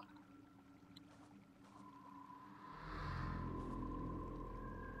now?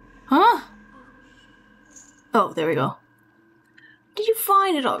 Huh? Oh, there we go. Did you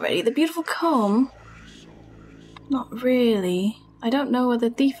find it already? The beautiful comb? Not really. I don't know where the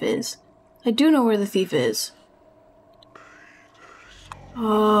thief is. I do know where the thief is.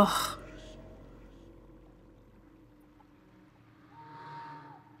 Ugh.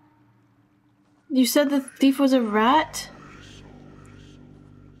 You said the thief was a rat?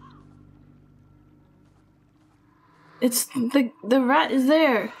 It's the rat is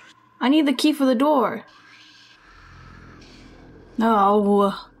there. I need the key for the door.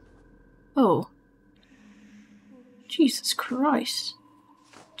 No. Oh. Jesus Christ.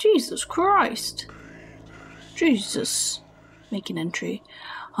 Jesus Christ. Jesus. Make an entry.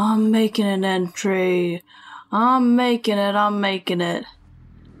 I'm making an entry. I'm making it.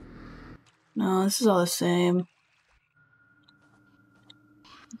 No, this is all the same.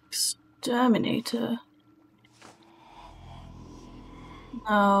 Exterminator.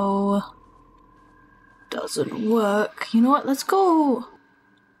 No. Doesn't work. You know what? Let's go.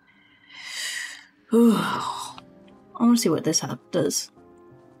 I want to see what this app does.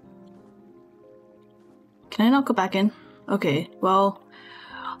 Can I not go back in? Okay, well,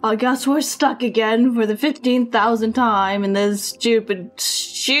 I guess we're stuck again for the 15,000th time in this stupid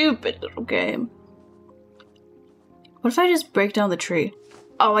little game. What if I just break down the tree?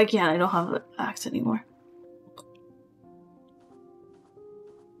 Oh, I can't. I don't have an axe anymore.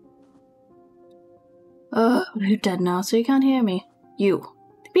 You're dead now, so you can't hear me. You.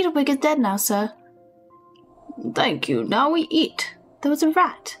 The beetle pig is dead now, sir. Thank you. Now we eat. There was a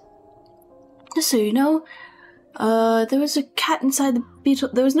rat. Just so you know, there was a cat inside the beetle.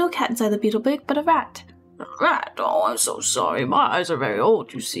 There was no cat inside the beetle pig, but a rat. A rat? Oh, I'm so sorry. My eyes are very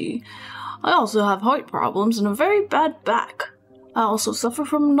old, you see. I also have heart problems and a very bad back. I also suffer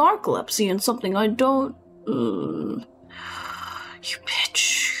from narcolepsy and something I don't... You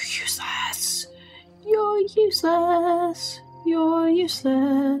bitch. Useless. You're useless. You're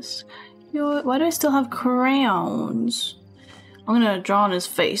useless. Why do I still have crayons? I'm gonna draw on his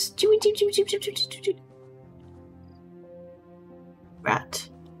face. Rat.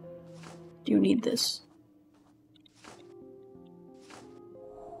 Do you need this?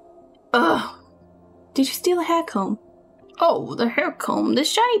 Ugh. Did you steal a hair comb? Oh, the hair comb. This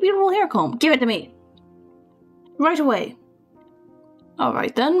shiny, beautiful hair comb. Give it to me. Right away.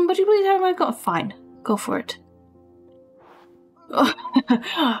 Alright then, but you please have my comb. Fine. Go for it. Oh.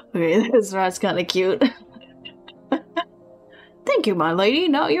 Okay, this rat's kinda cute. Thank you, my lady.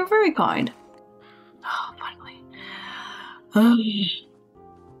 No, you're very kind. Oh, finally.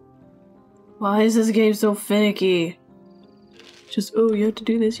 Why is this game so finicky? Just, oh, you have to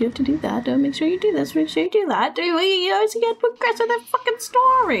do this, you have to do that. Make sure you do this, make sure you do that. You have to progress with the fucking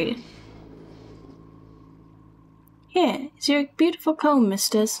story. Here, it's your beautiful comb,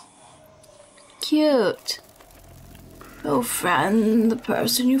 misters. Cute. Oh, Fran, the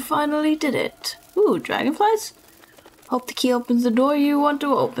person, you finally did it. Ooh, dragonflies? Hope the key opens the door you want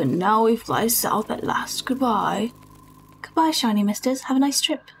to open. Now we fly south at last. Goodbye. Goodbye, shiny misters. Have a nice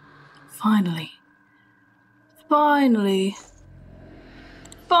trip. Finally. Finally.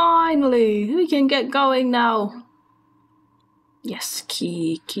 Finally. We can get going now. Yes,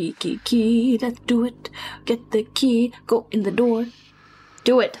 key. Let's do it. Get the key. Go in the door.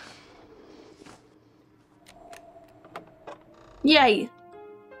 Do it. Yay.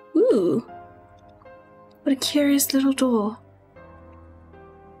 Ooh. What a curious little door.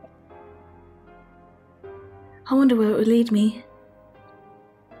 I wonder where it would lead me.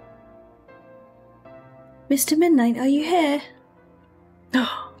 Mr. Midnight, are you here?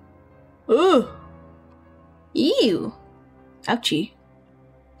 Ugh. Ew. Ouchie.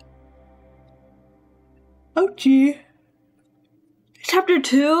 Ouchie. Chapter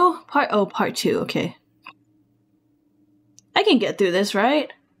 2? Part 2, okay. I can get through this,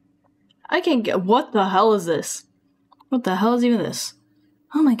 right? What the hell is this? What the hell is even this?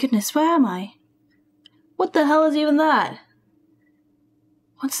 Oh my goodness, where am I? What the hell is even that?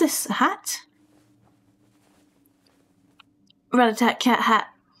 What's this, a hat? Rat-a-tat cat hat.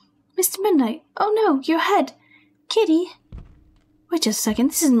 Mr. Midnight, oh no, your head. Kitty. Wait just a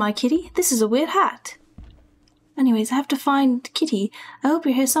second, this isn't my kitty. This is a weird hat. Anyways, I have to find Kitty. I hope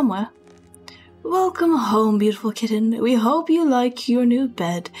you're here somewhere. Welcome home, beautiful kitten. We hope you like your new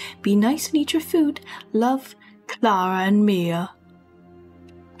bed. Be nice and eat your food. Love, Clara and Mia.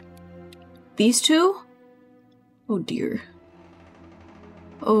 These two? Oh dear.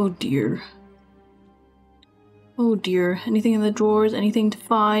 Oh dear. Oh dear. Anything in the drawers? Anything to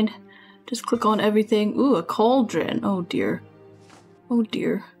find? Just click on everything. Ooh, a cauldron. Oh dear. Oh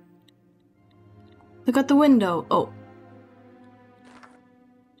dear. Look at the window. Oh.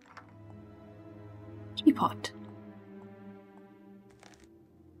 Teapot.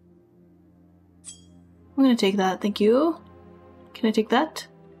 I'm gonna take that, thank you. Can I take that?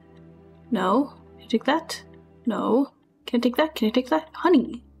 No. Can I take that? No. Can I take that? Can I take that?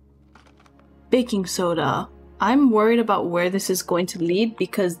 Honey. Baking soda. I'm worried about where this is going to lead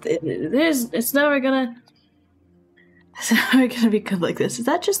because it's never gonna be good like this. Is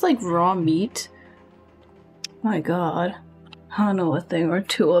that just like raw meat? My god. I don't know a thing or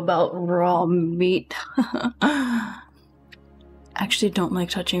two about raw meat. Actually don't like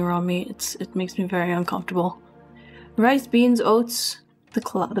touching raw meat. It makes me very uncomfortable. Rice, beans, oats, the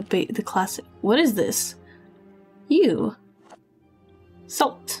classic. What is this? Ew.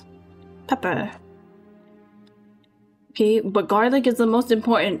 Salt. Pepper. Okay, but garlic is the most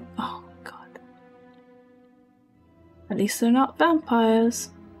important. Oh god. At least they're not vampires.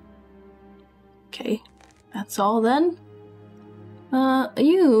 Okay. That's all then.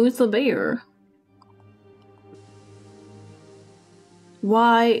 It's the bear.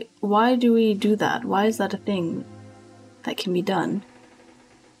 Why do we do that? Why is that a thing that can be done?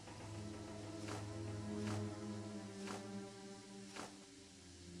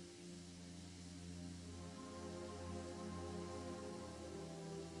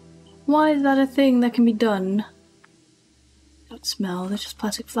 Why is that a thing that can be done? Don't smell, they're just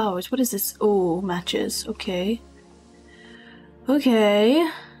plastic flowers. What is this? Oh, matches. Okay. Okay.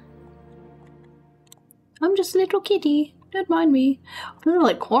 I'm just a little kitty. Don't mind me. A little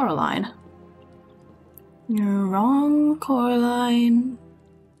like Coraline. You're wrong, Coraline.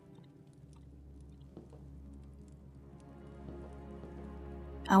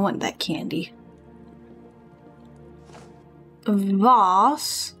 I want that candy.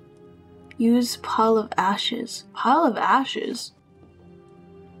 Vase. Use pile of ashes. Pile of ashes?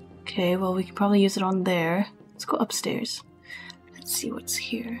 Okay, well we can probably use it on there. Let's go upstairs. Let's see what's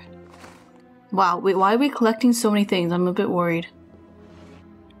here. Wow, wait, why are we collecting so many things? I'm a bit worried.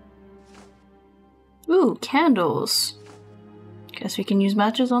 Ooh, candles. Guess we can use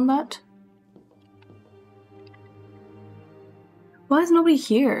matches on that. Why is nobody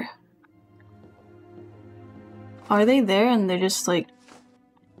here? Are they there and they're just like...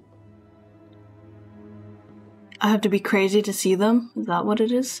 I have to be crazy to see them? Is that what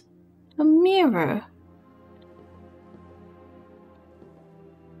it is? A mirror.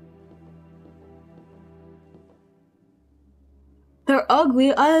 They're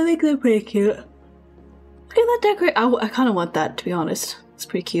ugly. I think they're pretty cute. Look at that decorate. I kind of want that, to be honest. It's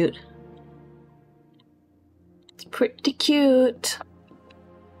pretty cute. It's pretty cute.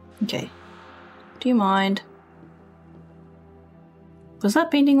 Okay. Do you mind? Was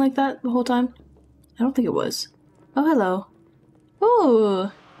that painting like that the whole time? I don't think it was. Oh, hello.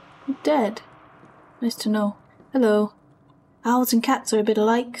 Oh, you're dead. Nice to know. Hello. Owls and cats are a bit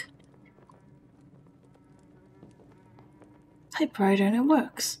alike. Typewriter and it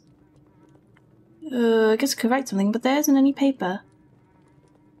works. I guess I could write something, but there isn't any paper.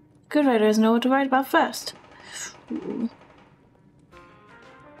 Good writers know what to write about first. Ooh.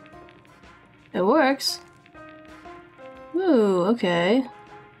 It works. Ooh, okay.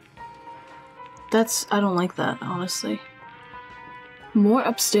 I don't like that, honestly. More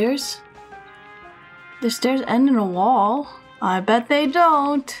upstairs? The stairs end in a wall? I bet they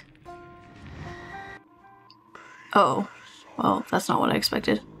don't. Oh. Well, that's not what I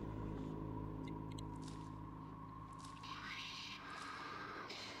expected.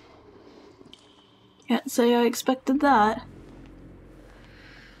 Can't say I expected that.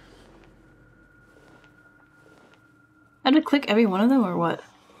 I had to click every one of them or what?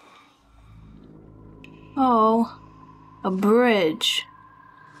 Oh, a bridge.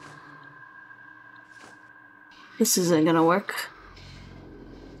 This isn't gonna work.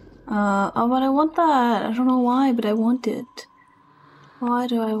 Oh, but I want that. I don't know why, but I want it. Why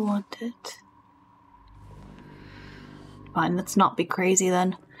do I want it? Fine, let's not be crazy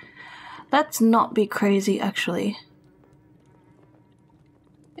then. Let's not be crazy, actually.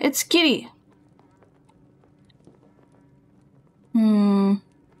 It's Kitty!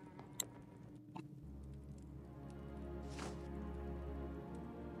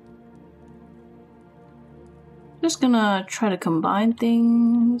 Just gonna try to combine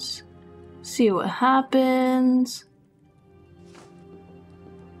things. See what happens.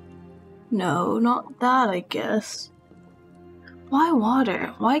 No, not that, I guess. Why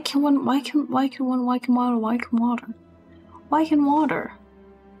water? Why can water?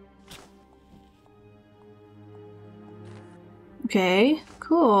 Okay,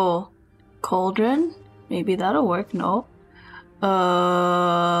 cool. Cauldron? Maybe that'll work, no.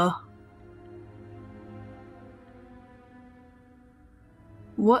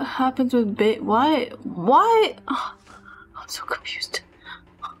 What happens with why? Oh, I'm so confused.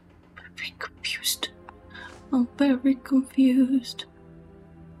 I'm very confused.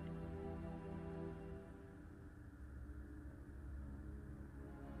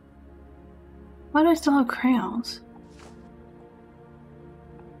 Why do I still have crayons?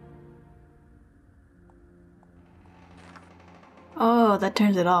 Oh, that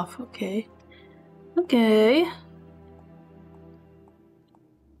turns it off. Okay. Okay.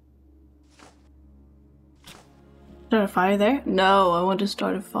 Start a fire there? No, I want to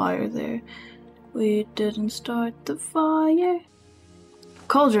start a fire there. We didn't start the fire.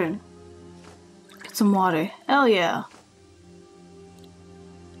 Cauldron. Get some water. Hell yeah.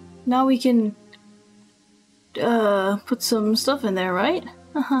 Now we can put some stuff in there, right?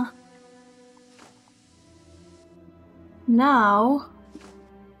 Now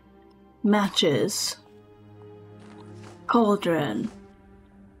matches. Cauldron.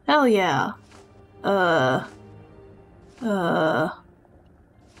 Hell yeah.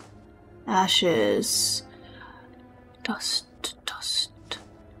 Ashes. Dust.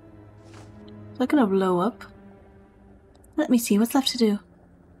 Is that gonna blow up? Let me see what's left to do.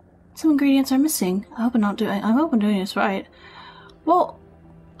 Some ingredients are missing. I hope I'm doing this right. Well,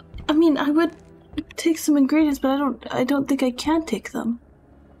 I mean, I would take some ingredients, but I don't think I can take them.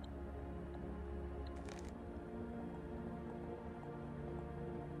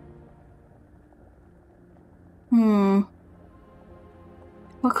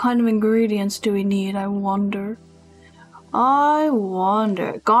 What kind of ingredients do we need, I wonder?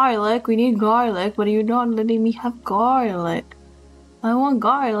 Garlic, we need garlic, but you're not letting me have garlic. I want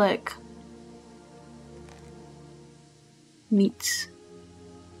garlic. Meats.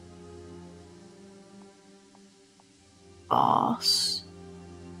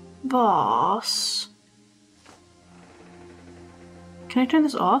 Boss. Can I turn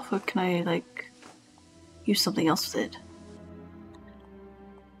this off, or can I, like, use something else with it?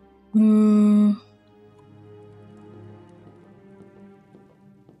 Damn.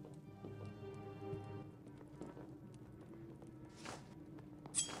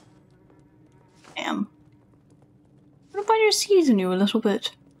 What about your season you a little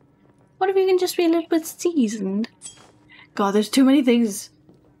bit? What if you can just be a little bit seasoned? God, there's too many things.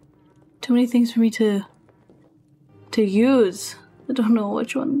 Too many things for me to use. I don't know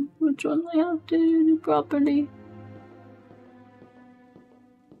which one I have to do properly.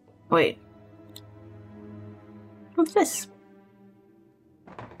 Wait. What's this?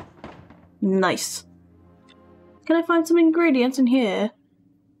 Nice. Can I find some ingredients in here?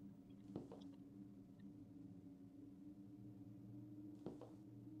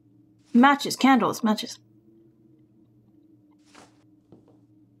 Matches, candles, matches.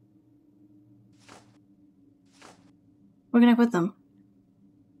 Where can I put them?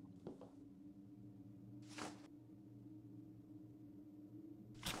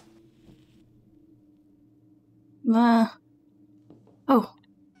 Oh.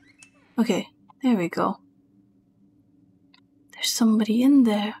 Okay, there we go. There's somebody in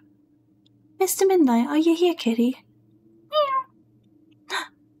there. Mr. Midnight, are you here, kitty? Meow.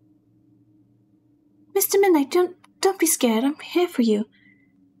 Mr. Midnight, don't be scared. I'm here for you.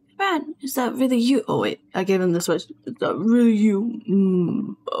 Fran, is that really you? Oh wait, I gave him this switch. Is that really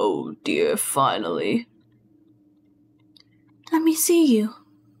you? Oh dear, finally. Let me see you.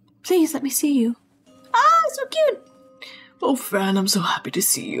 Please, let me see you. Ah, so cute! Oh, Fran, I'm so happy to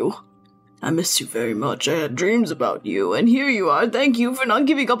see you. I miss you very much. I had dreams about you, and here you are. Thank you for not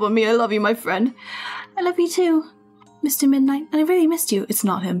giving up on me. I love you, my friend. I love you too, Mr. Midnight, and I really missed you. It's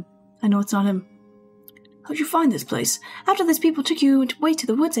not him. I know it's not him. How'd you find this place? After those people took you away to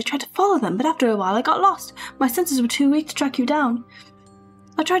the woods, I tried to follow them, but after a while I got lost. My senses were too weak to track you down.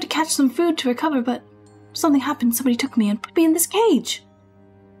 I tried to catch some food to recover, but something happened. Somebody took me and put me in this cage.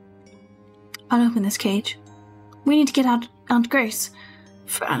 I'll open this cage. We need to get out Aunt Grace.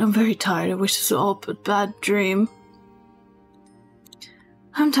 Fran, I'm very tired. I wish this was all a bad dream.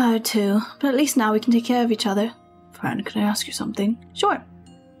 I'm tired too, but at least now we can take care of each other. Fran, can I ask you something? Sure.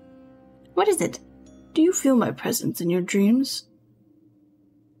 What is it? Do you feel my presence in your dreams?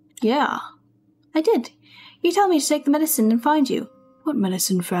 Yeah, I did. You told me to take the medicine and find you. What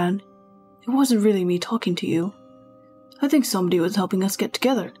medicine, Fran? It wasn't really me talking to you. I think somebody was helping us get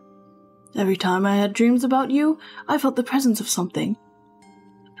together. Every time I had dreams about you, I felt the presence of something.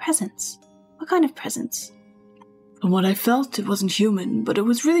 A presence? What kind of presence? From what I felt, it wasn't human, but it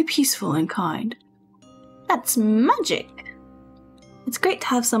was really peaceful and kind. That's magic! It's great to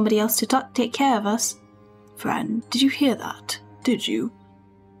have somebody else to take care of us. Fran, did you hear that? Did you?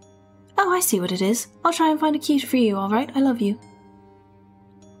 Oh, I see what it is. I'll try and find a key for you, alright? I love you.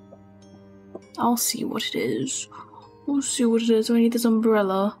 I'll see what it is. We'll see what it is. I need this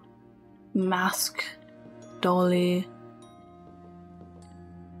umbrella. Mask. Dolly.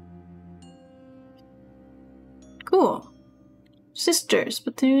 Cool. Sisters.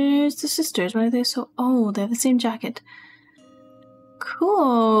 But there's the sisters. Why are they so... Oh, they have the same jacket.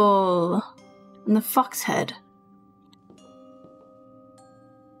 Cool. And the fox head.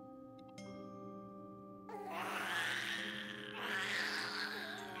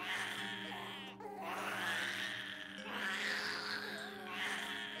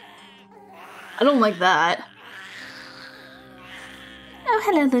 I don't like that. Oh,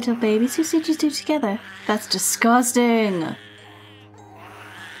 hello, little babies. Who did you do together? That's disgusting.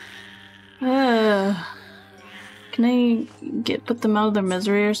 Can I put them out of their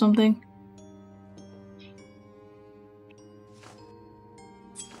misery or something?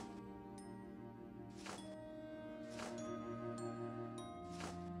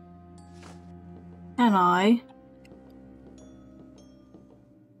 Can I?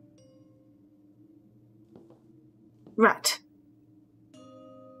 Rat.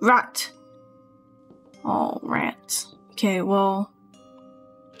 Rat. Oh, rats. Okay, well,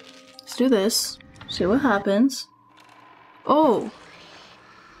 let's do this. See what happens. Oh.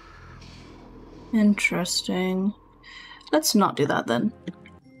 Interesting. Let's not do that then.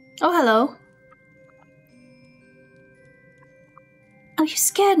 Oh, hello. Oh, you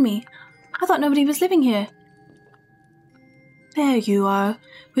scared me. I thought nobody was living here. There you are.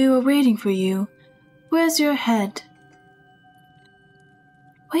 We were waiting for you. Where's your head?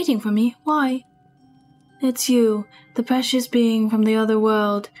 Waiting for me? Why? It's you, the precious being from the other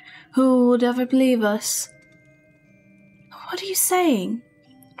world. Who would ever believe us? What are you saying?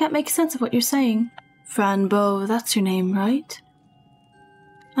 I can't make sense of what you're saying. Fran Bow, that's your name, right?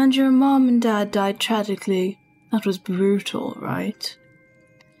 And your mom and dad died tragically. That was brutal, right?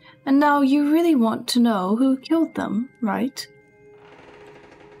 And now you really want to know who killed them, right?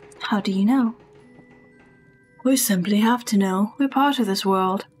 How do you know? We simply have to know. We're part of this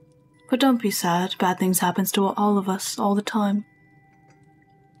world. But don't be sad. Bad things happen to all of us all the time.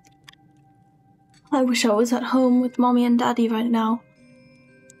 I wish I was at home with Mommy and Daddy right now.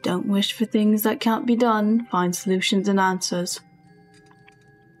 Don't wish for things that can't be done. Find solutions and answers.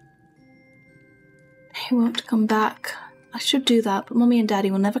 He won't come back. I should do that, but Mommy and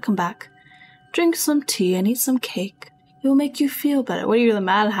Daddy will never come back. Drink some tea and eat some cake. It will make you feel better. What are you, the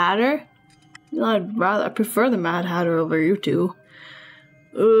Mad Hatter? I prefer the Mad Hatter over you two.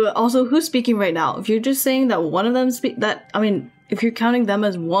 Also, who's speaking right now? If you're just saying that one of them if you're counting them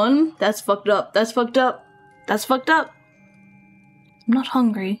as one, that's fucked up. That's fucked up. That's fucked up. I'm not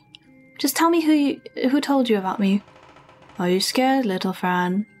hungry. Just tell me who told you about me. Are you scared, little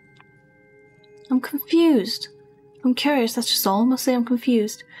Fran? I'm confused. I'm curious, that's just all. Mostly I'm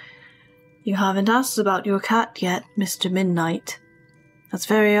confused. You haven't asked about your cat yet, Mr. Midnight. That's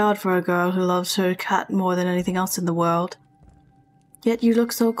very odd for a girl who loves her cat more than anything else in the world. Yet you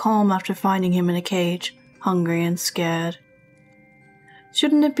look so calm after finding him in a cage, hungry and scared.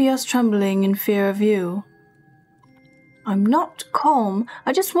 Shouldn't it be us trembling in fear of you? I'm not calm.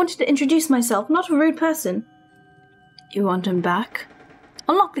 I just wanted to introduce myself, not a rude person. You want him back?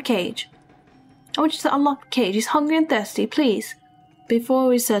 Unlock the cage. I want you to unlock the cage. He's hungry and thirsty, please. Before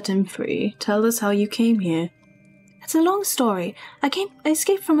we set him free, tell us how you came here. It's a long story. I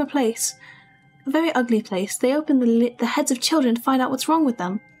escaped from a place. A very ugly place. They opened the heads of children to find out what's wrong with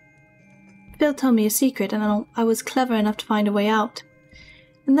them. Phil told me a secret, and I was clever enough to find a way out.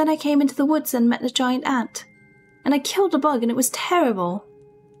 And then I came into the woods and met a giant ant. And I killed a bug, and it was terrible.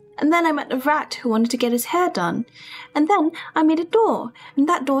 And then I met a rat who wanted to get his hair done. And then I made a door, and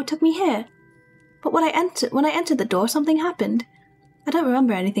that door took me here. But when I entered the door, something happened. I don't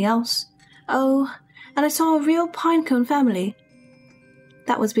remember anything else. Oh, and I saw a real pinecone family.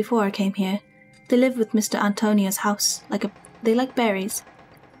 That was before I came here. They live with Mr. Antonia's house. They like berries.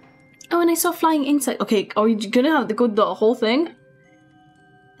 Oh, and I saw flying insects. Okay, are you gonna have to go the whole thing?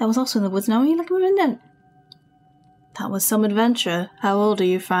 That was also in the woods. Now are you looking at it? That was some adventure. How old are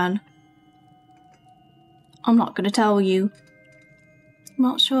you, Fran? I'm not gonna tell you. I'm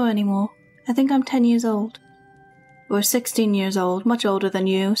not sure anymore. I think I'm 10 years old. We're 16 years old, much older than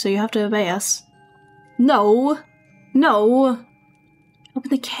you, so you have to obey us. No! No! Open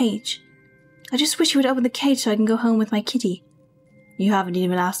the cage. I just wish you would open the cage so I can go home with my kitty. You haven't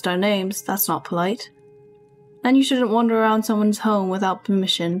even asked our names. That's not polite. And you shouldn't wander around someone's home without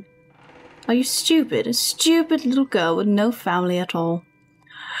permission. Are you stupid? A stupid little girl with no family at all.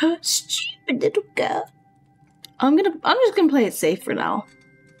 Stupid little girl. I'm just gonna play it safe for now.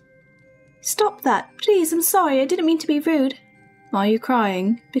 Stop that. Please, I'm sorry. I didn't mean to be rude. Are you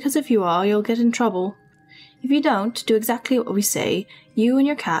crying? Because if you are, you'll get in trouble. If you don't do exactly what we say, you and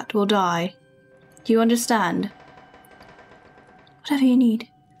your cat will die. Do you understand? Whatever you need.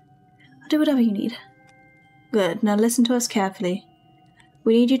 I'll do whatever you need. Good. Now listen to us carefully.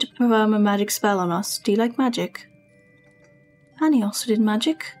 We need you to perform a magic spell on us. Do you like magic? Annie also did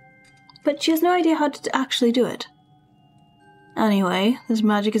magic, but she has no idea how to actually do it. Anyway, this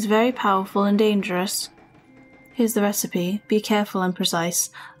magic is very powerful and dangerous. Here's the recipe. Be careful and precise,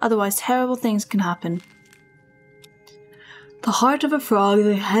 otherwise terrible things can happen. The heart of a frog,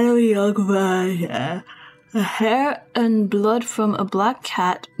 the head of a young man, the hair and blood from a black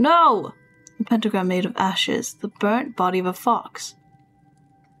cat. No! A pentagram made of ashes, the burnt body of a fox.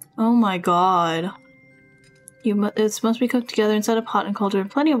 Oh my god. It must be cooked together inside a pot and cauldron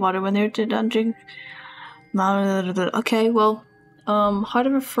with plenty of water when they're done drinking. Okay, well, heart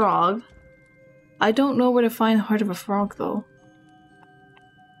of a frog. I don't know where to find the heart of a frog, though.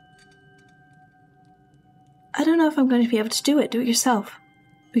 I don't know if I'm going to be able to do it. Do it yourself.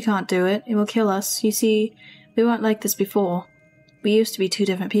 We can't do it. It will kill us. You see, we weren't like this before. We used to be two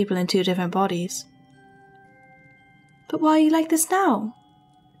different people in two different bodies. But why are you like this now?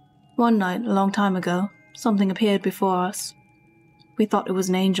 One night, a long time ago, something appeared before us. We thought it was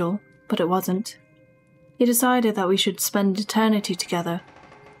an angel, but it wasn't. He decided that we should spend eternity together.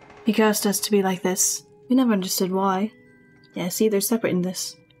 He cursed us to be like this. We never understood why. Yeah, see, they're separate in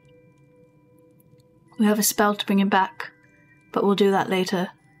this. We have a spell to bring him back, but we'll do that later,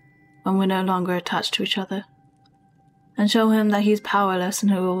 when we're no longer attached to each other. And show him that he's powerless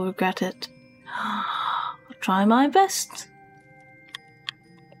and he will regret it. I'll try my best.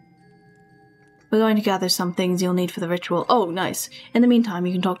 We're going to gather some things you'll need for the ritual. Oh, nice. In the meantime,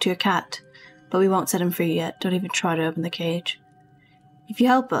 you can talk to your cat. But we won't set him free yet. Don't even try to open the cage. If you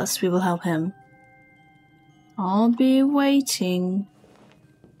help us, we will help him. I'll be waiting.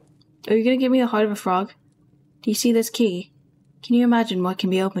 Are you going to give me the heart of a frog? Do you see this key? Can you imagine what can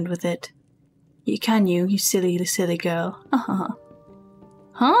be opened with it? You can, you silly, silly girl. Huh?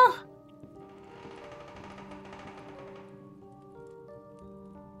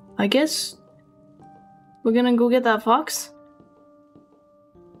 I guess we're gonna go get that fox?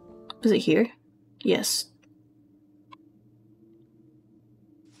 Is it here? Yes.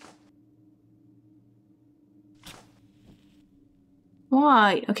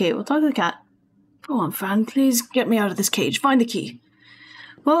 Why? Okay, we'll talk to the cat. Go on, Fran, please get me out of this cage. Find the key.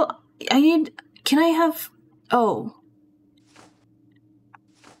 Well, I need... Can I have... Oh.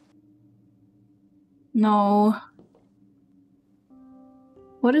 No.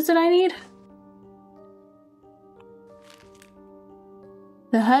 What is it I need?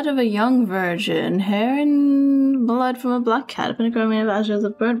 The head of a young virgin, hair and blood from a black cat, vinegar made of ashes, the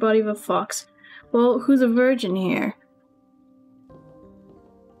burnt body of a fox. Well, who's a virgin here?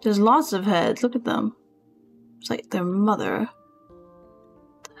 There's lots of heads, look at them. It's like their mother.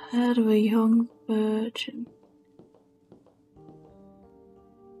 The head of a young virgin.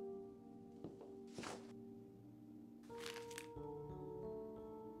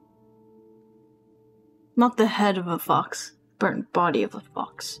 Not the head of a fox. Burnt body of a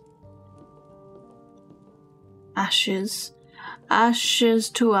fox. Ashes. Ashes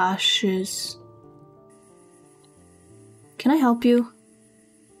to ashes. Can I help you?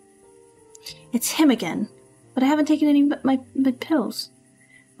 It's him again. But I haven't taken any but my pills.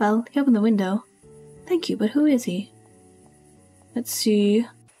 Well, he opened the window. Thank you, but who is he? Let's see.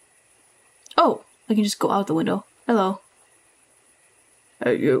 Oh, I can just go out the window. Hello.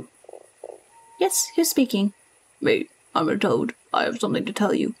 Hey, you. Yes, who's speaking? Me. I'm a toad. I have something to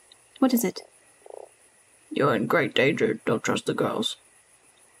tell you. What is it? You're in great danger. Don't trust the girls.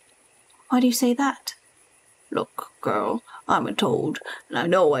 Why do you say that? Look, girl, I'm a toad, and I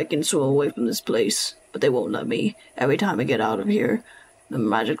know I can swim away from this place, but they won't let me. Every time I get out of here, I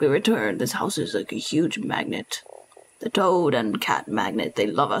magically return. This house is like a huge magnet. The toad and cat magnet, they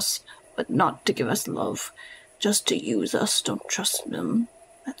love us, but not to give us love. Just to use us. Don't trust them.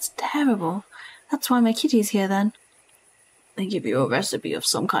 That's terrible. That's why my kitty's here, then. They give you a recipe of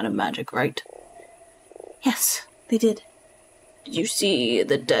some kind of magic, right? Yes, they did. Did you see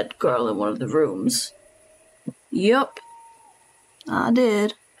the dead girl in one of the rooms? Yup. I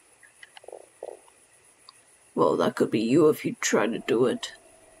did. Well, that could be you if you tried to do it.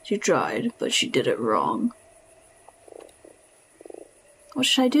 She tried, but she did it wrong. What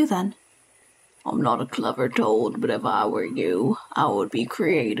should I do, then? I'm not a clever toad, but if I were you, I would be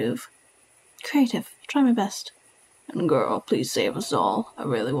creative. Creative. I'll try my best. And girl, please save us all. I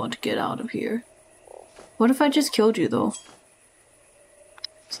really want to get out of here. What if I just killed you, though?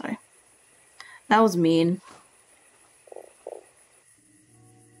 Sorry. That was mean.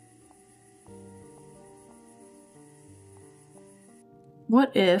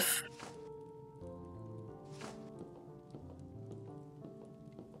 What if...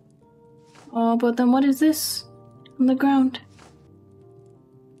 Oh, but then what is this? On the ground.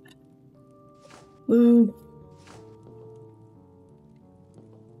 Ooh.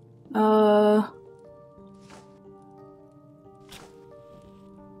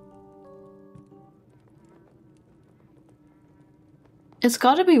 It's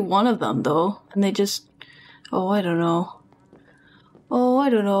gotta be one of them, though. And they just... Oh, I don't know. Oh, I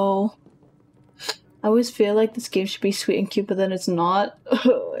don't know. I always feel like this game should be sweet and cute, but then it's not.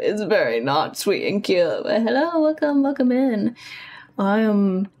 It's very not sweet and cute. But hello, welcome in. I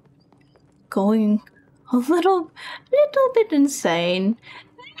am going a little bit insane.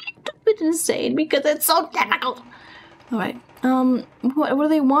 Because it's so difficult. Alright, what do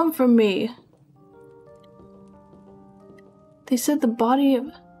they want from me? They said the body of...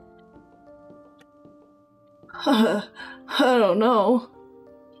 I don't know.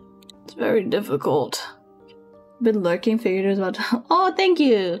 It's very difficult. Been lurking, figured it was about to... Oh, thank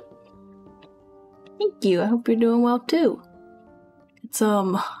you! Thank you, I hope you're doing well too. It's,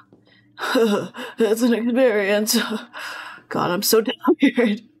 it's an experience. God, I'm so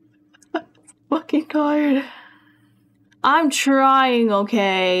tired. fucking tired. I'm trying,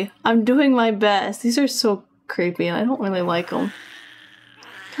 okay? I'm doing my best. These are so creepy and I don't really like them.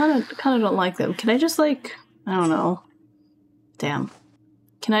 Kinda don't like them. Can I just, like, I don't know. Damn.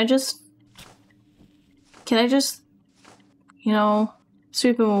 Can I just, you know,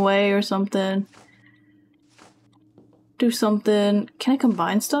 sweep them away or something? Do something. Can I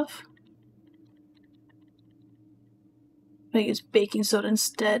combine stuff? I use baking soda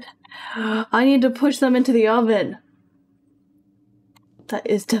instead. I need to push them into the oven. That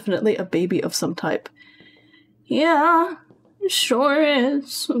is definitely a baby of some type. Yeah, it sure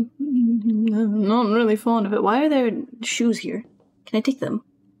is. I'm not really fond of it. Why are there shoes here? Can I take them?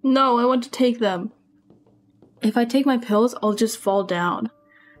 No, I want to take them. If I take my pills, I'll just fall down.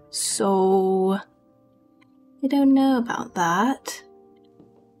 So, I don't know about that.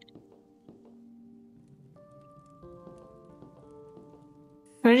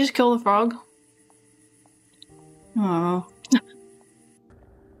 Can I just kill the frog? I don't know.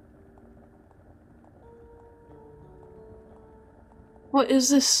 What is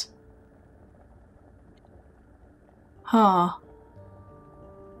this? Huh.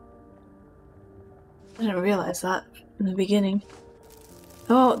 I didn't realize that in the beginning.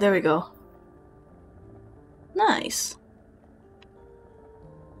 Oh, there we go. Nice.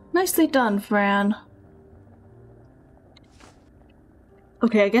 Nicely done, Fran.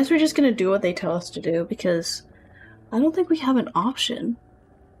 Okay, I guess we're just gonna do what they tell us to do, because I don't think we have an option.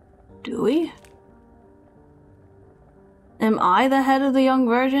 Do we? Am I the head of the young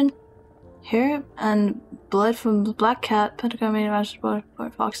virgin? Hair and blood from the black cat, pentagram made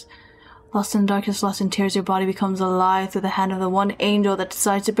of fox. Lost in darkness, lost in tears, your body becomes alive through the hand of the one angel that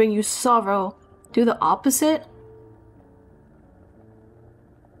decides to bring you sorrow. Do the opposite?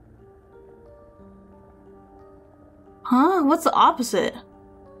 Huh? What's the opposite?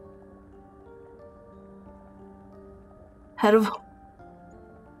 Head of...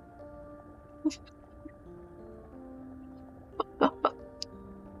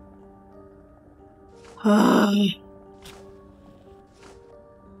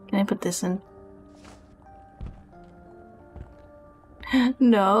 Can I put this in?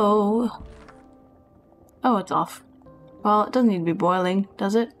 No. Oh, it's off. Well, it doesn't need to be boiling,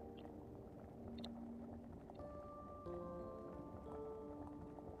 does it?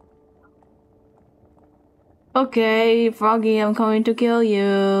 Okay, Froggy, I'm coming to kill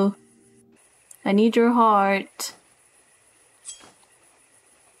you. I need your heart.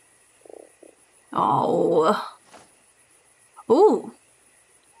 Oh. Ooh.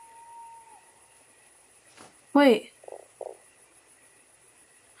 Wait.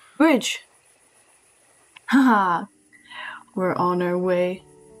 Bridge. Haha. We're on our way.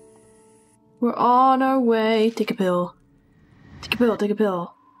 We're on our way. Take a pill. Take a pill, take a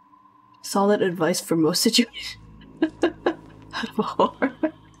pill. Solid advice for most situations. Out of a horror.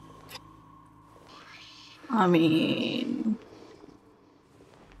 I mean...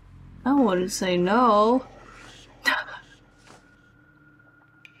 I wouldn't say no.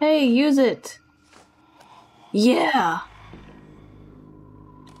 Hey, use it! Yeah!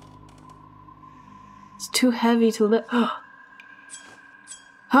 It's too heavy to lift.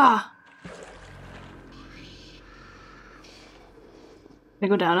 Ha! Can I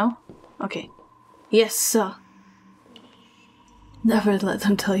go down now? Okay. Yes, sir. Never let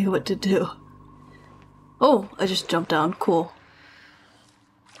them tell you what to do. Oh, I just jumped down. Cool.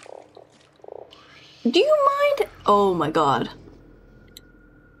 Do you mind? Oh my god.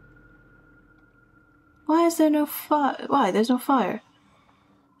 Why is there no fire? Why? There's no fire.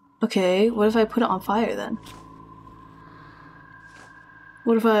 Okay, what if I put it on fire then?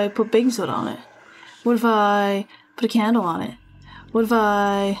 What if I put baking soda on it? What if I put a candle on it? What if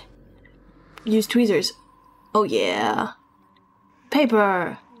I use tweezers? Oh yeah.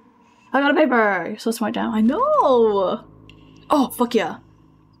 Paper! I got a paper! You're so smart now. I know! Oh, fuck yeah.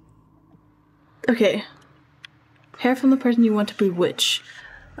 Okay. Hair from the person you want to bewitch.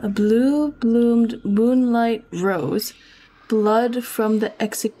 A blue-bloomed moonlight rose. Blood from the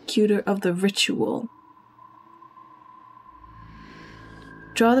executor of the ritual.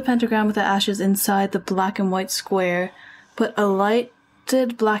 Draw the pentagram with the ashes inside the black and white square. Put a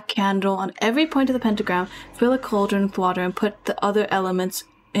lighted black candle on every point of the pentagram. Fill a cauldron with water and put the other elements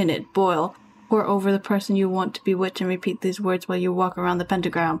in it. Boil. Pour over the person you want to bewitch and repeat these words while you walk around the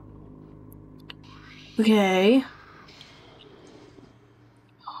pentagram. Okay.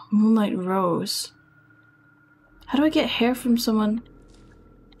 Moonlight rose. How do I get hair from someone?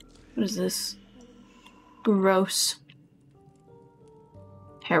 What is this? Gross.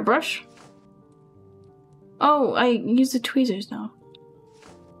 Hairbrush? Oh, I use the tweezers now.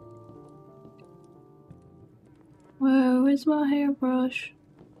 Where is my hairbrush?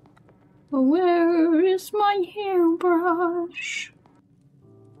 Where is my hairbrush?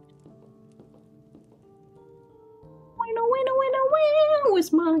 Where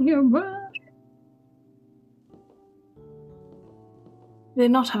is my hairbrush? They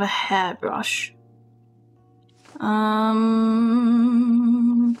not have a hairbrush. Why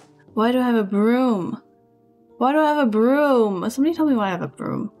do I have a broom? Why do I have a broom? Somebody tell me why I have a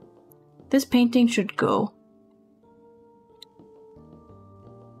broom. This painting should go.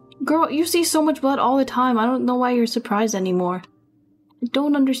 Girl, you see so much blood all the time. I don't know why you're surprised anymore. I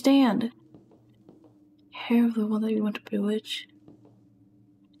don't understand. Hair of the one that you want to bewitch.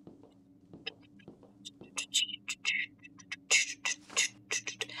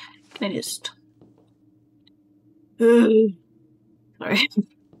 Can I just... Sorry.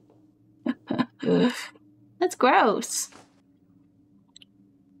 That's gross.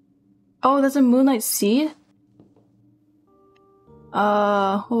 Oh, that's a moonlight seed?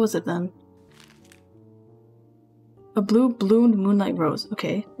 What was it then? A blue bloomed moonlight rose.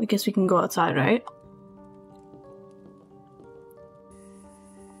 Okay, I guess we can go outside, right?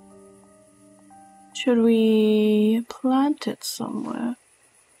 Should we plant it somewhere?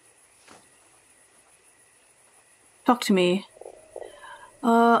 Talk to me.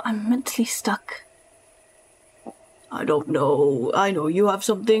 I'm mentally stuck. I don't know. I know you have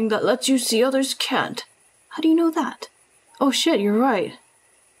something that lets you see others can't. How do you know that? Oh shit, you're right.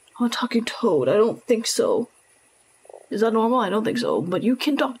 I'm a talking toad. I don't think so. Is that normal? I don't think so. But you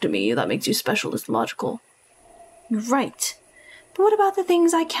can talk to me. That makes you special. It's logical. You're right. But what about the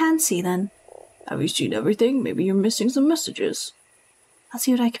things I can see then? Have you seen everything? Maybe you're missing some messages. I'll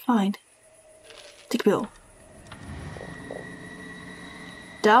see what I can find. Take a pill.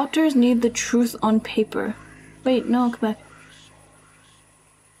 Doubters need the truth on paper. Wait, no, come back.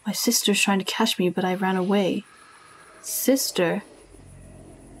 My sister's trying to catch me, but I ran away. Sister?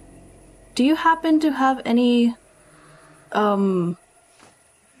 Do you happen to have any...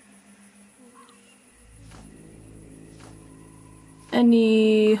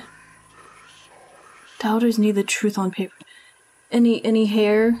 Any... Doubters need the truth on paper. Any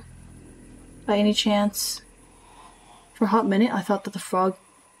hair? By any chance? For a hot minute, I thought that the frog...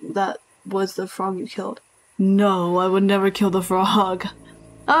 That was the frog you killed. No, I would never kill the frog.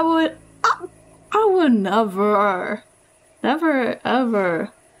 I would never. Never, ever.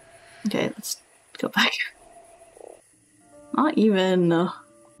 Okay, let's go back. Not even.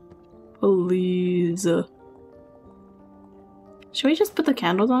 Please. Should we just put the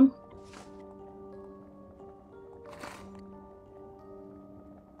candles on?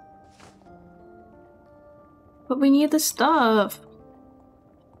 But we need the stuff.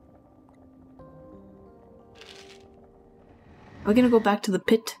 We're gonna go back to the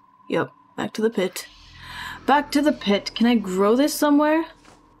pit. Yep, back to the pit. Back to the pit. Can I grow this somewhere?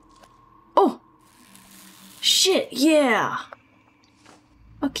 Oh! Shit, yeah!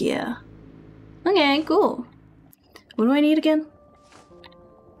 Fuck yeah. Okay, cool. What do I need again?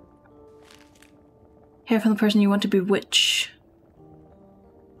 Hair from the person you want to bewitch.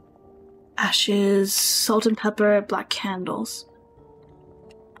 Ashes, salt and pepper, black candles.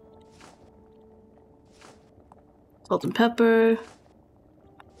 Salt and pepper.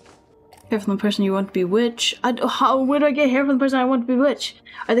 Hair from the person you want to bewitch. Where do I get hair from the person I want to bewitch?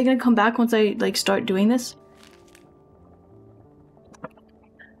 Are they gonna come back once I start doing this?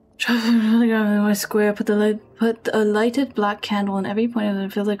 In my square, put a lighted black candle in every point of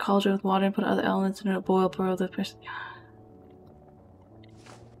it, fill the cauldron with water, and put other elements in it, boil, pour the person.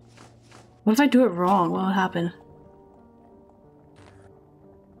 What if I do it wrong? What will happen?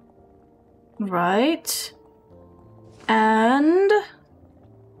 Right. And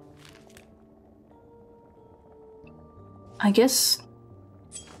I guess.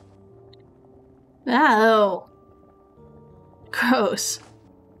 Ow. Gross.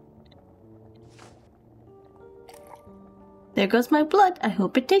 There goes my blood. I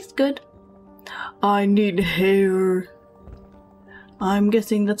hope it tastes good. I need hair. I'm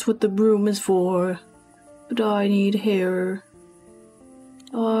guessing that's what the broom is for. But I need hair.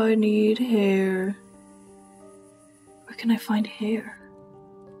 I need hair. Where can I find hair?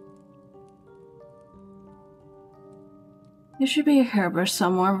 There should be a hairbrush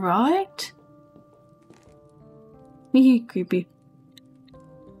somewhere, right? Hee, creepy.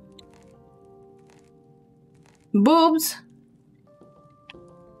 Boobs!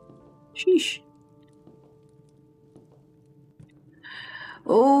 Sheesh.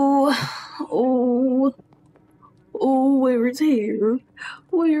 Oh, where is hair?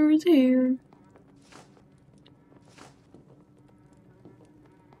 Where is hair?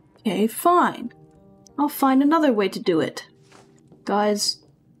 Okay, fine. I'll find another way to do it. Guys.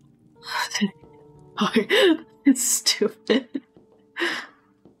 It's stupid.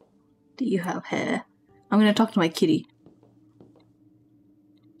 Do you have hair? I'm gonna talk to my kitty.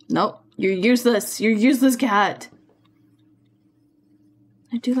 Nope, you're useless. You're useless cat.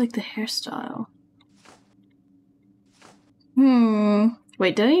 I do like the hairstyle.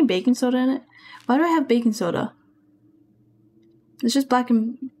 Wait, did I need baking soda in it? Why do I have baking soda? It's just black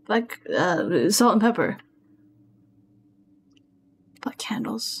salt and pepper. Black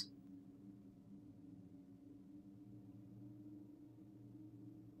candles.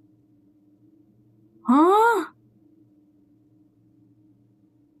 Huh?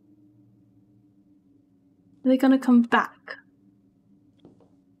 Are they gonna come back?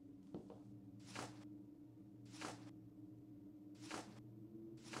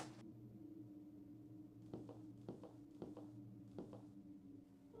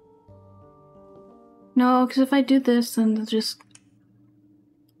 No, because if I do this, then they'll just...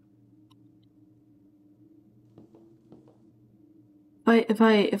 If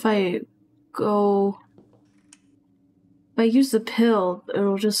I use the pill,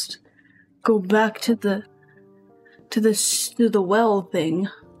 it'll just go back to the well thing.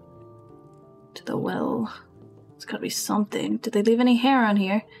 To the well. It's gotta be something. Did they leave any hair on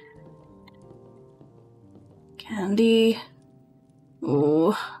here? Candy.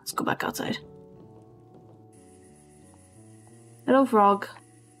 Oh, let's go back outside. Hello, frog.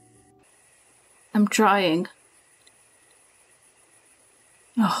 I'm trying.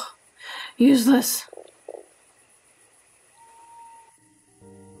 Oh, useless.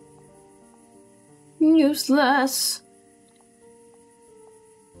 Useless.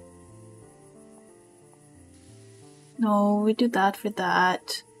 No, we do that for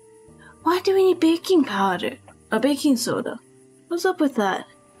that. Why do we need baking powder? A baking soda? What's up with that?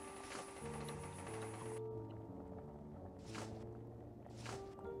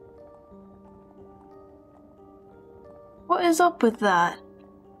 What is up with that?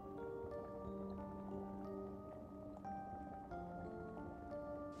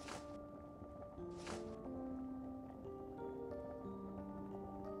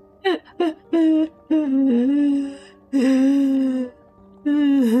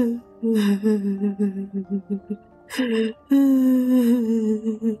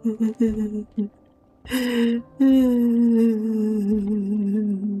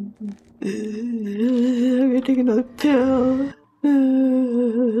 I'm gonna take another pill.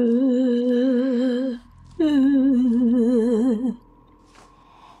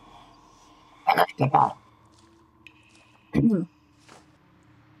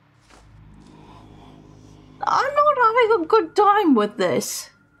 I'm not having a good time with this.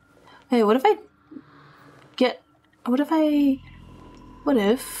 Hey, what if,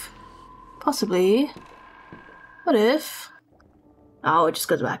 possibly, what if, oh, it just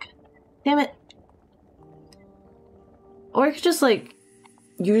goes back. Damn it. Or I could just, like,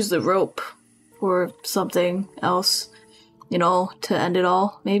 use the rope or something else, you know, to end it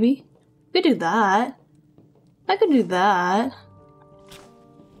all, maybe? We could do that. I could do that.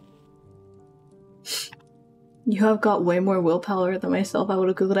 You have got way more willpower than myself. I would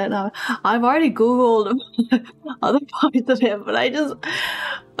have googled it now. I've already googled other parts of him, but I just,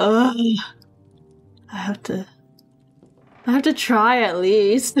 I have to try at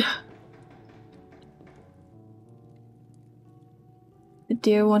least. The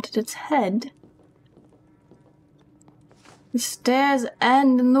deer wanted its head. The stairs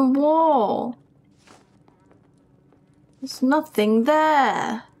end in the wall. There's nothing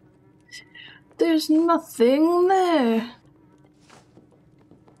there. There's nothing there.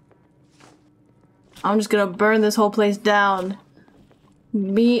 I'm just gonna burn this whole place down.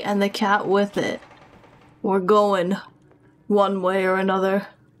 Me and the cat with it. We're going one way or another.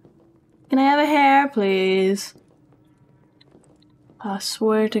 Can I have a hair, please? I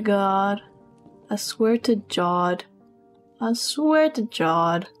swear to God. I swear to Jod. I swear to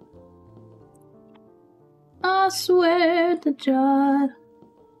Jod. I swear to Jod.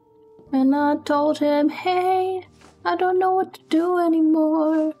 And I told him, hey, I don't know what to do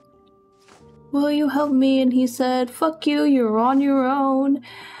anymore. Will you help me? And he said, fuck you, you're on your own.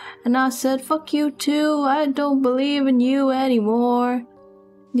 And I said, fuck you too, I don't believe in you anymore.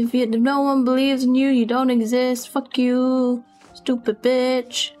 If no one believes in you, you don't exist. Fuck you, stupid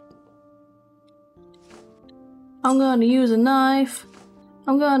bitch. I'm gonna use a knife.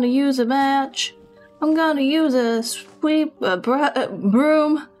 I'm gonna use a match. I'm gonna use a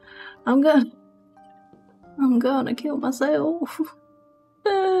broom. I'm gonna kill myself.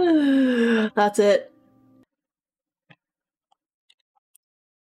 That's it.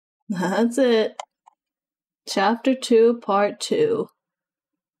 That's it. Chapter 2, Part 2.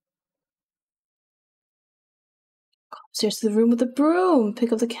 Go upstairs to the room with the broom.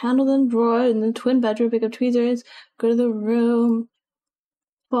 Pick up the candle, then drawer in the twin bedroom. Pick up tweezers. Go to the room.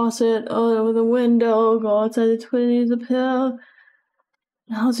 Faucet over the window. Go outside the twin and use the pill.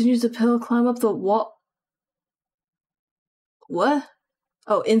 Now to use the pill, climb up the wall. What?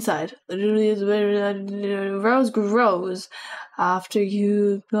 Oh, inside. Rose grows. After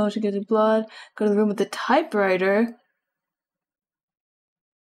you go to get the blood, go to the room with the typewriter.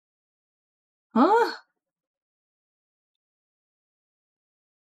 Huh?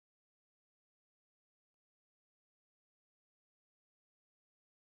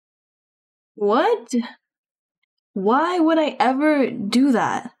 What? Why would I ever do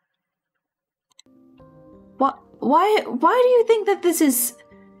that? Why do you think that this is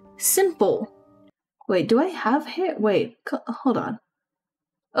simple? Wait, do I have hair? Wait, hold on.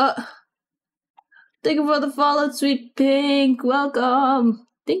 Thank you for the follow, sweet pink. Welcome.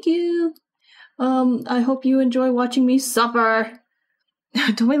 Thank you. I hope you enjoy watching me suffer.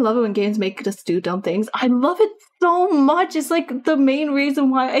 Don't we love it when games make us do dumb things? I love it so much. It's like the main reason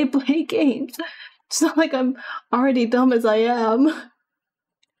why I play games. It's not like I'm already dumb as I am.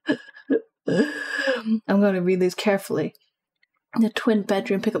 I'm going to read these carefully. In the twin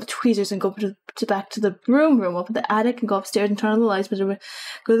bedroom, pick up the tweezers and go back to the broom room. Open the attic and go upstairs and turn on the lights. Go to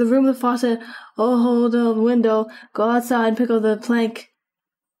the room with the faucet. Hold the window. Go outside and pick up the plank.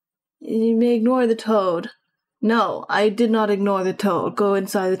 You may ignore the toad. No, I did not ignore the toad. Go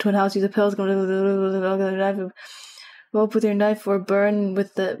inside the twin house. Use the pills. Go up with your knife or burn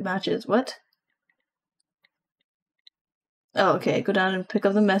with the matches. What? Oh, okay. Go down and pick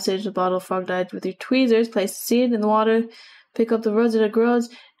up the message. The bottle of frog died with your tweezers. Place the seed in the water. Pick up the rose that it grows.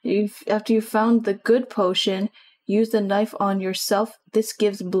 After you found the good potion, use the knife on yourself. This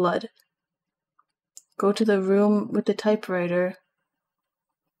gives blood. Go to the room with the typewriter.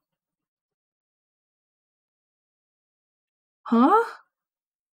 Huh?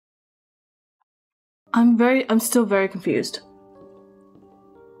 I'm still very confused.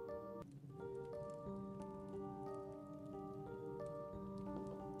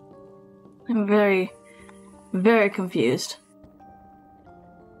 I'm very, very confused.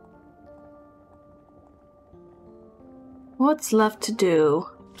 What's left to do?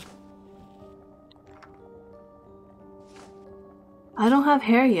 I don't have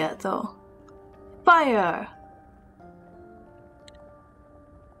hair yet, though. Fire!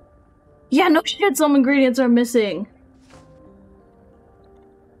 Yeah, no shit, some ingredients are missing.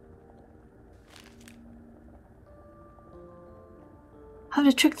 I have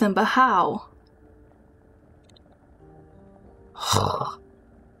to trick them, but how?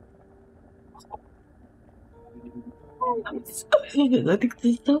 I think this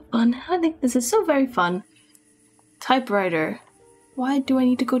is so fun. I think this is so very fun. Typewriter. Why do I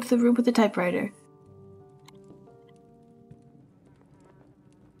need to go to the room with the typewriter?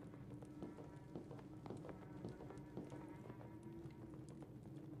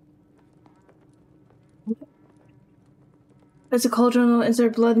 There's a cauldron,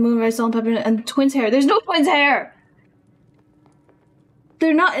 insert blood, moon, rice, salt, pepper, and twins' hair. There's no twins' hair!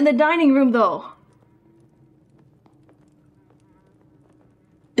 They're not in the dining room, though.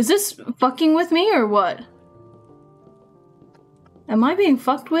 Is this fucking with me, or what? Am I being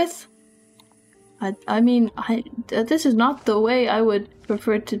fucked with? I mean, this is not the way I would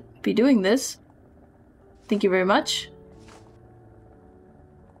prefer to be doing this. Thank you very much.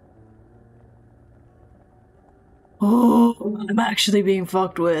 Oh, I'm actually being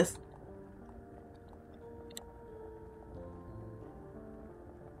fucked with.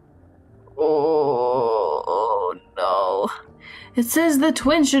 Oh no. It says the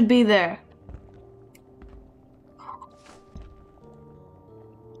twin should be there.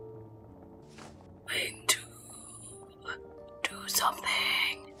 Going to do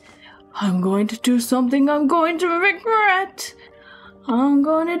something. I'm going to do something I'm going to regret. I'm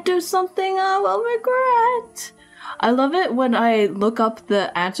going to do something I will regret. I love it when I look up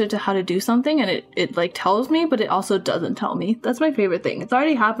the answer to how to do something and it like tells me, but it also doesn't tell me. That's my favorite thing. It's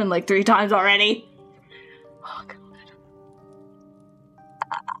already happened like 3 times already. Oh, God.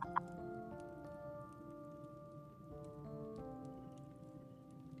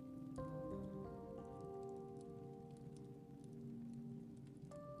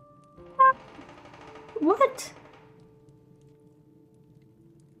 What?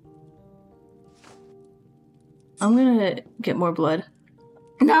 I'm gonna get more blood.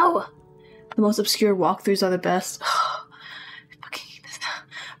 No! The most obscure walkthroughs are the best. I fucking hate this. I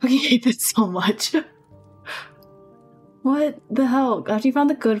fucking hate this so much. What the hell? After you found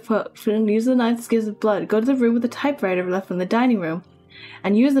the good potion, use the knife that gives it blood. Go to the room with the typewriter left from the dining room.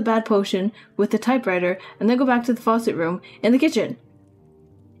 And use the bad potion with the typewriter, and then go back to the faucet room in the kitchen.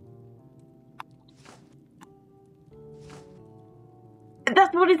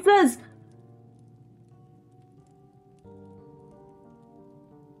 That's what it says!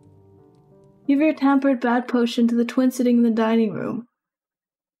 Give your tampered bad potion to the twin sitting in the dining room.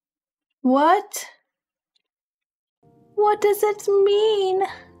 What? What does it mean?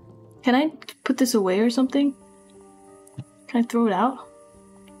 Can I put this away or something? Can I throw it out?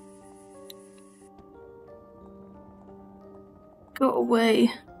 Go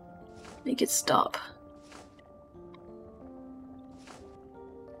away. Make it stop.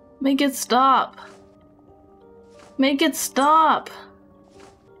 Make it stop. Make it stop.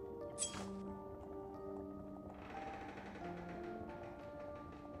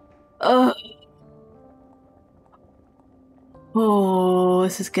 Ugh. Oh,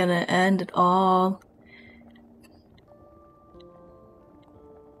 this is gonna end it all.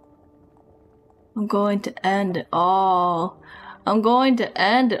 I'm going to end it all. I'm going to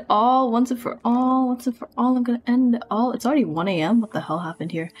end it all once and for all. Once and for all, I'm gonna end it all. It's already 1 a.m. What the hell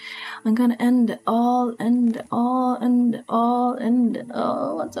happened here? I'm gonna end it all, end it all, end it all, end it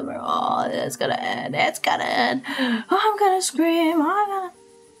all. Once and for all, it's gonna end. It's gonna end. Oh, I'm gonna scream. I'm gonna.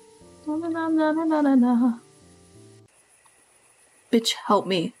 Na, na, na, na, na, na. Bitch, help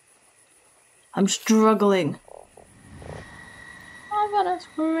me. I'm struggling. I'm gonna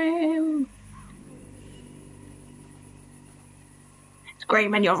scream.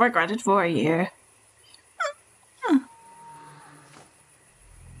 Scream and you'll regret it for a year.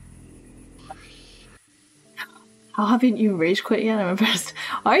 How haven't you rage quit yet? I'm impressed.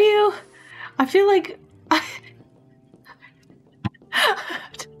 Are you? I feel like I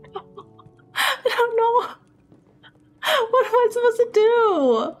don't know. What am I supposed to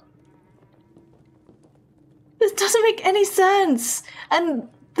do? This doesn't make any sense. And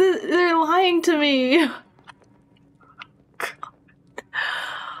they're lying to me.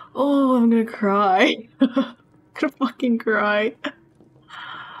 Oh, I'm gonna cry. I'm gonna fucking cry.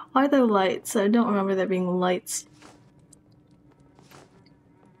 Why are there lights? I don't remember there being lights.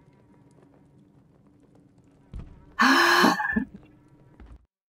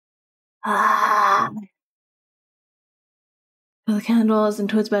 Fill the candles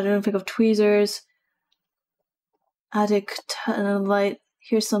into its bedroom, pick up tweezers. Attic, turn on a light.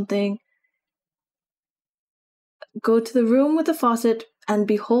 Here's something. Go to the room with the faucet and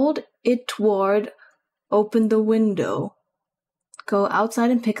behold it toward. Open the window. Go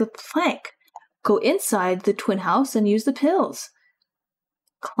outside and pick up the plank. Go inside the twin house and use the pills.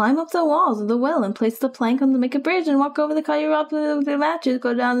 Climb up the walls of the well and place the plank on the make a bridge and walk over the cut you up with the matches.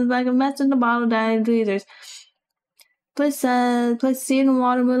 Go down the back of match in the bottle down in tweezers. Place seed in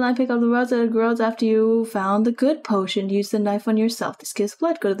water, moonlight, pick up the rose that grows after you found the good potion. Use the knife on yourself. This gives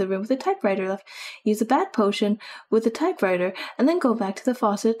blood. Go to the room with the typewriter left. Use the bad potion with the typewriter, and then go back to the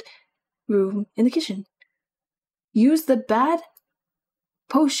faucet room in the kitchen. Use the bad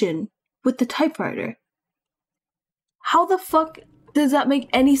potion with the typewriter. How the fuck does that make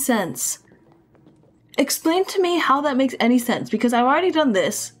any sense? Explain to me how that makes any sense, because I've already done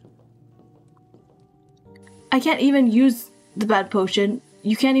this. I can't even use the bad potion.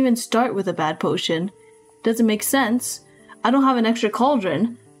 You can't even start with a bad potion. Doesn't make sense. I don't have an extra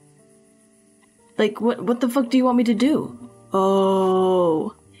cauldron. Like, what the fuck do you want me to do?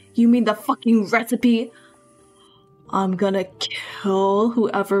 Oh, you mean the fucking recipe? I'm gonna kill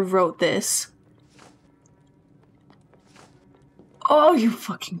whoever wrote this. Oh, you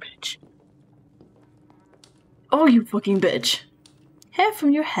fucking bitch. Oh, you fucking bitch. Hair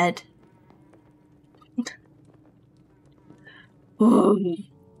from your head. Oh.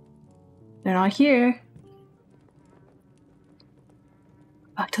 They're not here.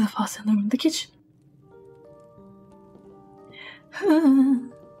 Back to the faucet in the kitchen.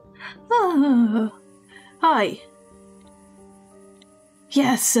 Oh. Hi.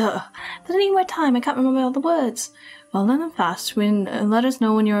 Yes, doesn't need more time. I can't remember all the words. Well, learn them fast. Let us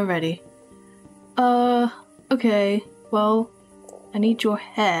know when you're ready. Okay. Well, I need your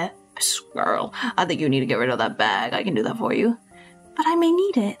hair. Squirrel. I think you need to get rid of that bag. I can do that for you. But I may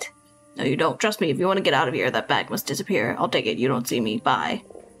need it. No, you don't. Trust me, if you want to get out of here, that bag must disappear. I'll take it. You don't see me. Bye.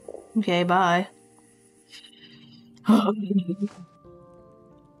 Okay, bye.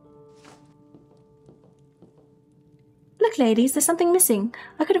 Look, ladies, there's something missing.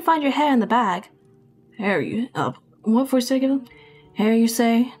 I couldn't find your hair in the bag. Hair, you... what for a second? Hair, you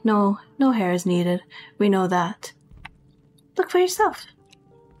say? No hair is needed. We know that. Look for yourself.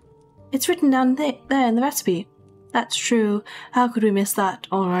 It's written down there in the recipe. That's true. How could we miss that?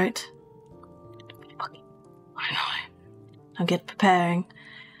 Alright. I'll get preparing.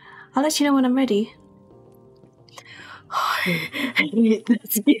 I'll let you know when I'm ready. I hate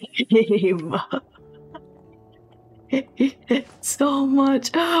this game. So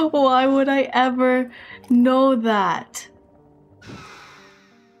much. Why would I ever know that?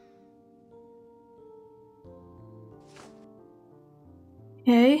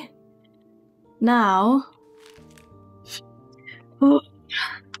 Okay. Now.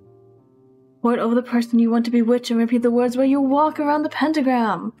 Word over the person you want to bewitch and repeat the words while you walk around the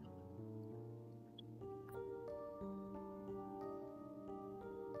pentagram.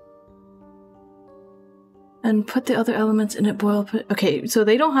 And put the other elements in it, boil. Okay, so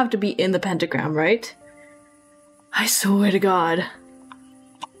they don't have to be in the pentagram, right? I swear to God.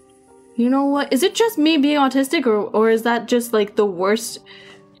 You know what? Is it just me being autistic, or is that just like the worst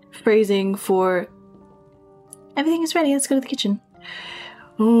phrasing for everything is ready, let's go to the kitchen?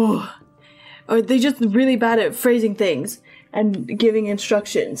 Oh. Or they just really bad at phrasing things and giving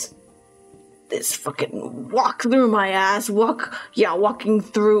instructions. This fucking walk through my ass. Walking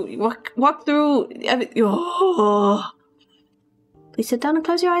through. Walk through. Oh. Please sit down and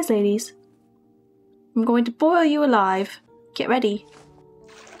close your eyes, ladies. I'm going to boil you alive. Get ready.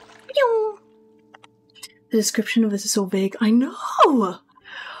 The description of this is so vague. I know.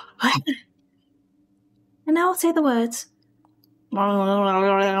 And now I'll say the words. Wait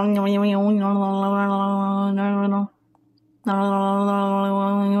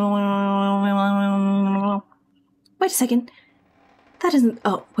a second. That isn't...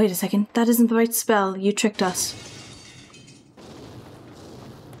 Oh, wait a second. That isn't the right spell. You tricked us.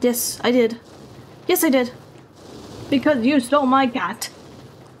 Yes, I did. Yes, I did. Because you stole my cat.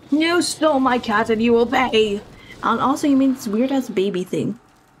 You stole my cat and you will pay. And also you mean this weird-ass baby thing.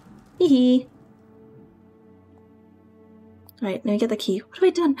 Hee hee. Alright, now I get the key. What have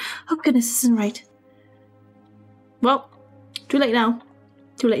I done? Oh goodness, this isn't right. Well, too late now.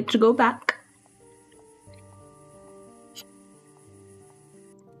 Too late to go back.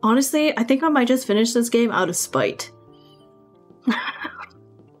 Honestly, I think I might just finish this game out of spite.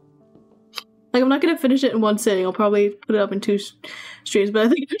 Like, I'm not gonna finish it in one sitting. I'll probably put it up in 2 streams, but I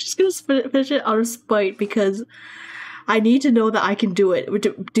think I'm just gonna finish it out of spite because I need to know that I can do it,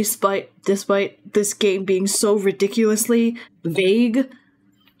 despite this game being so ridiculously vague.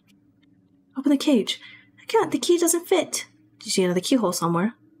 Open the cage. I can't. The key doesn't fit. Do you see another keyhole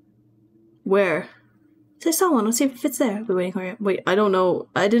somewhere? Where? So I saw one. Let's see if it fits there. We're waiting for it. Wait, I don't know.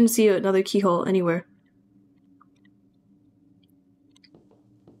 I didn't see another keyhole anywhere.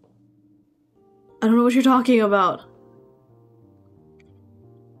 I don't know what you're talking about.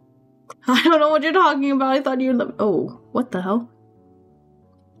 I don't know what you're talking about. I thought you were oh, what the hell?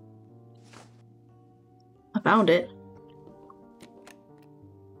 I found it.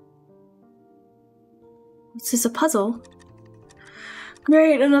 Is this a puzzle?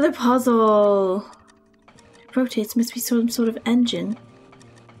 Great, another puzzle. It rotates, must be some sort of engine.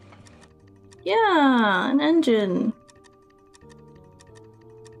 Yeah, an engine.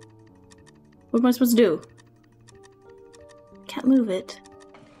 What am I supposed to do? Can't move it.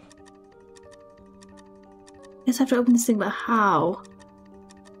 I guess I have to open this thing, but how?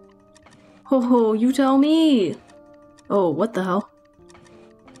 Ho, you tell me! Oh, what the hell?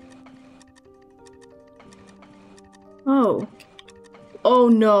 Oh. Oh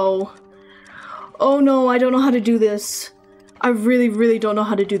no. Oh no, I don't know how to do this. I really, really don't know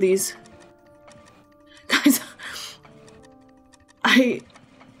how to do these. Guys,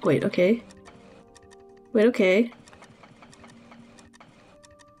 wait, okay. Wait, okay.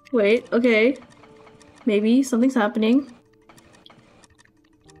 Wait, okay. Maybe something's happening.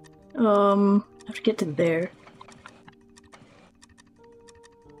 I have to get to there.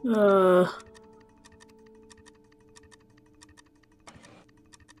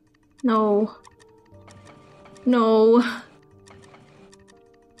 No. No.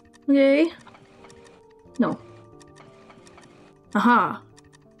 Okay. No. Aha.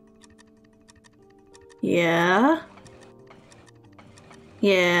 Yeah.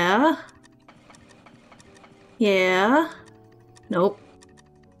 Yeah. Yeah. Nope.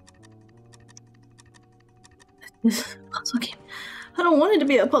 This puzzle game. I don't want it to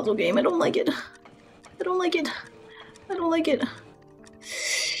be a puzzle game. I don't like it. I don't like it. I don't like it.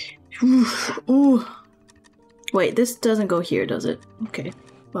 Ooh. Wait, this doesn't go here, does it? Okay.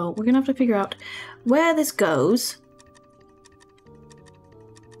 Well, we're gonna have to figure out where this goes.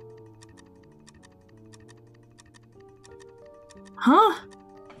 Huh?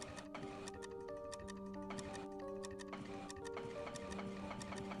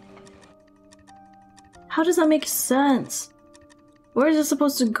 How does that make sense? Where is it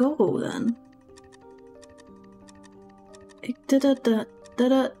supposed to go then? Da-da-da,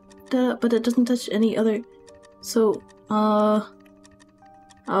 da-da, but it doesn't touch any other. So, you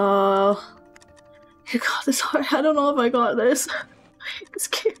got this hard. I don't know if I got this. This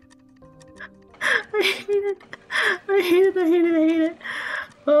game. I hate it. I hate it. I hate it. I hate it.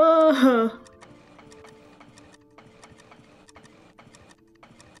 Oh.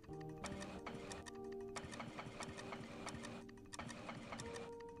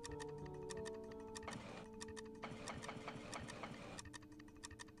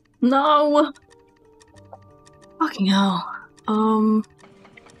 No! Fucking hell.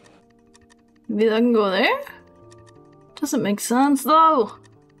 Maybe I can go there? Doesn't make sense though.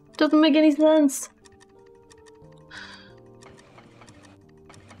 Doesn't make any sense.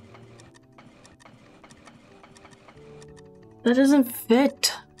 That doesn't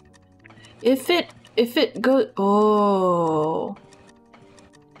fit. If it goes, oh.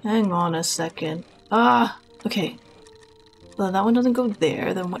 Hang on a second. Ah, okay. Well, that one doesn't go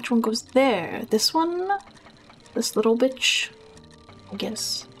there. Then which one goes there? This one? This little bitch? I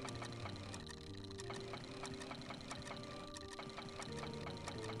guess.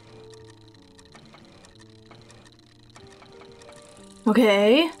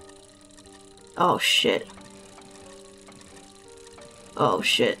 Okay. Oh shit. Oh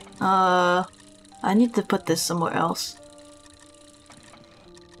shit. I need to put this somewhere else.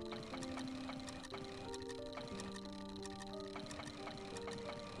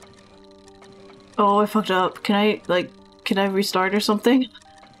 Oh, I fucked up. Can I restart or something?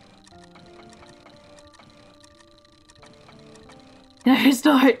 Can I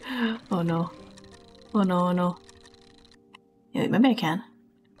restart? Oh no. Oh no, oh no. Yeah, maybe I can.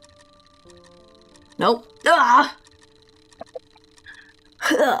 Nope. Ah!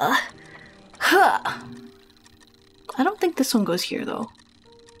 I don't think this one goes here though.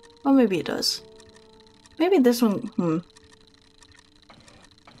 Or maybe it does. Maybe this one,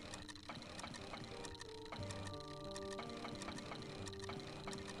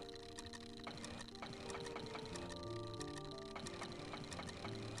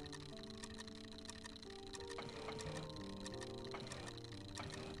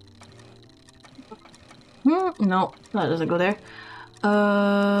 no, that doesn't go there.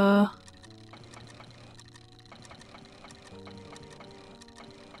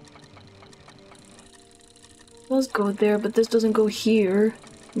 Does go there, but this doesn't go here,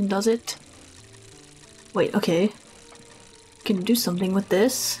 does it? Wait, okay. Can do something with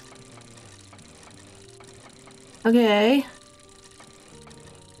this. Okay.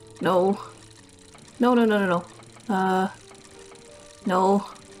 No. No, no, no, no, no. No.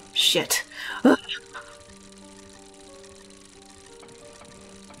 Shit. Ugh.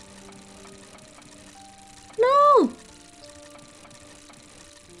 No!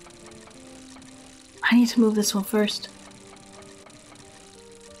 I need to move this one first.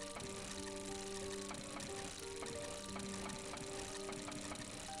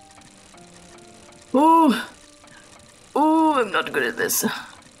 Oh! Oh, I'm not good at this.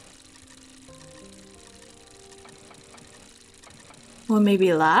 Or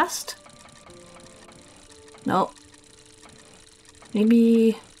maybe last? No.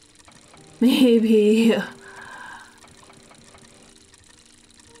 Maybe... Maybe...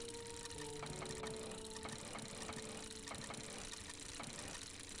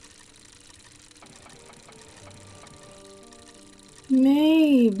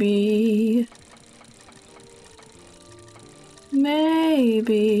 Maybe...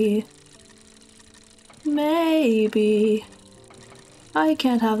 Maybe... Maybe... I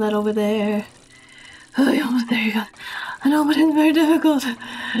can't have that over there. Oh, there you go. I know, but it's very difficult.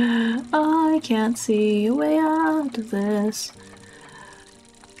 I can't see a way out of this.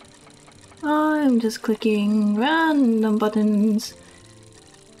 I'm just clicking random buttons.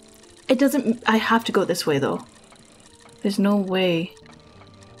 It doesn't... I have to go this way, though. There's no way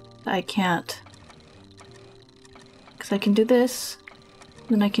that I can't. Because I can do this.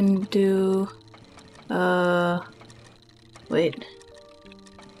 Then I can do... Wait.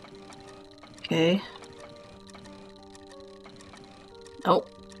 Okay. Oh.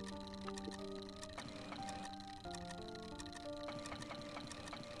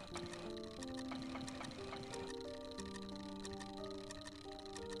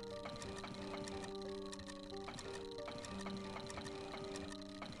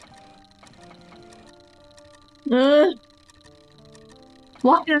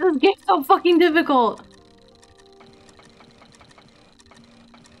 Why is this game so fucking difficult?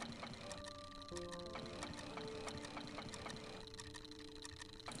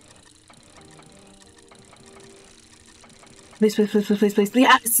 Please, please, please, please, please, please.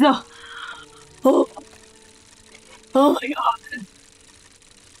 Yes! No! Oh! Oh my god!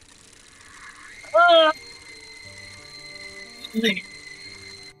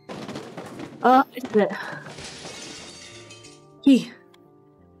 I did it. Key.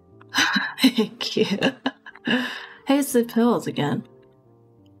 Thank you. Hey, it's the pills again.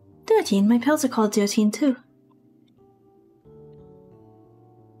 13. My pills are called 13 too.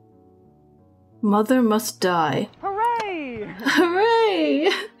 Mother must die. Hooray!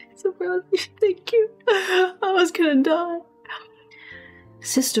 Hooray! So proud of you. Thank you. I was gonna die.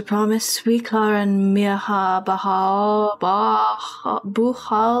 Sister promised, sweet Clara and Miaha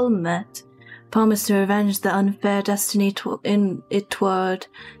Buhalmet promised to revenge the unfair destiny it were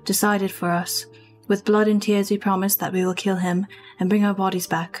decided for us. With blood and tears we promise that we will kill him and bring our bodies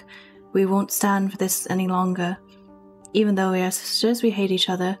back. We won't stand for this any longer. Even though we are sisters, we hate each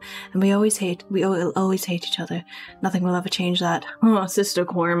other, and we will always hate each other. Nothing will ever change that. Oh, sister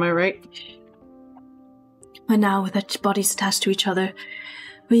core, am I right? But now, with our bodies attached to each other,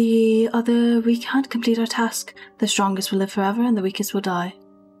 we can't complete our task. The strongest will live forever, and the weakest will die.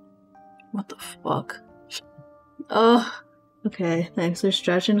 What the fuck? Ugh. Okay, thanks for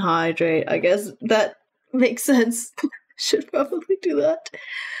stretch and hydrate. I guess that makes sense. Should probably do that.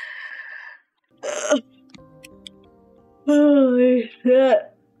 Holy shit.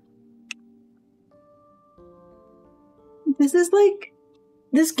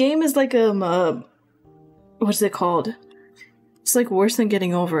 This game is like, what's it called? It's like worse than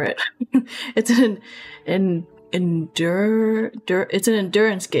getting over it. It's an it's an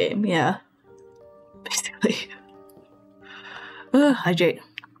endurance game, yeah. Basically. Hydrate.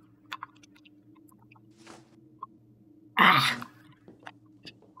 Ah.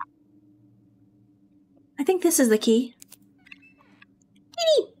 I think this is the key.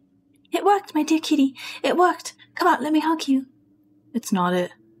 Kitty! It worked, my dear kitty. It worked. Come out, let me hug you. It's not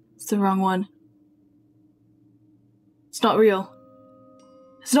it. It's the wrong one. It's not real.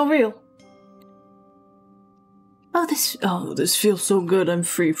 It's not real. Oh, this feels so good. I'm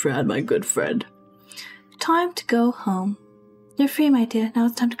free, Fran, my good friend. Time to go home. You're free, my dear. Now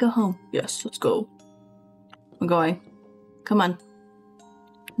it's time to go home. Yes, let's go. I'm going. Come on.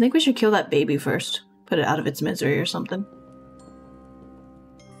 I think we should kill that baby first. Put it out of its misery or something.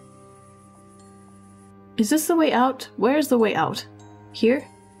 Is this the way out? Where's the way out? Here?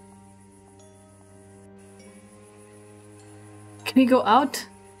 Can we go out?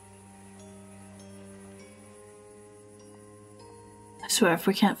 I swear, if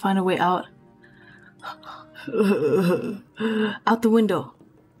we can't find a way out... out the window.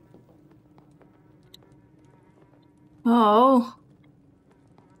 Oh.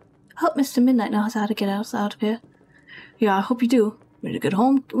 I hope Mr. Midnight knows how to get us out of here. Yeah, I hope you do. We need to get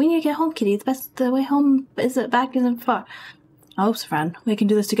home. We need to get home, Kitty. The way home isn't far. I hope so, Fran. We can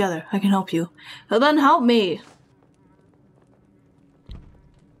do this together. I can help you. Well, then help me.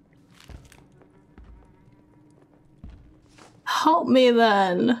 Help me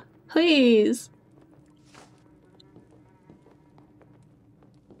then. Please.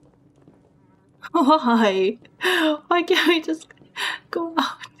 Why? Why can't we just go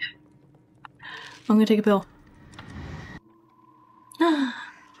out? I'm gonna take a pill.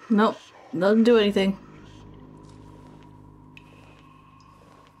 Nope, doesn't do anything.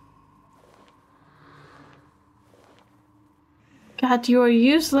 Cat, you are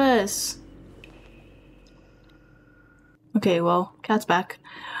useless. Okay, well, Cat's back.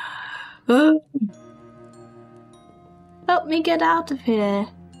 Help me get out of here.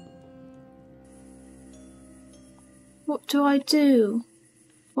 What do I do?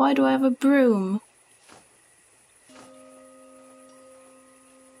 Why do I have a broom?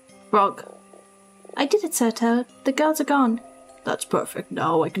 Frog. I did it, Sir Toad. The girls are gone. That's perfect.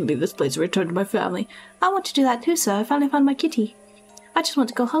 Now I can leave this place and return to my family. I want to do that too, sir. I finally found my kitty. I just want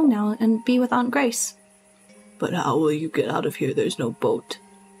to go home now and be with Aunt Grace. But how will you get out of here? There's no boat.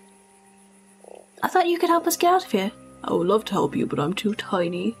 I thought you could help us get out of here. I would love to help you, but I'm too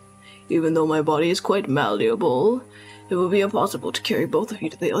tiny. Even though my body is quite malleable, it will be impossible to carry both of you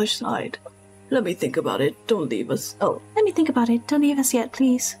to the other side. Let me think about it. Don't leave us. Oh, let me think about it. Don't leave us yet,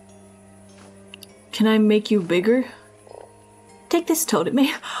 please. Can I make you bigger? Take this, Toad. It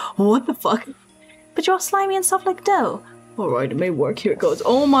may... What the fuck? But you're all slimy and soft like dough. Alright, it may work. Here it goes.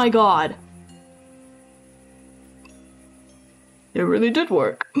 Oh my god! It really did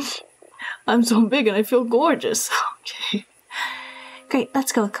work. I'm so big and I feel gorgeous. Okay. Great,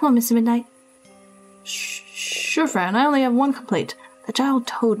 let's go. Come on, Mr. Midnight. Sure, Fran. I only have one complaint. The giant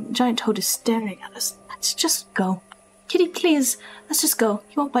toad is staring at us. Let's just go. Kitty, please. Let's just go.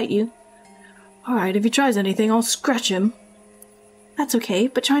 He won't bite you. Alright, if he tries anything, I'll scratch him. That's okay,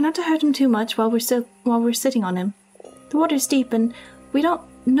 but try not to hurt him too much while we're sitting on him. The water's deep and we don't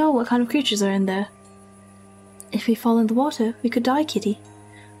know what kind of creatures are in there. If we fall in the water, we could die, Kitty.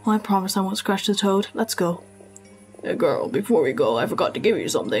 Well, I promise I won't scratch the toad. Let's go. Hey girl, before we go, I forgot to give you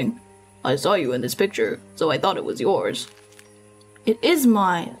something. I saw you in this picture, so I thought it was yours. It is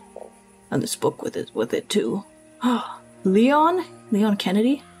mine. And this book with it too. Leon? Leon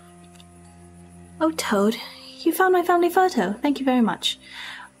Kennedy? Oh, Toad, you found my family photo. Thank you very much.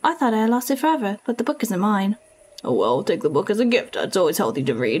 I thought I had lost it forever, but the book isn't mine. Oh well, take the book as a gift. It's always healthy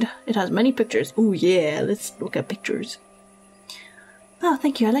to read. It has many pictures. Ooh yeah, let's look at pictures. Oh,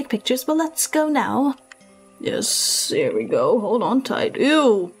 thank you. I like pictures. Well, let's go now. Yes, here we go. Hold on tight.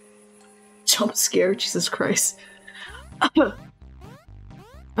 Ew! Jump scare, Jesus Christ.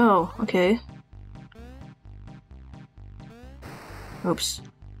 Oh, okay. Oops.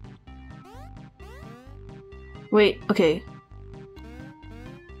 Wait, okay.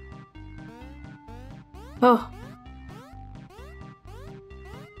 Oh.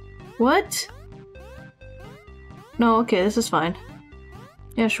 What? No, okay, this is fine.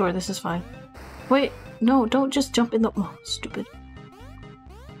 Yeah, sure, this is fine. Wait, no, don't just jump in the— oh, stupid.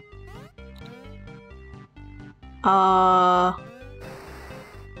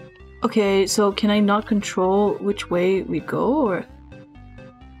 Okay, so can I not control which way we go, or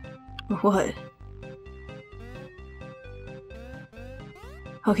what?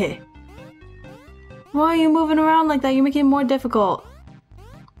 Okay. Why are you moving around like that? You're making it more difficult.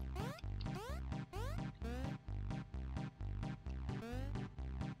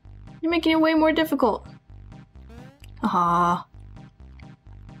 You're making it way more difficult. Ah.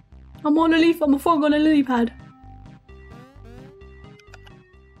 I'm on a leaf. I'm a frog on a lily pad.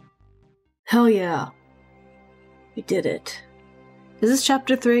 Hell yeah. We did it. Is this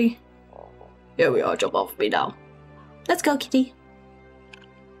chapter 3? Here we are, jump off me now. Let's go, Kitty.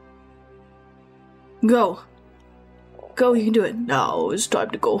 Go. Go, you can do it. Now it's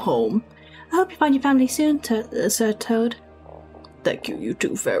time to go home. I hope you find your family soon, Sir Toad. Thank you, you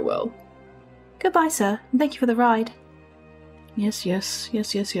too, farewell. Goodbye, sir, and thank you for the ride. Yes, yes,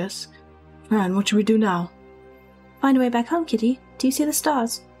 yes, yes, yes. Fran, what should we do now? Find a way back home, Kitty. Do you see the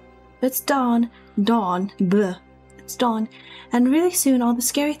stars? It's dawn. Dawn? Bleh. It's dawn, and really soon all the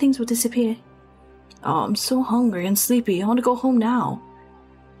scary things will disappear. Oh, I'm so hungry and sleepy. I want to go home now.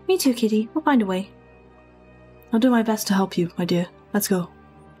 Me too, Kitty. We'll find a way. I'll do my best to help you, my dear. Let's go.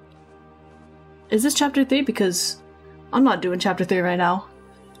 Is this chapter 3? Because I'm not doing chapter 3 right now.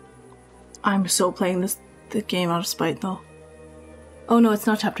 I'm so playing the game out of spite, though. Oh no, it's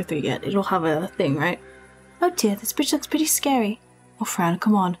not chapter 3 yet. It'll have a thing, right? Oh dear, this bridge looks pretty scary. Oh, Fran,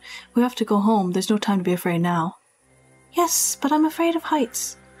 come on. We have to go home. There's no time to be afraid now. Yes, but I'm afraid of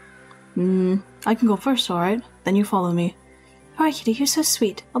heights. I can go first, alright? Then you follow me. Alright, Kitty, you're so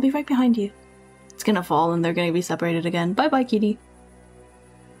sweet. I'll be right behind you. It's gonna fall and they're gonna be separated again. Bye-bye, Kitty.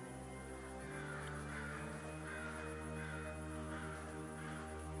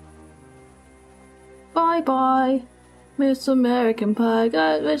 Bye-bye, Miss American Pie.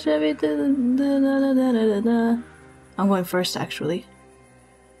 God wish everything. I'm going first, actually.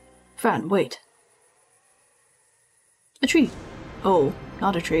 Fran, wait. A tree. Oh,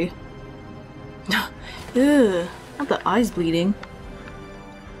 not a tree. Ugh, not the eyes bleeding.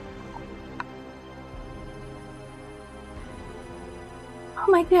 Oh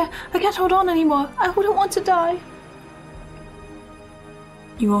my dear, I can't hold on anymore. I wouldn't want to die.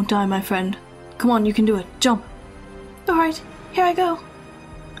 You won't die, my friend. Come on, you can do it. Jump. Alright, here I go.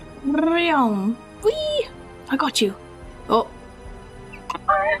 Whee! I got you. Oh.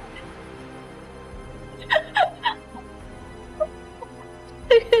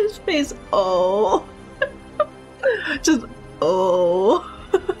 His face. Oh. Just. Oh.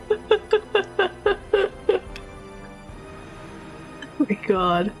 Oh my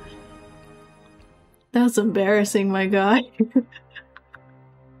god. That's embarrassing, my guy.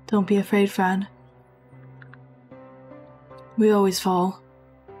 Don't be afraid, Fran. We always fall.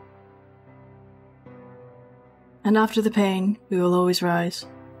 And after the pain, we will always rise.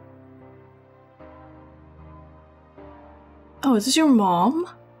 Oh, is this your mom?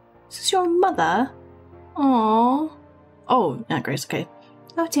 Is this your mother? Aww. Oh, Aunt Grace, okay.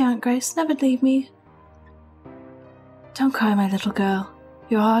 Oh dear, Aunt Grace, never leave me. Don't cry, my little girl.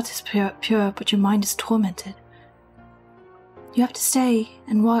 Your heart is pure, but your mind is tormented. You have to stay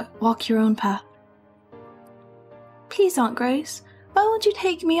and walk your own path. Please, Aunt Grace, why won't you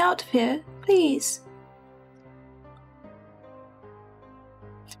take me out of here? Please.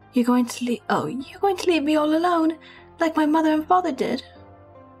 You're going to leave me all alone, like my mother and father did.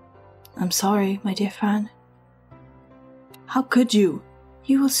 I'm sorry, my dear Fran. How could you?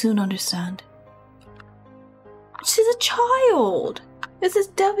 You will soon understand. She's a child! This is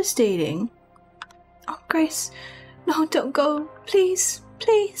devastating. Oh, Grace. No, don't go. Please,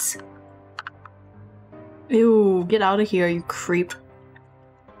 please. Ew, get out of here, you creep.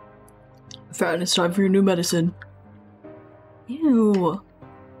 Fran, it's time for your new medicine. Ew.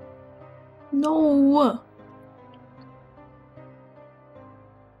 No.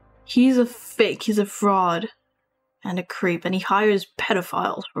 He's a fake, he's a fraud. And a creep, and he hires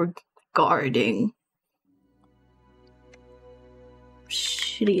pedophiles for guarding.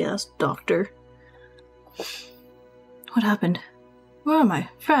 Shitty ass doctor. What happened? Where am I?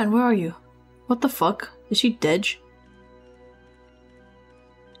 Fran, where are you? What the fuck? Is she dead?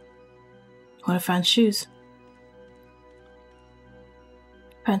 What are Fran's shoes?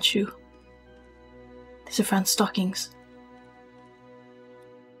 Fran's shoe. These are Fran's stockings.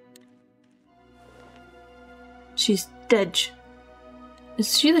 She's dead.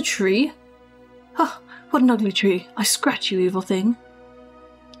 Is she the tree? Ah, what an ugly tree. I scratch you, evil thing.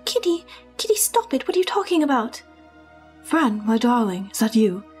 Kitty, Kitty, stop it. What are you talking about? Fran, my darling, is that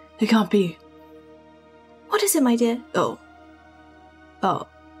you? It can't be. What is it, my dear? Oh.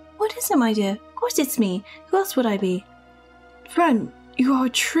 What is it, my dear? Of course it's me. Who else would I be? Fran, you are a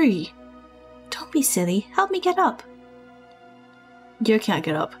tree. Don't be silly. Help me get up. You can't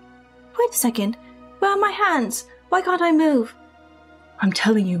get up. Wait a second. Where are my hands? Why can't I move? I'm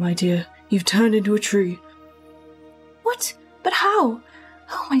telling you, my dear, you've turned into a tree. What? But how?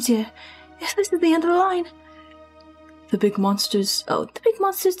 Oh, my dear, if this is the end of the line. The big monsters... Oh, the big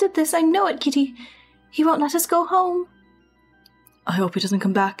monsters did this. I know it, Kitty. He won't let us go home. I hope he doesn't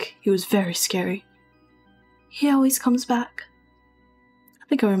come back. He was very scary. He always comes back. I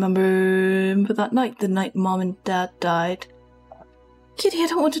think I remember that night, the night Mom and Dad died. Kitty, I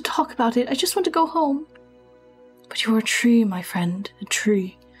don't want to talk about it. I just want to go home. But you're a tree, my friend. A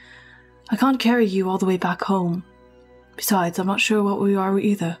tree. I can't carry you all the way back home. Besides, I'm not sure what we are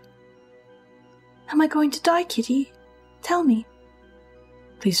either. Am I going to die, Kitty? Tell me.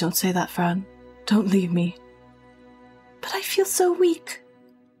 Please don't say that, Fran. Don't leave me. But I feel so weak.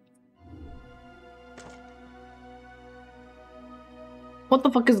 What the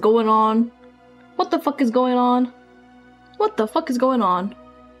fuck is going on? What the fuck is going on? What the fuck is going on?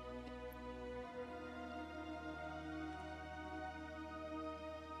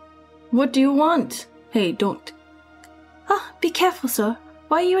 What do you want? Hey, don't. Ah, be careful, sir.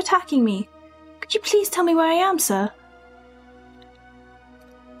 Why are you attacking me? Could you please tell me where I am, sir?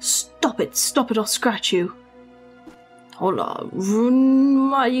 Stop it, I'll scratch you. Hola, run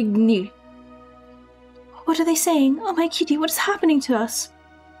my knee. What are they saying? Oh, my kitty, what is happening to us?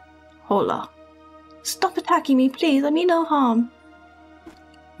 Hola. Stop attacking me, please. I mean no harm.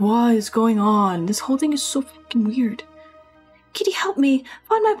 What is going on? This whole thing is so fucking weird. Kitty, help me.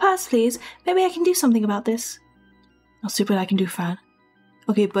 Find my purse, please. Maybe I can do something about this. I'll see what I can do, Fran.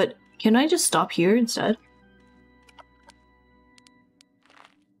 Okay, but can I just stop here instead?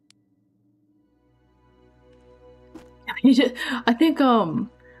 I think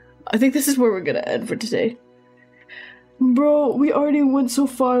this is where we're gonna end for today. Bro, we already went so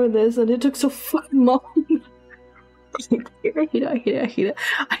far in this and it took so fucking long. I hate it.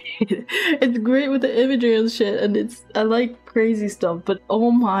 It's great with the imagery and shit, and I like crazy stuff, but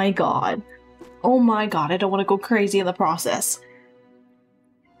oh my god, I don't want to go crazy in the process.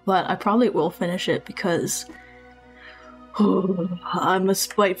 But I probably will finish it because I'm a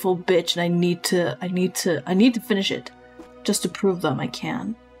spiteful bitch, and I need to finish it just to prove them I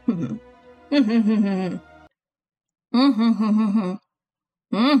can.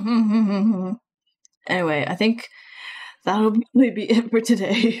 Anyway, I think that'll probably be it for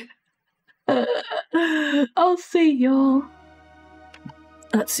today. I'll see y'all.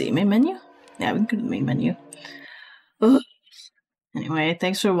 Let's see, main menu? Yeah, we can go to the main menu. Ugh. Anyway,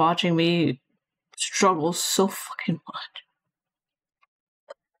 thanks for watching me struggle so fucking much.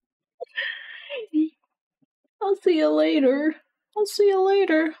 I'll see you later.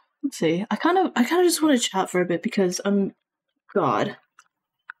 Let's see. I kind of just want to chat for a bit because God,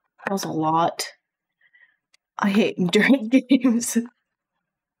 that was a lot. I hate enduring games.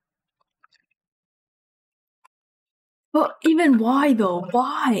 But even why though?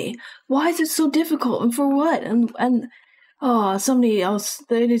 Why? Why is it so difficult and for what? And somebody else,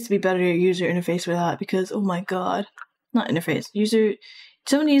 there needs to be better user interface for that because oh my god. Not interface.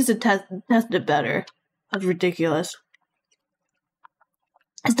 Somebody needs to test it better. That's ridiculous.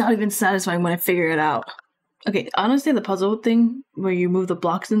 It's not even satisfying when I figure it out. Okay, honestly, the puzzle thing where you move the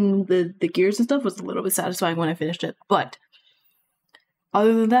blocks and the gears and stuff was a little bit satisfying when I finished it. But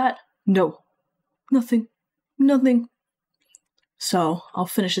other than that, no. Nothing. So I'll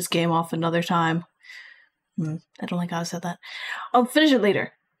finish this game off another time. I don't like how I said that. I'll finish it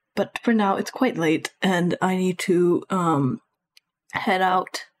later. But for now, it's quite late, and I need to head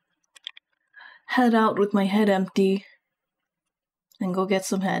out with my head empty and go get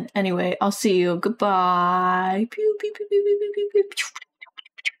some head. Anyway, I'll see you. Goodbye. Pew, pew, pew, pew, pew, pew, pew.